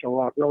doesn't show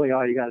up, really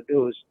all you got to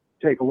do is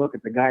take a look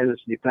at the guy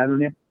that's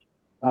defending him.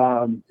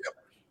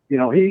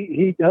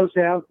 He does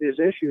have his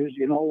issues,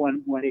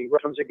 when he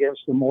runs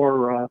against the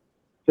more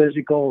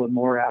physical and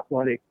more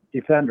athletic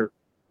defender.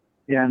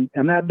 And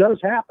that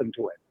does happen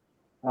to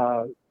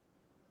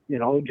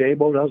him.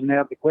 J-Bo doesn't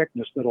have the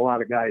quickness that a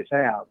lot of guys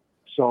have.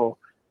 So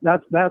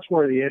that's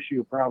where the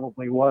issue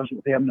probably was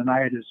with him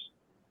tonight, is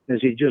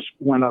he just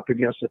went up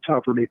against a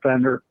tougher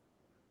defender.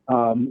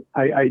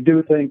 I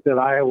do think that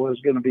Iowa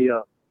is going to be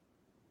a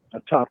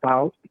tough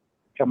out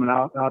coming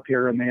out up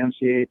here in the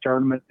NCAA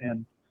tournament.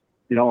 And,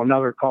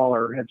 another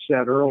caller had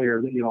said earlier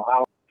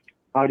that,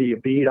 how do you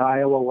beat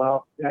Iowa?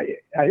 Well,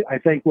 I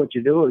think what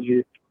you do is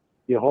you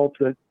hope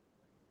that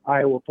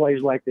Iowa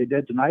plays like they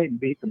did tonight and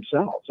beat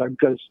themselves,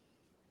 because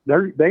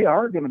they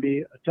are going to be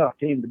a tough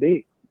team to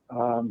beat.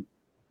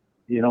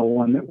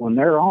 When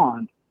they're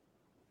on,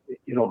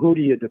 who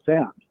do you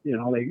defend?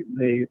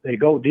 They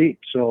go deep.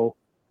 So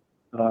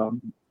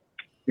the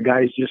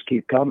guys just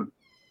keep coming.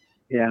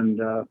 And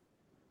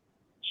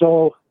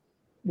so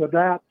with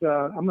that,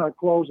 I'm going to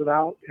close it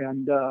out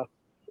and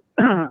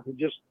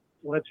just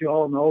let you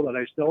all know that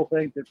I still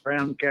think that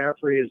Fran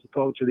McCaffery is the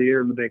coach of the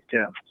year in the Big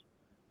Ten.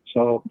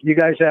 So you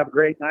guys have a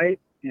great night,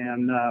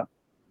 and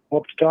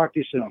hope to talk to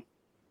you soon.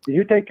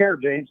 You take care,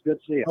 James. Good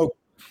to see you. Oh,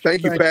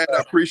 thank you, Pat. I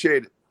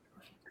appreciate it.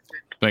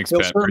 Thanks,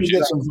 He'll Pat. certainly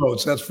get some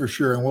votes, that's for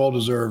sure, and well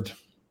deserved.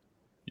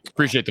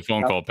 Appreciate the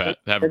phone call, Pat.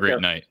 Have a great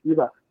night. You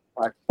bet.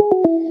 Bye.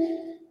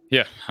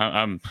 Yeah,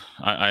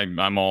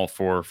 I'm all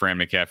for Fran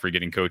McCaffery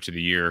getting Coach of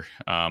the Year.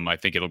 I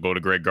think it'll go to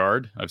Greg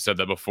Gard. I've said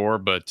that before,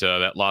 but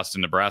that loss to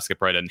Nebraska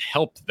probably didn't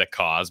help the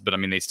cause. But I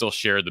mean, they still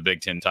shared the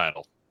Big Ten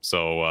title.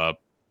 So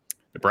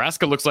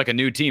Nebraska looks like a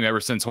new team ever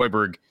since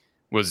Hoiberg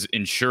was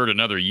insured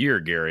another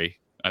year. Gary,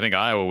 I think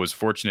Iowa was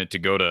fortunate to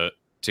go to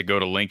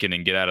Lincoln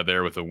and get out of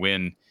there with a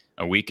win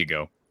a week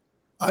ago.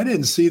 I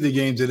didn't see the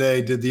game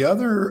today. Did the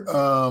other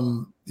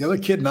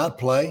kid not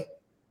play?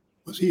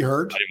 Was he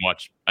hurt? I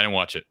didn't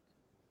watch it.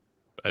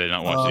 I did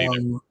not watch it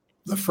either.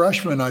 The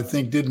freshman, I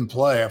think, didn't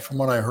play, from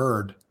what I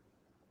heard.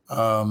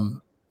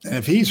 And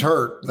if he's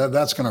hurt,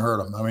 that's going to hurt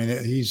him. I mean,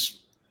 his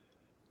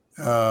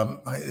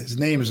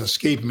name is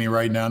escaping me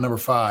right now. Number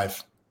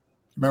 5.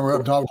 Remember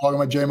I'm talking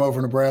about J-Mo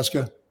for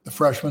Nebraska, the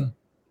freshman?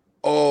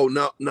 Oh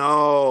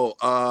no.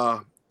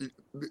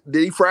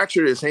 Did he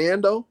fracture his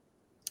hand though?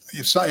 He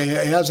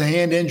has a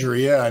hand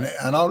injury, yeah,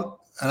 and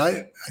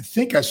I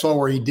think I saw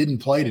where he didn't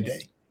play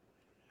today.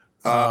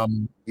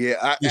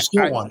 Yeah,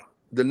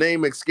 the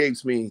name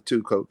escapes me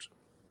too, Coach.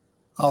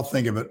 I'll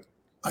think of it.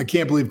 I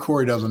can't believe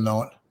Corey doesn't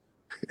know it.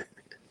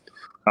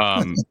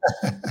 I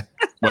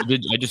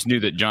just knew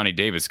that Johnny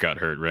Davis got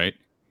hurt, right?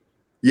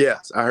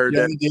 Yes, I heard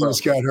Johnny that.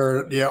 Davis got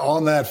hurt. Yeah,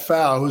 on that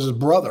foul. Who's his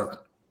brother?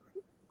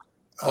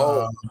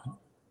 The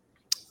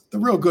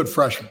real good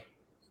freshman,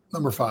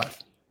 number 5.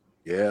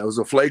 Yeah, it was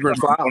a flagrant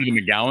foul. One of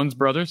the McGowan's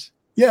brothers?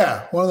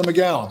 Yeah, one of the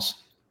McGowans.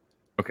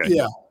 Okay.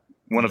 Yeah.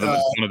 One of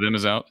them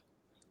is out.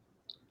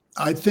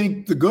 I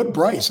think the good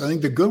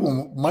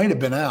one might have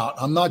been out.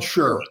 I'm not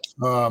sure.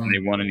 They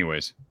won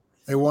anyways.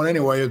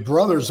 His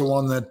brother's the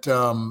one that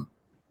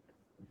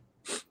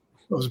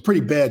it was a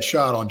pretty bad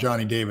shot on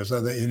Johnny Davis,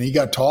 and he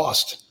got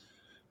tossed.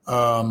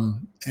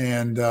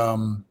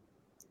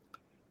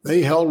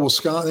 They held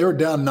Wisconsin. They were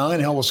down 9,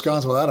 held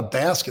Wisconsin without a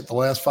basket the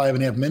last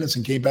 5.5 minutes,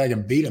 and came back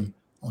and beat them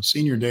on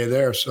senior day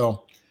there.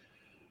 So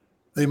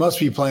they must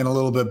be playing a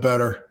little bit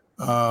better.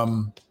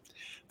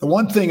 The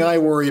one thing I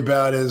worry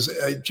about is,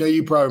 Jay,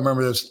 you probably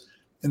remember this,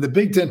 in the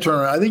Big Ten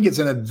tournament, I think it's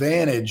an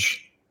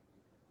advantage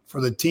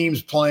for the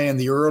teams playing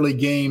the early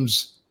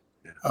games.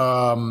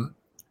 And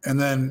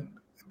then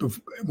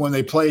when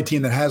they play a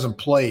team that hasn't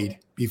played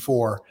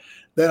before,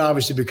 then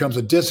obviously becomes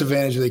a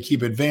disadvantage if they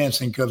keep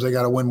advancing because they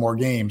got to win more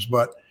games.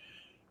 But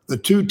the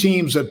two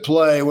teams that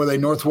play, whether they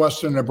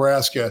Northwestern and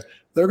Nebraska,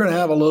 they're going to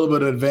have a little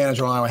bit of advantage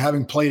on Iowa,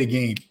 having played a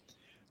game.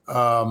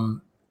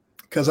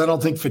 Because I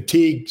don't think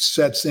fatigue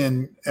sets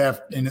in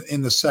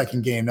the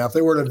second game. Now, if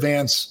they were to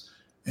advance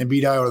and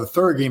beat Iowa the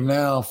third game,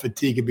 now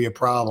fatigue could be a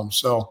problem.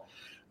 So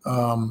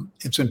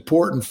it's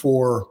important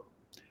for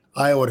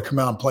Iowa to come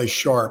out and play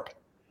sharp.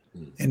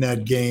 in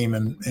that game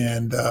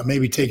and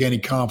maybe take any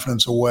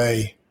confidence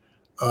away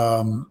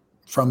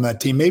from that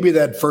team. Maybe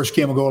that first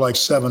game will go like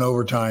 7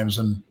 overtimes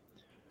and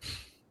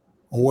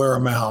wear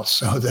them out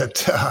so that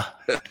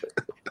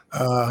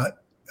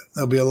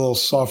they'll be a little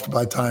soft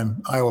by the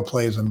time Iowa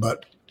plays them.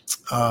 But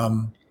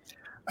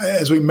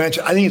as we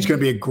mentioned, I think it's going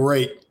to be a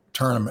great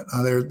tournament.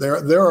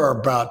 There are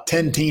about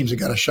 10 teams that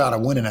got a shot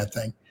at winning that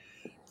thing,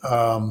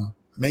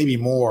 maybe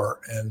more.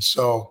 And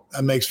so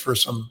that makes for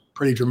some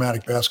pretty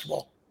dramatic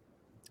basketball.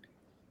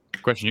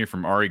 Question here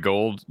from Ari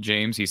Gold,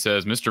 James. He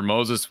says, Mr.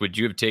 Moses, would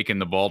you have taken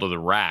the ball to the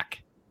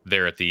rack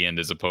there at the end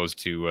as opposed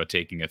to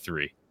taking a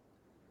three?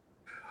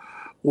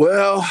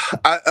 Well,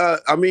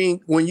 I mean,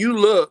 when you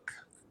look,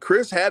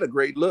 Chris had a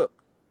great look.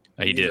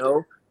 He did.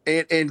 Know?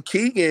 And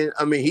Keegan,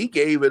 I mean, he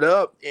gave it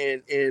up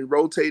and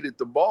rotated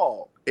the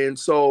ball. And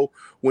so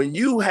when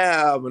you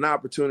have an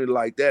opportunity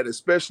like that,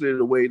 especially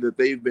the way that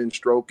they've been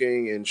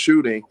stroking and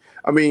shooting,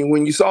 I mean,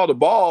 when you saw the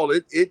ball,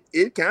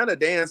 it kind of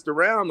danced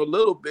around a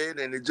little bit,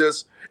 and it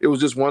was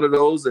just one of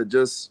those that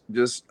just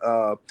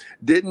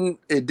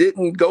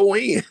didn't go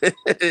in.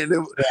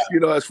 And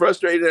as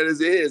frustrating as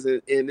it is,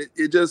 and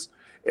it just,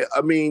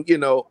 I mean,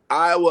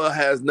 Iowa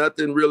has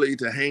nothing really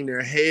to hang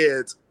their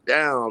heads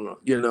down,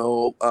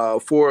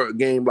 for a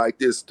game like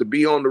this, to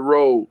be on the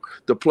road,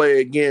 to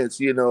play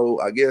against,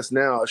 I guess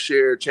now a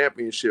shared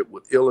championship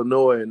with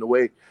Illinois in the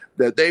way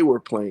that they were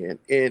playing,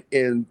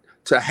 and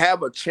to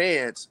have a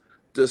chance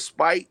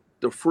despite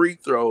the free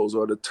throws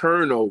or the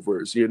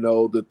turnovers,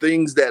 the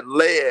things that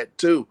led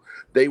to,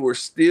 they were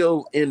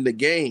still in the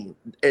game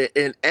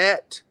and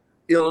at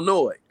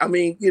Illinois. I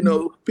mean,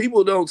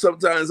 people don't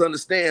sometimes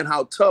understand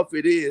how tough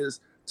it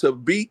is to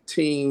beat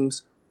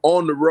teams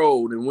on the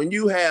road. And when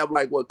you have,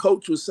 like what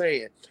Coach was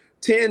saying,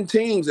 10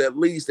 teams at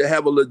least that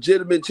have a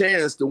legitimate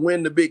chance to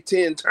win the Big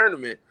Ten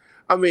tournament,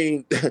 I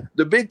mean,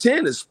 the Big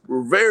Ten is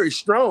very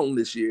strong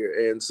this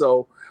year. And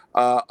so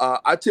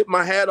I tip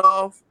my hat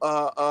off.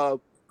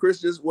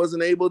 Chris just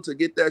wasn't able to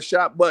get that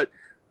shot, but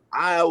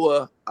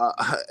Iowa,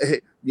 I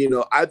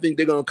think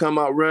they're going to come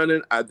out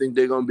running. I think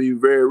they're going to be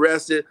very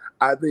rested.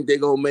 I think they're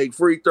going to make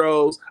free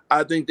throws.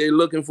 I think they're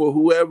looking for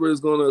whoever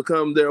is going to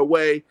come their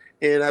way.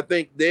 And I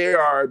think they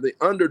are the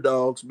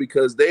underdogs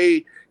because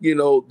they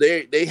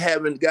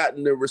haven't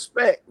gotten the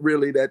respect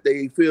really that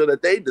they feel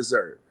that they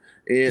deserve.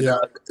 And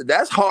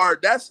that's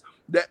hard.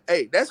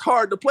 That's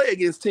hard to play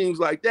against teams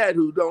like that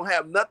who don't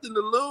have nothing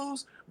to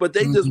lose, but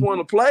they just want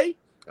to play.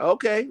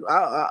 Okay,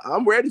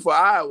 I'm ready for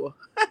Iowa.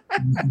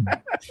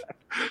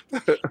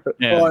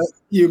 Well,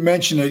 you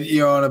mentioned it.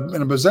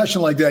 In a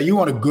possession like that, you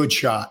want a good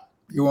shot.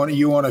 You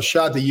want a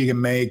shot that you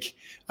can make.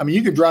 I mean,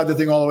 you could drive the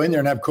thing all the way in there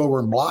and have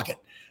Coburn block it.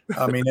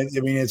 I mean,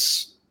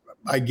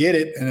 I get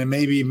it, and then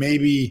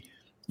maybe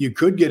you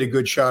could get a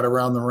good shot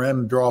around the rim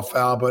and draw a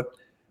foul, but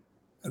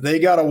they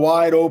got a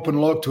wide open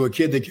look to a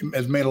kid that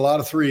has made a lot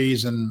of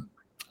threes, and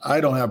I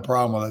don't have a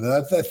problem with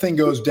it. That thing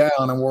goes down,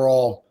 and we're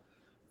all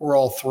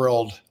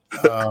thrilled.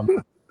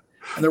 And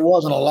there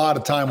wasn't a lot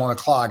of time on the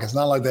clock. It's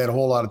not like they had a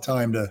whole lot of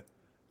time they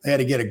had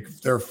to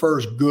get their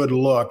first good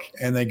look,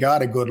 and they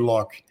got a good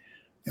look.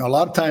 A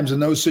lot of times in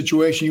those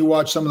situations, you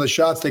watch some of the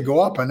shots, they go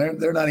up and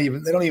they don't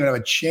even have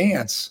a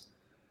chance.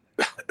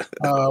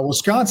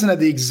 Wisconsin had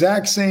the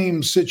exact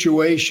same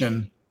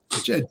situation.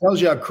 It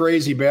tells you how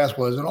crazy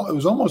basketball is. It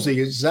was almost the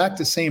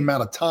exact same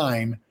amount of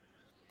time.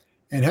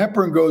 And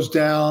Hepburn goes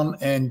down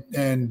and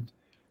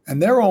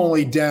they're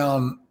only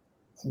down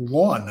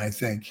 1, I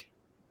think.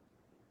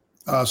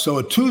 So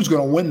a 2 is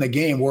going to win the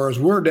game, whereas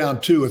we're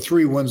down 2. A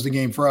 3 wins the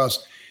game for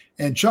us.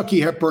 And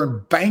Chucky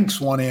Hepburn banks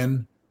one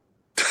in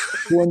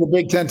to win the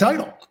Big Ten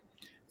title.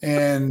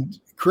 And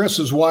Chris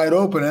is wide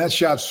open, and that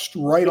shot's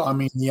right on. I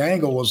mean, the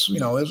angle was,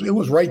 it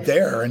was right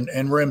there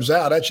and rims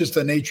out. That's just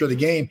the nature of the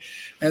game.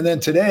 And then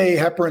today,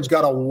 Hepburn's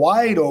got a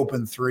wide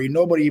open 3,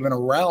 nobody even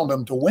around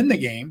him to win the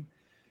game,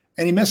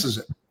 and he misses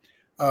it.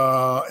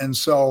 And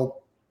so,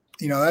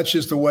 that's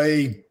just the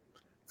way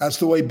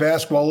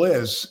basketball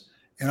is.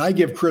 And I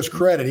give Chris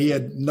credit. He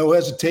had no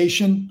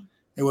hesitation.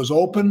 It was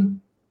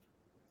open.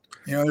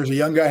 There's a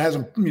young guy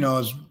hasn't,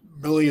 is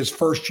really his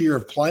first year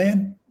of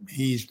playing.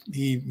 He's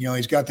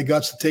got the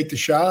guts to take the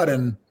shot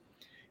and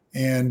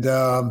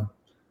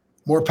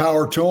more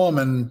power to him.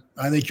 And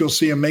I think you'll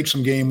see him make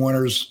some game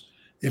winners,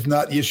 if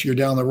not this year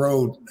down the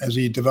road as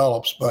he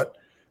develops. But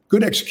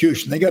good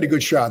execution. They got a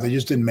good shot. They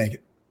just didn't make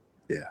it.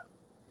 Yeah.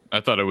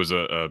 I thought it was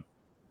a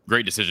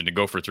great decision to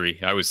go for 3.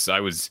 I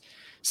was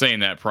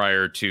saying that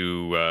prior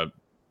to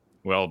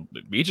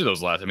each of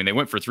those last. I mean, they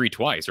went for 3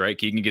 twice, right?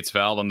 Keegan gets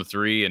fouled on the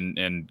 3,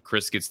 and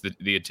Chris gets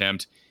the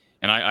attempt.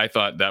 And I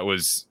thought it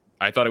was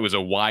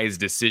a wise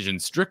decision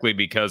strictly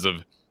because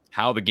of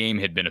how the game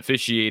had been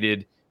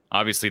officiated.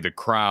 Obviously, the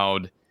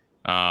crowd,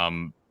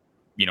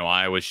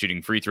 Iowa's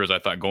shooting free throws. I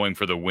thought going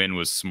for the win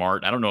was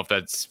smart. I don't know if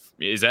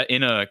is that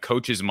in a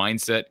coach's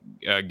mindset,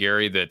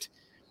 Gary, that,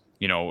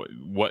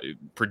 what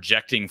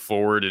projecting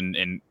forward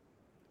and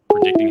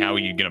predicting how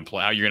you're going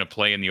to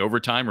play in the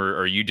overtime, or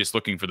are you just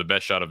looking for the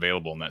best shot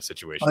available in that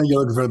situation? I think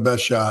you're looking for the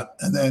best shot.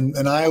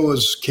 And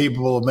Iowa's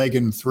capable of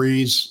making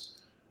threes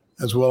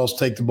as well as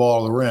take the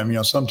ball to the rim. You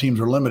know, some teams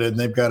are limited and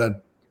they've got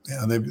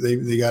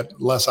they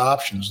got less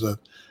options.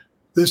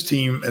 This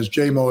team, as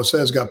J-Mo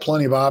says, got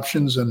plenty of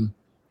options, and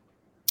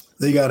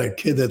they got a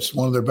kid that's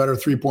one of their better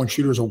three-point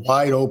shooters, a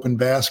wide open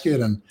basket.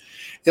 And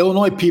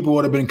Illinois people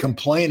would have been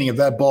complaining if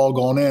that ball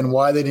gone in,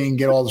 why they didn't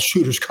get all the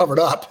shooters covered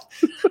up.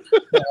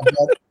 But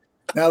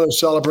now they're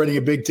celebrating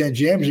a Big Ten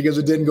championship because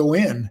it didn't go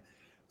in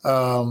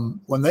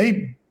when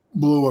they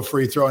blew a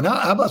free throw. Now,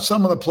 how about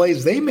some of the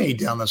plays they made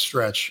down the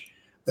stretch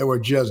that were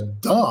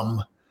just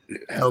dumb? You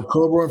know,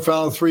 Coburn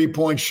fouled a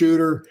three-point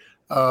shooter.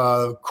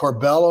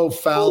 Corbello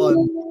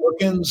fouling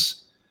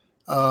Perkins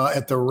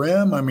at the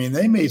rim. I mean,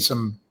 they made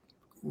some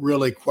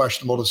really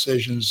questionable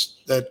decisions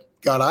that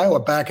got Iowa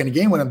back in the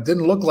game when it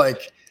didn't look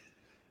like,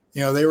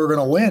 you know, they were going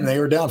to win. They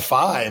were down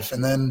 5,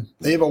 and then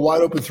they have a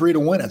wide open 3 to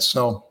win it.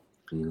 So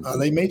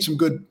they made some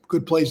good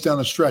plays down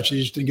the stretch.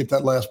 They just didn't get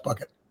that last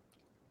bucket.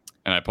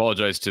 And I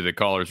apologize to the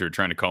callers who are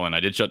trying to call in. I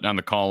did shut down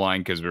the call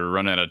line because we were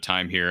running out of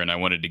time here, and I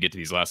wanted to get to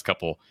these last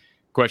couple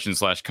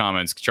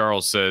questions/comments.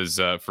 Charles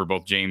says, for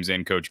both James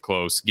and Coach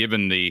Close,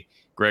 given the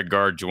Greg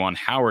Gard, Juwan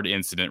Howard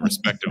incident,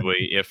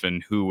 respectively, if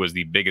and who was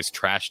the biggest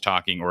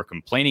trash-talking or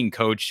complaining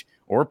coach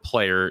or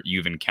player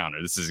you've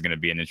encountered? This is going to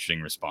be an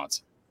interesting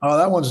response. Oh,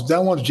 that one's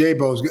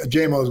J-Mo's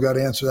got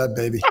to answer that,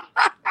 baby.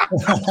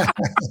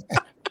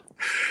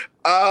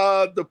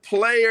 The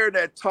player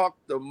that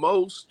talked the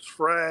most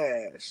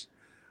trash.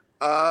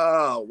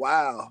 Oh,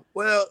 wow.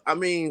 Well, I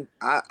mean,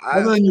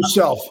 other than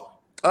yourself.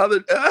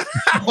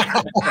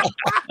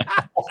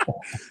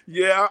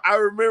 Yeah, I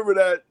remember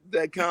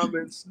that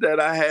comments that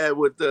I had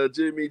with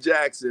Jimmy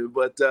Jackson,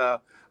 but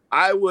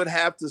I would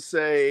have to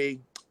say,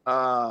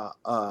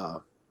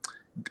 golly,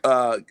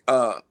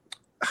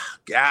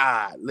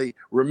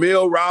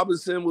 Ramil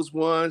Robinson was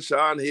one,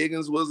 Sean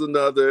Higgins was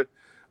another,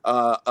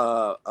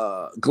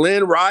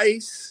 Glenn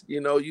Rice,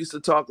 you know, used to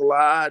talk a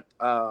lot.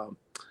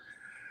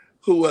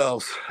 Who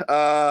else?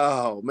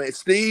 Oh man,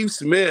 Steve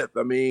Smith.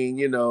 I mean,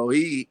 you know,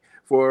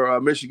 for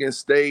Michigan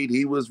State,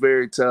 he was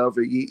very tough.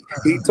 He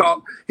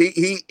talked.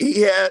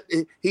 He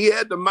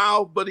had the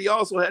mouth, but he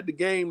also had the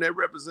game that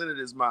represented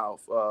his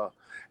mouth.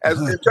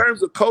 In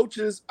terms of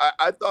coaches,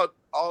 I thought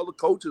all the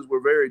coaches were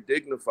very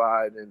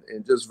dignified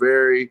and just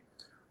very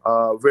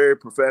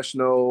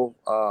professional,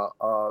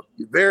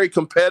 very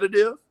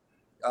competitive.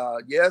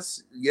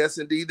 Yes,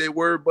 indeed they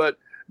were, but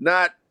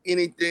not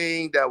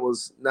anything that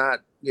was not,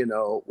 you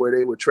know, where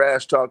they would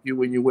trash talk you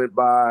when you went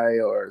by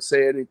or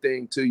say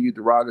anything to you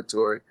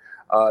derogatory.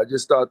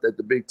 Just thought that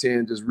the Big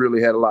Ten just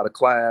really had a lot of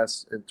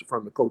class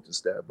from the coaching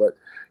staff. But,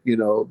 you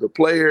know, the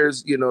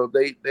players, you know,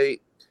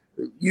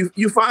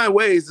 you find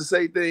ways to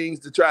say things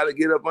to try to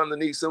get up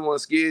underneath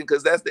someone's skin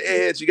because that's the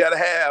edge you got to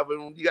have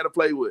and you got to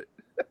play with.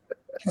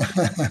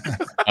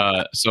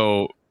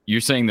 So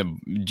you're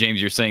saying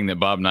James, you're saying that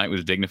Bob Knight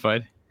was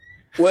dignified?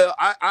 Well,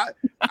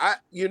 I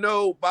you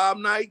know, Bob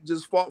Knight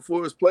just fought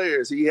for his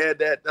players. He had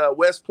that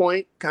West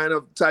Point kind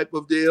of type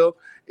of deal,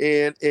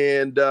 and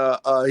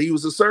he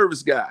was a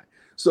service guy.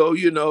 So,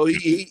 you know,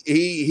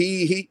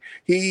 he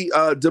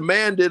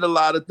demanded a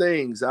lot of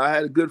things. I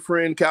had a good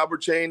friend,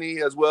 Calbert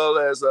Cheney, as well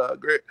as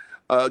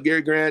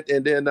Gary Grant,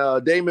 and then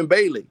Damon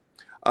Bailey,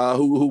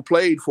 who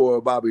played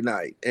for Bobby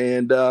Knight.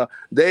 And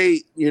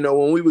they, you know,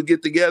 when we would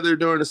get together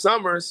during the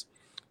summers,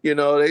 you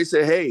know, they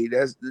say, hey,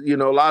 that's, you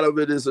know, a lot of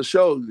it is a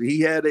show. He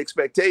had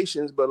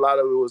expectations, but a lot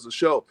of it was a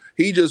show.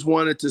 He just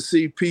wanted to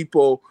see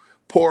people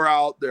pour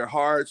out their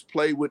hearts,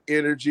 play with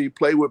energy,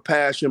 play with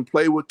passion,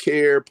 play with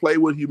care, play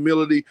with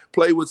humility,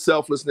 play with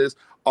selflessness,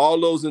 all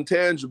those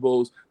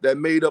intangibles that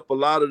made up a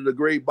lot of the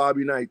great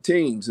Bobby Knight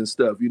teams and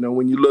stuff. You know,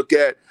 when you look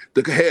at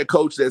the head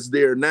coach that's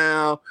there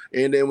now,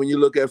 and then when you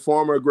look at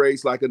former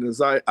greats like an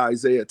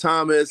Isaiah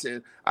Thomas,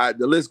 and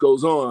the list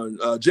goes on.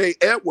 Jay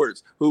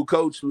Edwards, who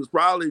coach was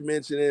probably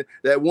mentioning,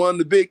 that won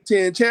the Big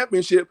Ten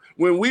championship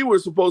when we were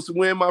supposed to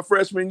win my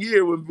freshman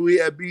year when we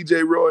had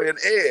BJ Roy and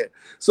Ed.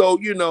 So,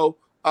 you know,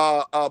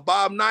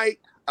 Bob Knight,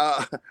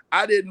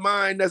 I didn't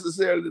mind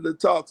necessarily the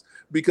talks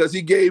because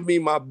he gave me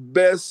my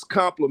best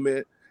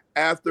compliment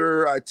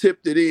after I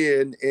tipped it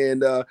in.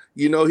 And,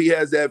 you know, he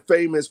has that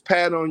famous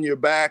pat on your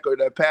back or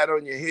that pat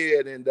on your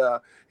head. And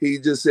he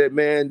just said,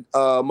 man,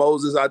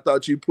 Moses, I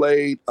thought you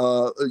played,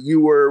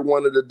 you were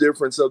one of the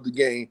difference of the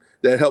game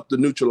that helped to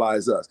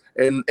neutralize us.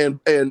 And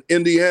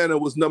Indiana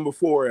was number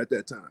 4 at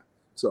that time.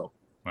 So.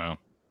 Wow.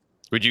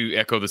 Would you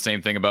echo the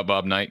same thing about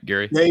Bob Knight,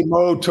 Gary?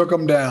 J-Mo took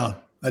him down.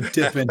 A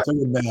tip in, took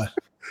him down.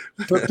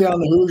 Took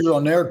down the Hoosiers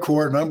on their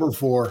court, number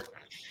 4.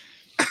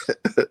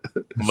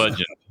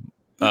 Legend.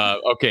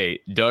 Okay,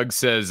 Doug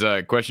says,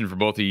 question for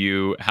both of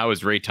you. How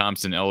is Ray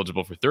Thompson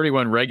eligible for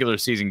 31 regular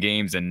season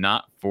games and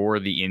not for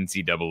the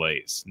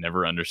NCAAs?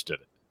 Never understood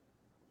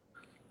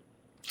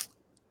it.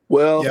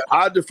 Well, yeah.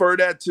 I defer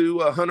that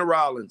to Hunter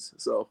Rollins.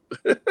 So,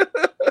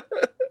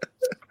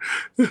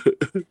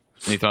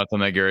 any thoughts on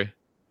that, Gary?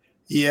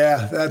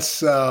 Yeah,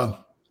 that's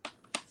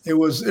it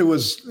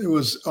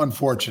was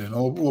unfortunate.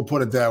 We'll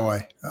put it that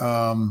way.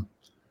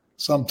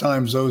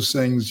 Sometimes those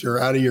things are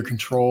out of your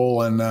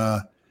control, and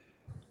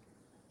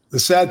The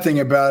sad thing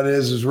about it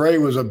is Ray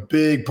was a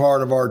big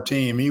part of our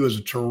team. He was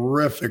a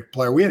terrific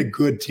player. We had a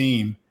good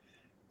team,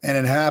 and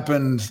it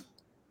happened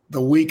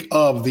the week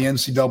of the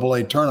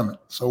NCAA tournament.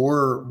 So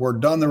we're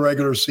done the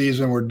regular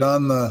season. We're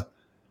done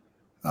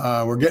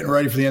we're getting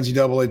ready for the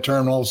NCAA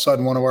tournament. All of a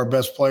sudden, one of our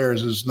best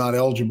players is not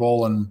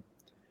eligible,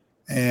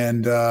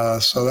 and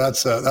so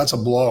that's a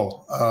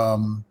blow.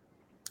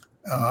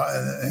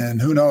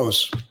 And who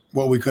knows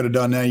what we could have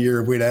done that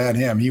year if we'd had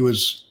him. He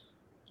was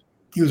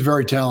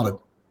very talented.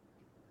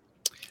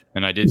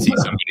 And I did see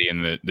somebody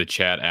in the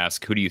chat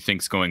ask, who do you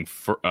think's going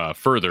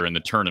further in the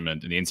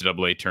tournament, in the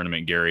NCAA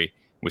tournament, Gary,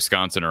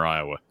 Wisconsin or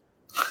Iowa?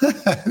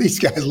 These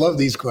guys love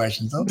these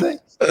questions, don't they?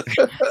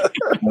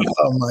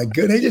 Oh my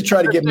goodness! They just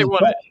try to get me.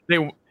 They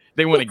want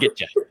to get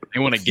you. They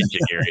want to get you,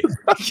 Gary.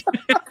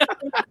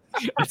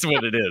 That's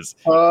what it is.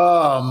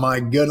 Oh my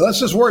goodness! Let's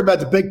just worry about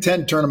the Big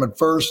Ten tournament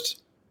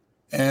first.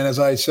 And as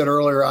I said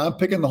earlier, I'm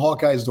picking the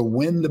Hawkeyes to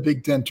win the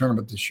Big Ten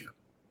tournament this year.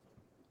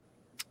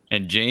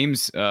 And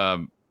James,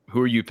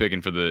 who are you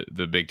picking for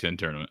the Big Ten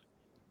tournament?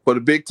 For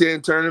the Big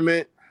Ten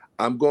tournament,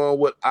 I'm going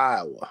with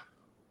Iowa.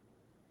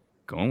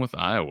 Going with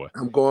Iowa.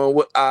 I'm going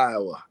with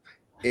Iowa.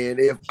 And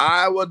if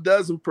Iowa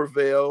doesn't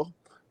prevail,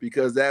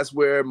 because that's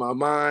where my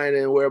mind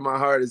and where my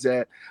heart is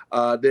at,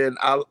 then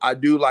I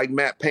do like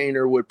Matt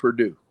Painter with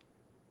Purdue.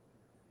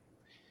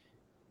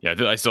 Yeah,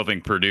 I still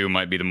think Purdue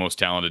might be the most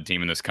talented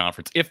team in this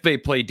conference. If they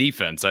play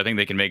defense, I think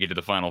they can make it to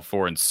the Final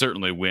Four and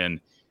certainly win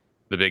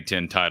the Big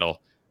Ten title.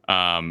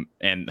 And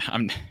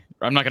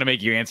I'm not going to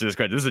make you answer this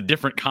question. This is a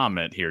different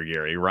comment here,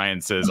 Gary.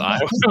 Ryan says,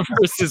 Iowa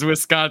versus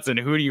Wisconsin.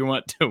 Who do you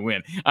want to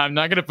win? I'm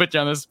not going to put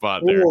you on the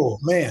spot there. Oh,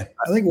 man.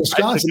 I think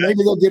Wisconsin,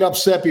 maybe they'll get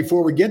upset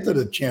before we get to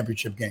the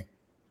championship game.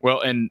 Well,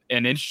 and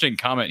an interesting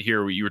comment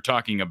here. You were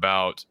talking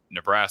about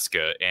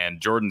Nebraska, and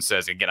Jordan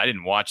says, again, I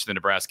didn't watch the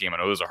Nebraska game. I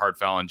know there's a hard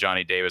foul on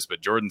Johnny Davis,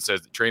 but Jordan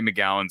says that Trey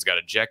McGowan's got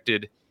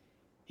ejected.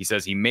 He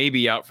says he may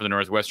be out for the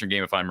Northwestern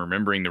game if I'm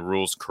remembering the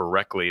rules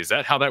correctly. Is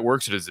that how that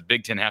works, or does the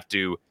Big Ten have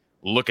to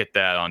look at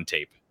that on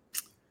tape?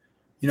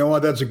 You know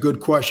what? That's a good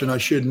question. I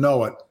should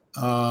know it.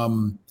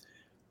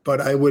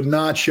 But it would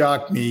not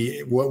shock me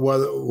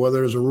whether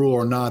there's a rule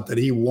or not that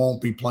he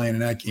won't be playing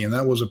in that game.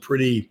 That was a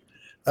pretty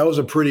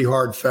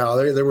hard foul.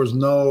 There was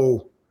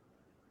no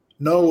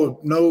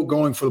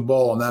going for the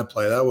ball on that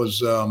play. That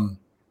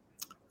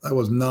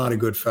was not a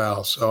good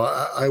foul. So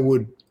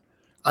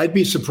I'd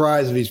be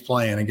surprised if he's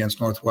playing against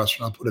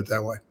Northwestern. I'll put it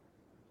that way.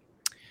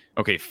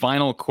 Okay,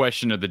 final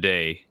question of the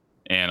day,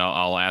 and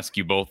I'll ask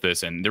you both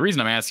this. And the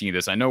reason I'm asking you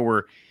this, I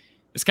know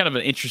it's kind of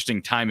an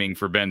interesting timing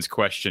for Ben's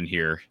question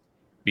here,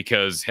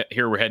 because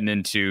here we're heading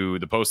into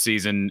the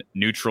postseason,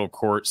 neutral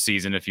court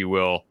season, if you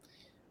will.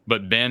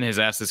 But Ben has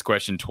asked this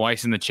question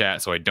twice in the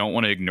chat, so I don't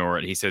want to ignore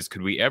it. He says,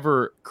 could we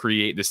ever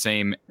create the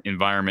same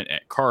environment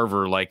at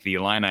Carver like the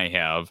Illini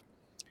have,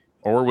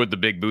 or would the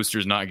big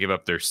boosters not give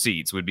up their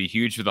seats? Would be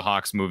huge for the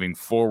Hawks moving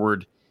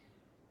forward.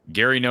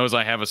 Gary knows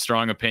I have a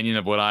strong opinion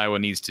of what Iowa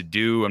needs to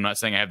do. I'm not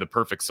saying I have the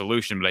perfect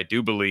solution, but I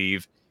do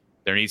believe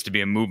there needs to be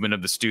a movement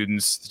of the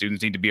students.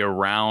 Students need to be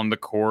around the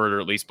court,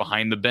 or at least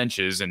behind the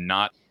benches, and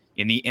not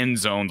in the end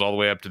zones all the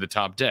way up to the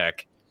top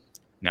deck.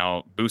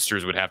 Now,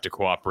 boosters would have to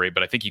cooperate,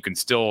 but I think you can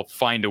still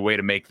find a way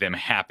to make them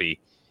happy.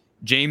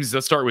 James,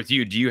 let's start with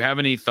you. Do you have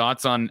any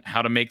thoughts on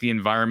how to make the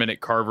environment at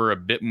Carver a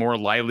bit more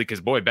lively?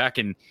 Because, boy, back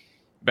in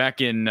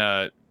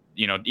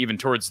even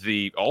towards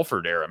the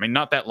Alford era, I mean,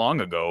 not that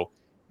long ago,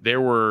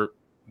 there were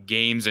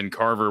games in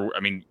Carver. I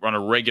mean, on a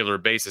regular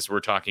basis,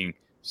 we're talking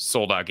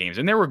sold-out games.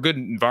 And there were good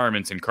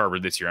environments in Carver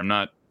this year. I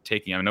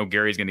know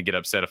Gary's going to get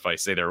upset if I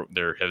say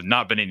there has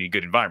not been any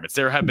good environments.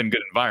 There have been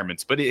good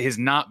environments, but it has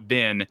not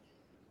been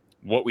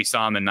what we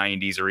saw in the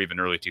 90s or even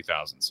early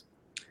 2000s.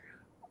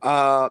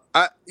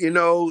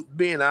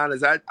 Being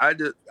honest,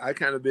 I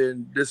kind of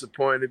been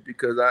disappointed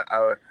because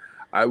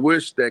I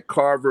wish that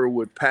Carver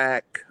would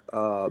pack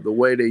the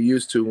way they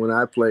used to when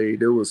I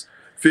played. It was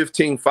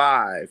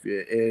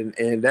 15-5,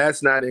 and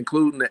that's not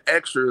including the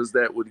extras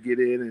that would get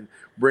in and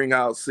bring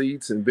out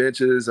seats and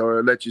benches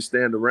or let you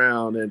stand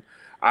around. And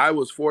I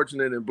was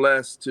fortunate and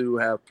blessed to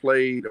have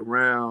played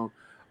around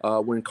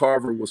when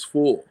Carver was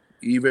full,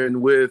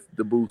 even with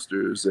the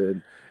boosters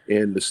and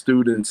the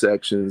student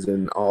sections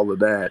and all of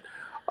that.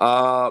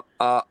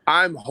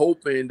 I'm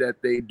hoping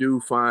that they do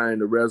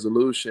find a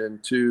resolution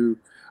to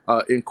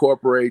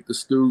incorporate the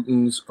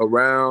students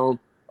around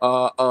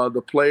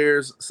the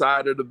players'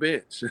 side of the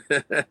bench.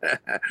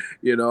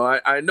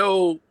 I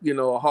know,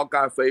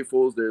 Hawkeye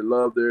faithfuls, they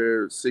love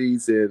their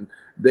seats and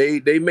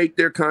they make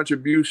their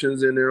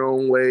contributions in their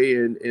own way,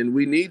 and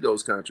we need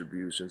those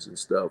contributions and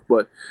stuff.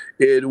 But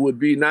it would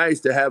be nice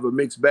to have a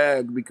mixed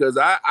bag, because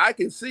I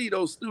can see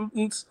those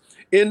students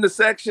in the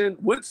section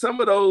with some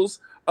of those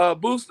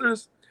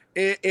boosters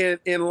and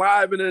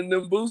livening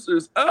them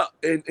boosters up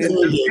and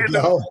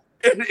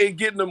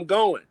getting them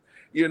going.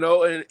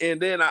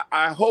 And then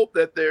I hope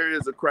that there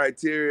is a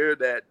criteria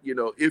that,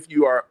 if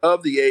you are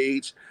of the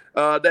age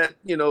that,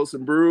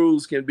 some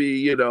brews can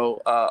be,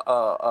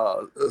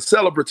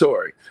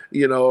 celebratory,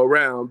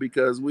 around,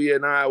 because we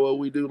in Iowa,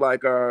 we do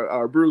like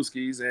our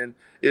brewskis, and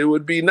it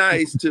would be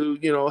nice to,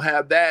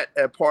 have that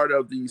as part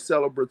of the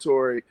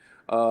celebratory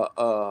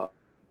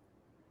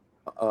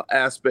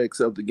aspects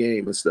of the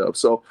game and stuff.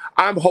 So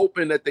I'm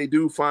hoping that they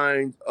do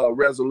find a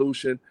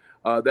resolution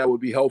that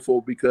would be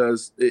helpful,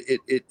 because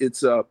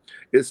it's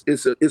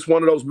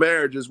one of those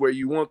marriages where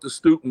you want the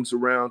students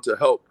around to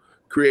help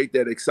create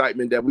that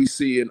excitement that we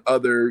see in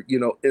other,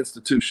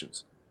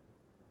 institutions.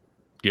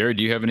 Gary,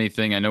 do you have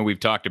anything? I know we've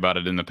talked about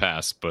it in the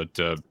past, but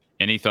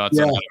any thoughts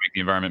on how to make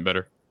the environment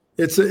better?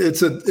 It's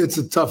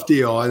a tough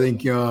deal. I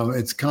think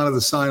it's kind of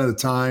the sign of the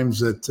times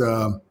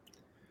that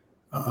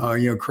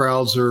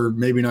crowds are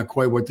maybe not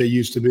quite what they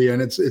used to be,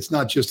 and it's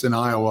not just in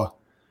Iowa.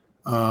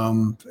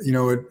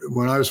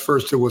 When I was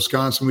first to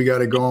Wisconsin, we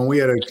got it going. We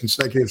had a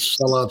consecutive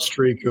sellout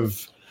streak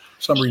of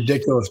some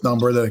ridiculous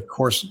number that, of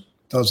course,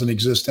 doesn't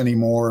exist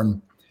anymore.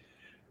 And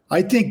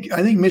I think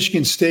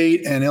Michigan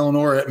State and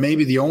Illinois are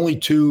maybe the only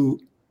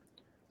two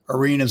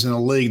arenas in the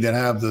league that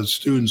have the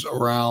students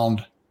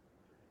around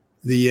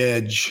the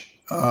edge.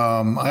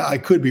 I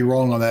could be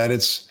wrong on that.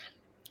 It's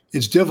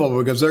difficult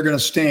because they're going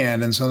to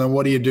stand, and so then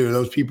what do you do?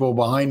 Those people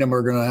behind them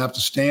are going to have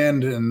to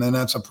stand, and then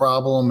that's a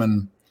problem.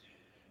 And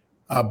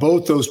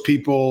both those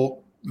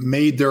people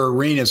made their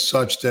arenas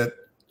such that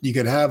you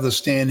could have the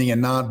standing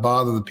and not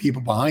bother the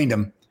people behind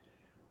them,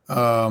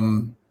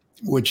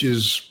 which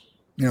was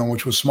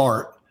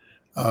smart.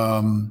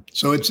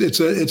 So it's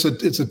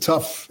a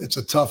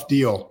tough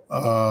deal.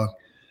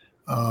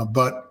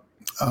 But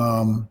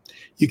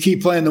you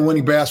keep playing the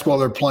winning basketball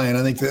they're playing.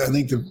 I think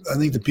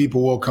the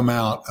people will come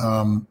out.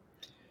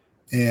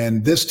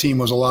 And this team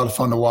was a lot of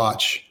fun to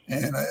watch,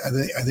 and I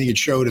think it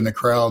showed in the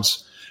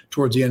crowds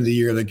towards the end of the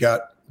year that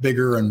got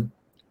bigger and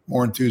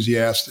more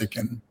enthusiastic.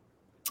 And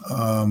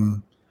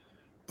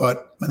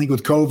but I think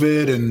with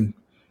COVID and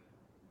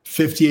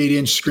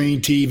 58-inch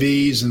screen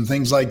TVs and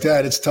things like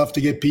that, it's tough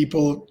to get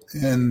people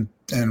and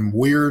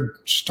weird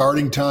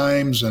starting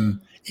times and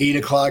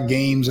 8:00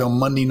 games on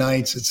Monday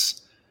nights.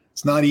 It's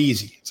not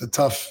easy. It's a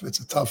tough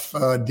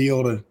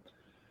deal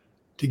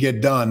to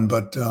get done.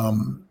 But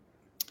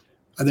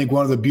I think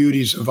one of the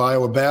beauties of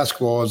Iowa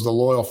basketball is the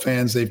loyal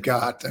fans they've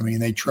got. I mean,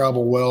 they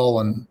travel well,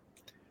 and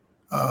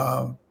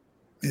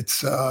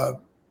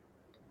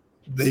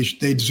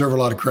they deserve a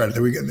lot of credit.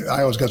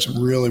 Iowa's got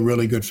some really,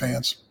 really good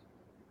fans.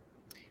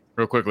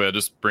 Real quickly, I'll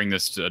just bring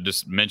this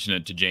just mention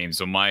it to James.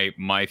 So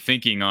my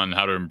thinking on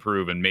how to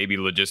improve, and maybe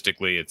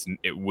logistically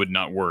it would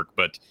not work,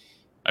 but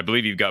I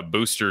believe you've got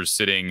boosters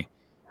sitting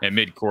at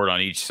midcourt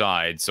on each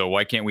side. So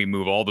why can't we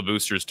move all the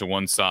boosters to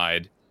one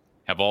side,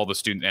 have all the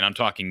students, and I'm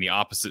talking the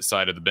opposite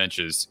side of the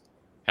benches,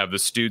 have the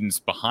students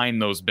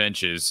behind those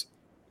benches,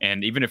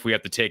 and even if we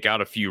have to take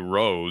out a few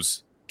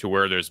rows to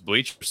where there's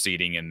bleacher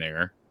seating in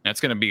there, that's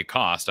going to be a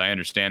cost. I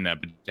understand that,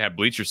 but to have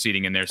bleacher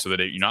seating in there so that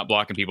you're not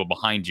blocking people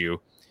behind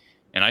you.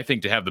 And I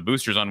think to have the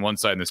boosters on one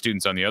side and the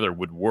students on the other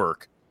would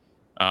work.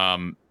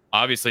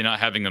 Obviously, not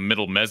having a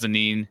middle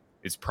mezzanine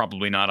is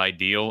probably not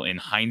ideal. In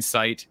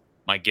hindsight,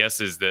 my guess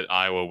is that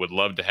Iowa would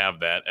love to have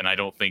that. And I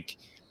don't think,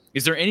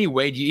 is there any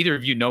way, do either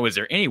of you know, is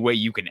there any way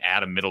you can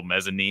add a middle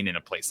mezzanine in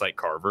a place like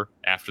Carver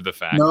after the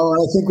fact? No,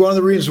 I think one of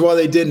the reasons why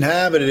they didn't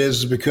have it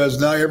is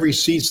because now every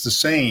seat's the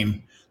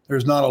same.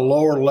 There's not a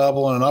lower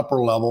level and an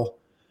upper level.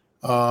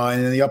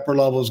 And the upper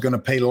level is going to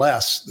pay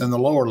less than the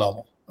lower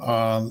level.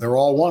 They're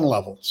all one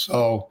level.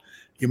 So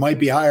you might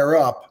be higher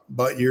up,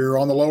 but you're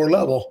on the lower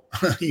level,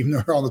 even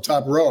though you're on the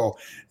top row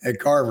at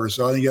Carver.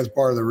 So I think that's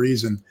part of the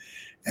reason.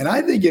 And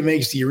I think it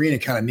makes the arena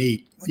kind of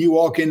neat. When you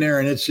walk in there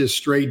and it's just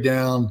straight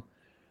down,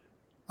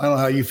 I don't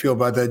know how you feel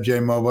about that,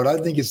 J-Mo, but I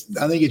think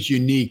it's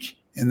unique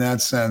in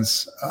that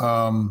sense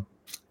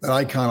that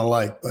I kind of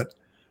like. But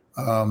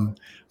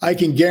I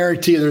can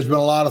guarantee there's been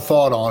a lot of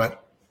thought on it,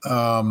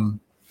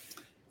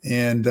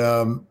 and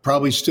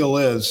probably still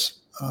is.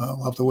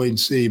 We'll have to wait and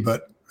see,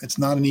 but it's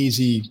not an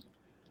easy.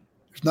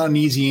 There's not an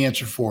easy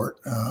answer for it,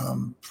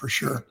 for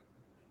sure.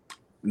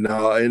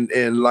 No,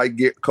 and like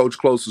Coach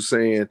Close was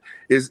saying,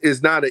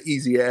 it's not an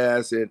easy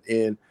ask,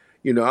 and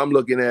I'm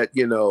looking at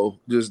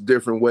just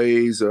different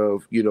ways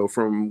of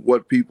from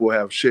what people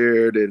have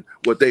shared and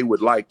what they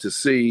would like to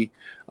see,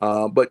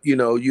 but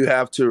you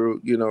have to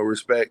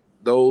respect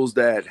those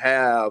that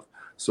have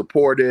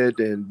supported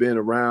and been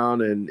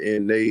around,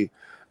 and they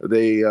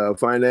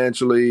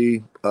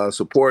financially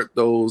support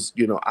those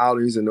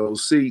outings and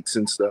those seats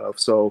and stuff.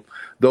 So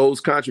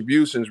those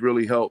contributions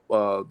really help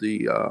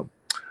the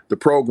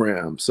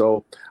program.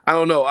 So I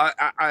don't know.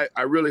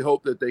 I really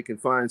hope that they can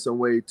find some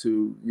way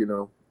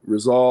to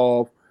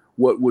resolve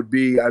what would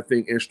be, I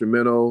think,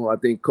 instrumental. I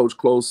think Coach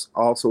Close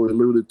also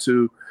alluded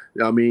to.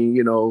 I mean,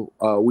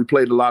 we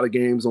played a lot of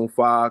games on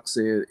Fox,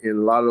 and a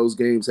lot of those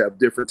games have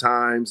different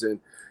times, and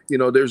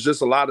there's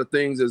just a lot of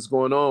things that's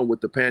going on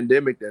with the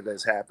pandemic that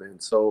has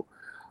happened. So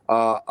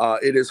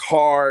it is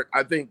hard.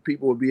 I think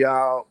people would be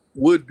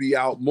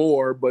out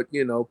more, but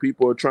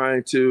people are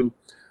trying to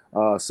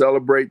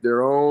celebrate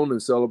their own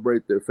and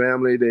celebrate their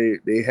family.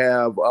 They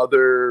have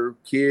other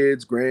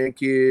kids,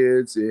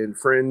 grandkids, and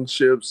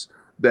friendships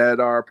that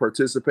are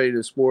participating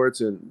in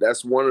sports, and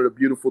that's one of the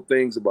beautiful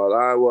things about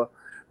Iowa.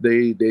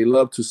 They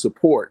love to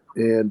support,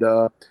 and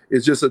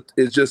it's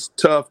just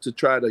tough to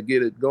try to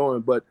get it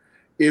going. But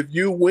if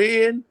you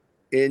win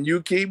and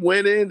you keep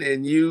winning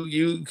and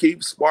you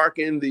keep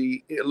sparking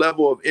the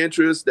level of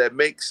interest that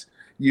makes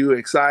you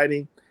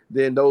exciting,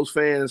 then those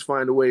fans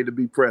find a way to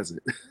be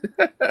present.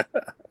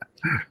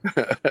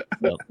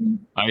 Well,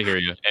 I hear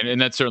you, and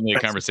that's certainly a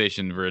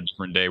conversation for a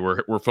different day.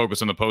 We're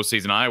focused on the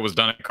postseason. Iowa's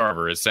done at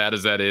Carver. As sad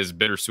as that is,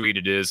 bittersweet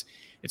it is.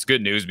 It's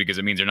good news because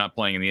it means they're not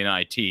playing in the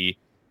NIT.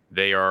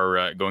 They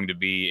are going to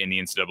be in the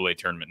NCAA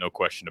tournament, no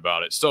question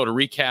about it. So to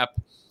recap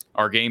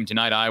our game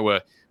tonight,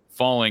 Iowa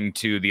falling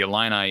to the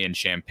Illini in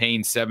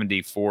Champaign,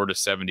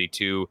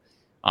 74-72.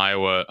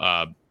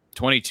 Iowa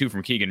 22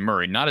 from Keegan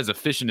Murray, not as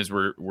efficient as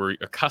we're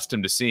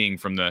accustomed to seeing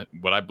from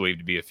what I believe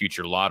to be a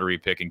future lottery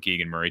pick in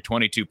Keegan Murray.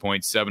 22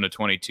 points, 7 of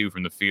 22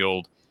 from the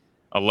field,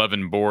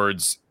 11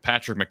 boards.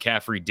 Patrick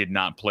McCaffrey did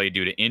not play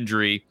due to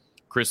injury.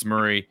 Chris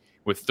Murray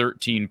with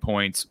 13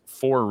 points,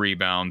 4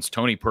 rebounds.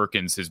 Tony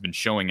Perkins has been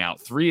showing out.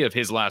 3 of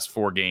his last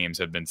 4 games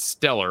have been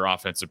stellar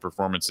offensive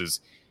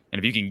performances. And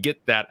if you can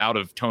get that out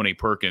of Tony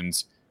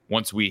Perkins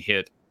once we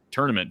hit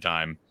tournament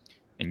time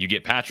and you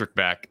get Patrick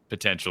back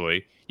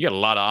potentially, you got a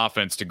lot of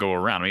offense to go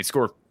around. I mean, he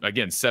scored,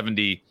 again,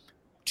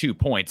 72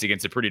 points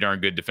against a pretty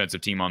darn good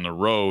defensive team on the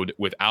road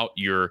without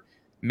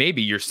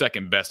maybe your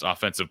second best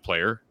offensive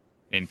player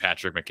in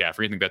Patrick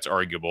McCaffrey. I think that's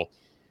arguable.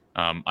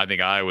 I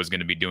think Iowa's going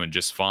to be doing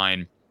just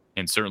fine.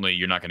 And certainly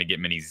you're not going to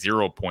get many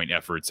 0-point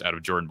efforts out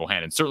of Jordan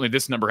Bohannon. Certainly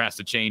this number has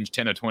to change.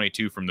 10 of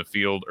 22 from the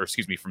field,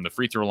 from the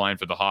free throw line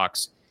for the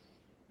Hawks.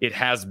 It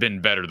has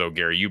been better, though,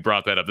 Gary. You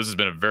brought that up. This has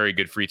been a very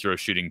good free throw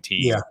shooting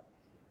team. Yeah.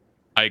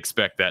 I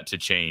expect that to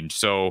change.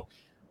 So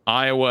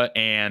Iowa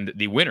and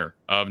the winner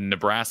of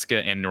Nebraska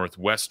and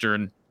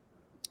Northwestern.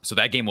 So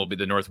that game will be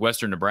the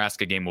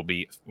Northwestern-Nebraska game will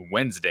be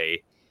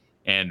Wednesday.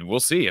 And we'll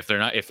see if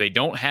they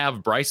don't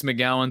have Bryce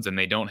McGowan's and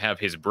they don't have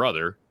his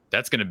brother,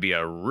 that's going to be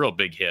a real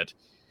big hit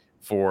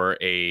for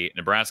a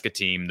Nebraska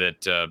team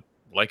that,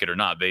 like it or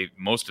not, they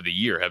most of the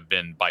year have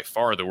been by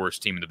far the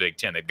worst team in the Big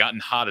Ten. They've gotten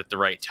hot at the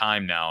right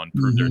time now and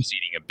proved their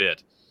seeding a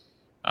bit.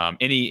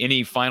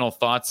 Any final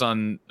thoughts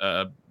on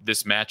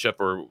this matchup,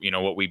 or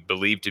what we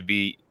believe to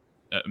be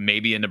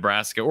maybe a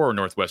Nebraska or a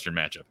Northwestern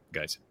matchup,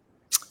 guys?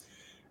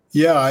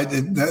 Yeah,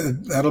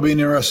 that'll be an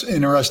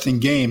interesting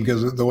game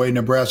because of the way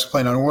Nebraska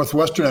played. Now,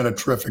 Northwestern had a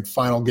terrific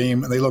final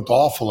game, and they looked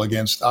awful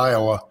against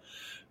Iowa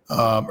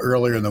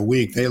earlier in the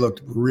week. They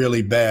looked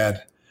really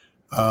bad.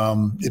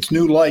 It's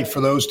new life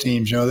for those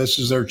teams. This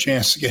is their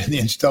chance to get in the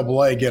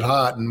NCAA, get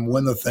hot, and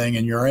win the thing,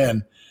 and you're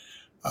in.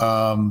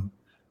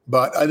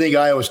 But I think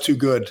Iowa's too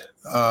good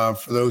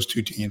for those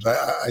two teams.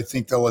 I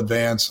think they'll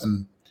advance,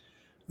 and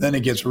then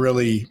it gets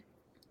really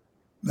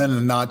 –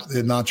 then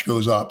the notch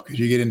goes up because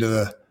you get into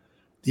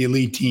the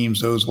elite teams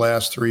those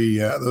last 3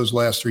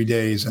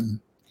 days. And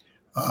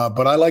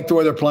but I like the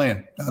way they're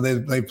playing.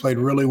 They played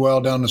really well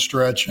down the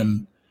stretch,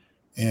 and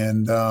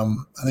I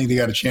think they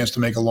got a chance to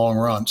make a long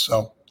run.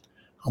 So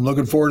I'm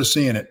looking forward to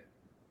seeing it.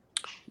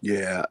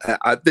 Yeah,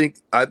 I think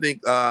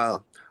it's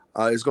going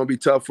to be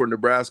tough for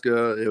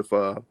Nebraska if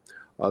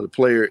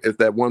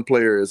that one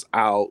player is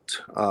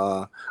out.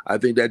 I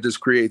think that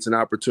just creates an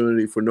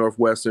opportunity for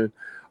Northwestern.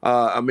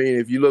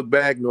 If you look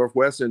back,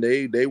 Northwestern,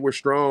 they were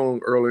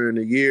strong earlier in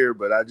the year,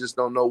 but I just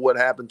don't know what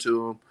happened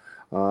to them.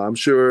 I'm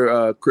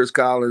sure Chris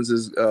Collins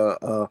has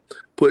got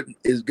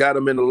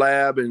them in the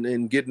lab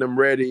and getting them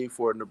ready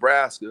for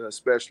Nebraska,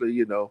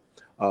 especially,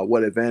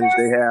 what advantage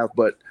they have.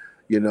 But,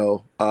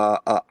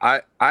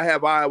 I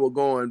have Iowa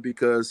going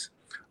because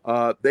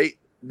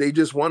they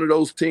just one of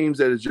those teams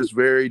that is just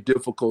very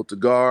difficult to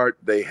guard.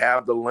 They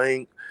have the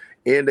length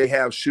and they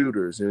have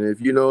shooters. And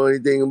if you know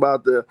anything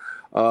about the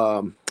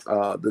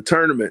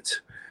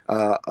tournament,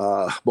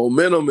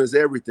 momentum is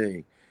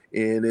everything.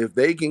 And if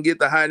they can get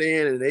the hot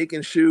end and they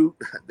can shoot,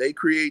 they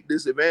create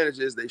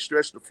disadvantages. They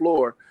stretch the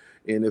floor.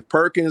 And if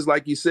Perkins,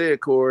 like you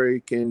said,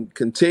 Corey, can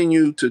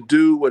continue to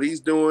do what he's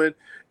doing,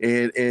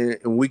 and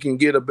we can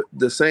get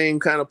the same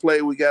kind of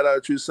play we got out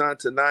of Toussaint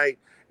tonight,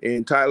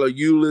 and Tyler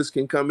Ulis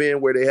can come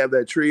in where they have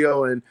that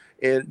trio, and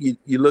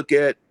you look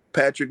at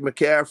Patrick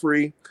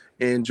McCaffrey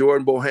and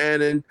Jordan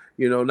Bohannon,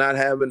 not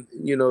having,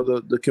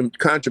 the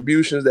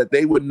contributions that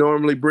they would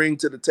normally bring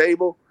to the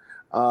table.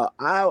 Coach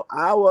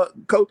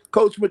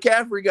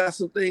McCaffrey got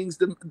some things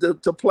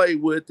to play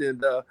with,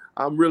 and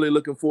I'm really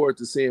looking forward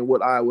to seeing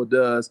what Iowa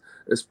does,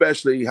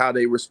 especially how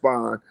they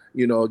respond,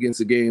 against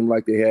a game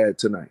like they had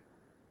tonight.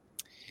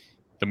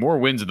 The more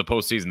wins in the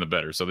postseason, the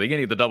better. So they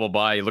get the double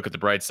bye. You look at the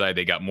bright side;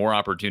 they got more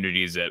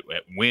opportunities at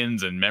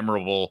wins and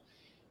memorable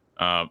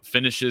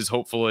finishes,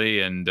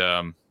 hopefully, and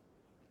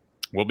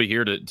we'll be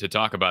here to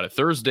talk about it.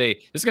 Thursday,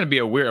 this is going to be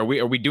a weird. Are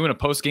we doing a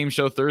post-game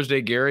show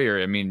Thursday, Gary? Or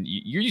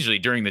you're usually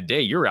during the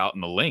day. You're out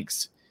in the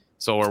links.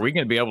 So are we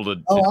going to be able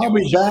to? I'll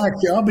be back.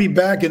 I'll be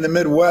back in the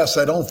Midwest.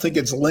 I don't think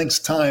it's Lynx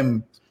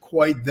time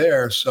quite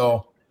there.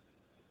 So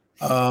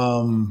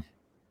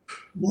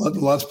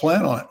Let's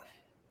plan on it.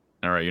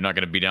 All right, you're not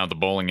going to be down at the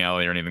bowling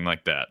alley or anything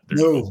like that.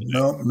 No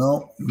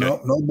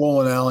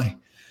bowling alley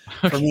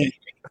for me.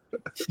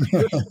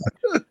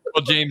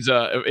 Well, James,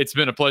 it's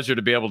been a pleasure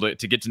to be able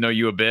to get to know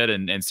you a bit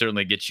and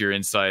certainly get your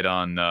insight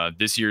on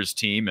this year's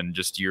team and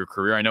just your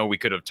career. I know we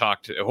could have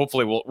talked.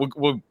 Hopefully,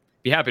 we'll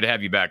be happy to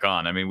have you back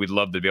on. I mean, we'd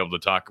love to be able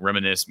to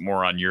reminisce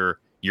more on your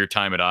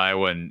time at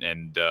Iowa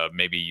and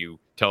maybe you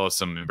tell us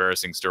some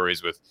embarrassing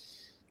stories with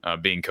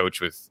being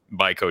coached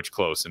by Coach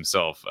Close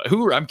himself.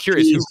 I'm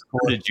curious, who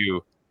recruited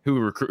you?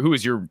 Who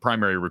was your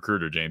primary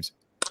recruiter, James?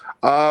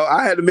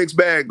 I had a mixed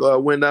bag.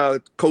 When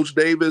Coach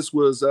Davis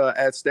was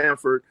at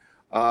Stanford,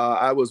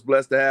 I was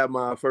blessed to have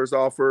my first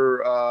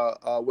offer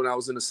when I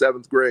was in the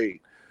 7th grade.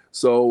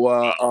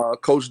 So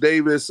Coach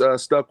Davis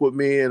stuck with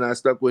me, and I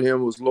stuck with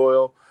him, was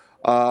loyal.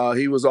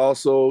 He was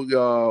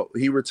also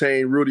he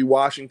retained Rudy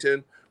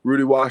Washington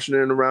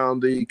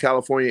around the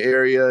California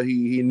area.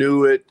 He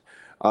knew it.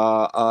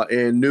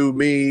 And knew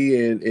me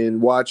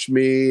and watched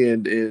me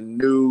and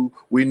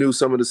we knew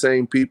some of the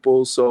same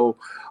people. So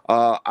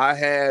I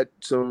had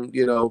some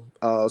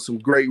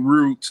great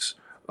roots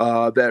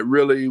that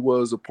really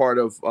was a part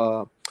of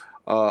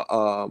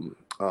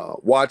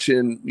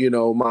watching,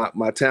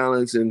 my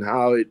talents and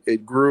how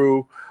it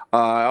grew.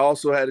 I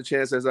also had a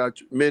chance, as I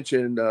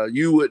mentioned,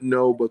 you wouldn't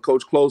know, but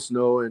Coach Close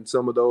know, and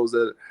some of those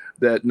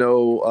that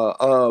know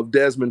of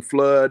Desmond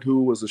Flood,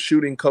 who was a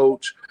shooting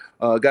coach.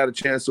 Got a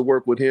chance to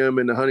work with him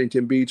in the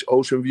Huntington Beach,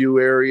 Ocean View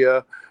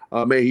area.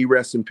 May he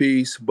rest in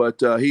peace.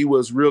 But he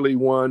was really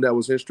one that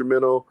was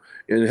instrumental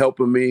in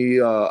helping me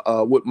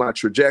with my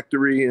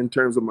trajectory in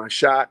terms of my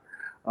shot,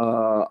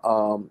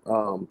 so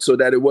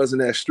that it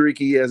wasn't as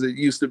streaky as it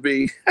used to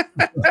be.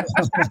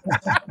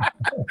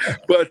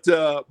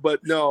 But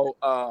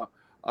no,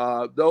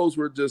 those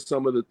were just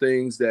some of the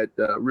things that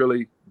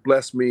really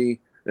blessed me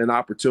an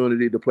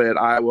opportunity to play at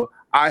Iowa.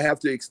 I have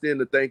to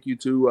extend a thank you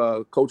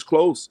to Coach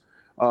Close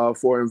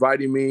for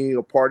inviting me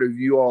a part of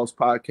you all's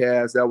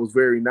podcast. That was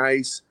very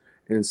nice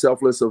and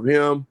selfless of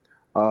him.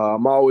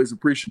 I'm always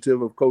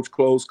appreciative of Coach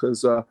Close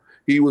because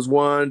he was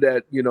one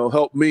that,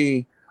 helped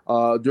me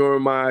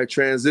during my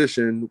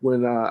transition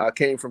when I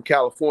came from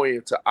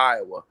California to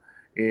Iowa.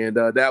 And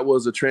that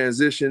was a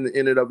transition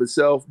in and of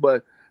itself.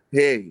 But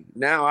hey,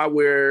 now I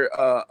wear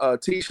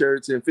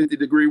T-shirts in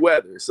 50-degree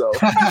weather. So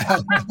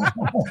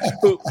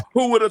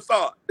who would have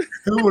thought?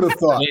 Who would have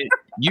thought?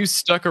 You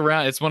stuck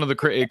around. It's one of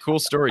the cool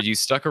stories. You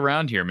stuck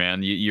around here,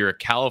 man. You're a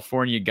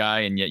California guy,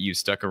 and yet you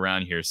stuck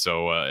around here.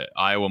 So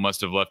Iowa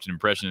must have left an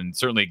impression. And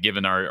certainly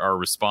given our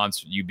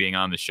response, you being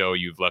on the show,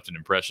 you've left an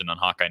impression on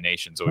Hawkeye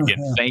Nation. So again,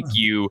 thank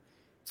you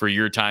for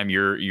your time,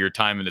 your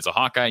time as a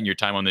Hawkeye and your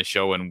time on this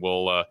show. And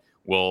we'll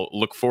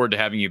look forward to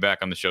having you back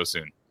on the show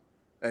soon.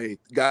 Hey,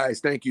 guys,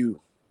 thank you.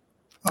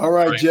 All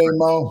right,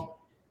 J-Mo. All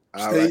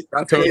right.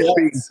 I'll tell you.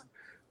 Peace.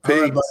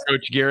 Right,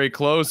 Coach Gary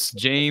Close,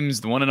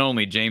 James, the one and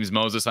only James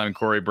Moses. I'm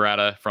Corey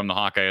Bratta from the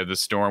Hawkeye of the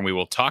Storm. We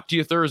will talk to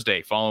you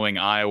Thursday following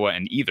Iowa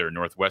and either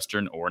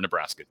Northwestern or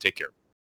Nebraska. Take care.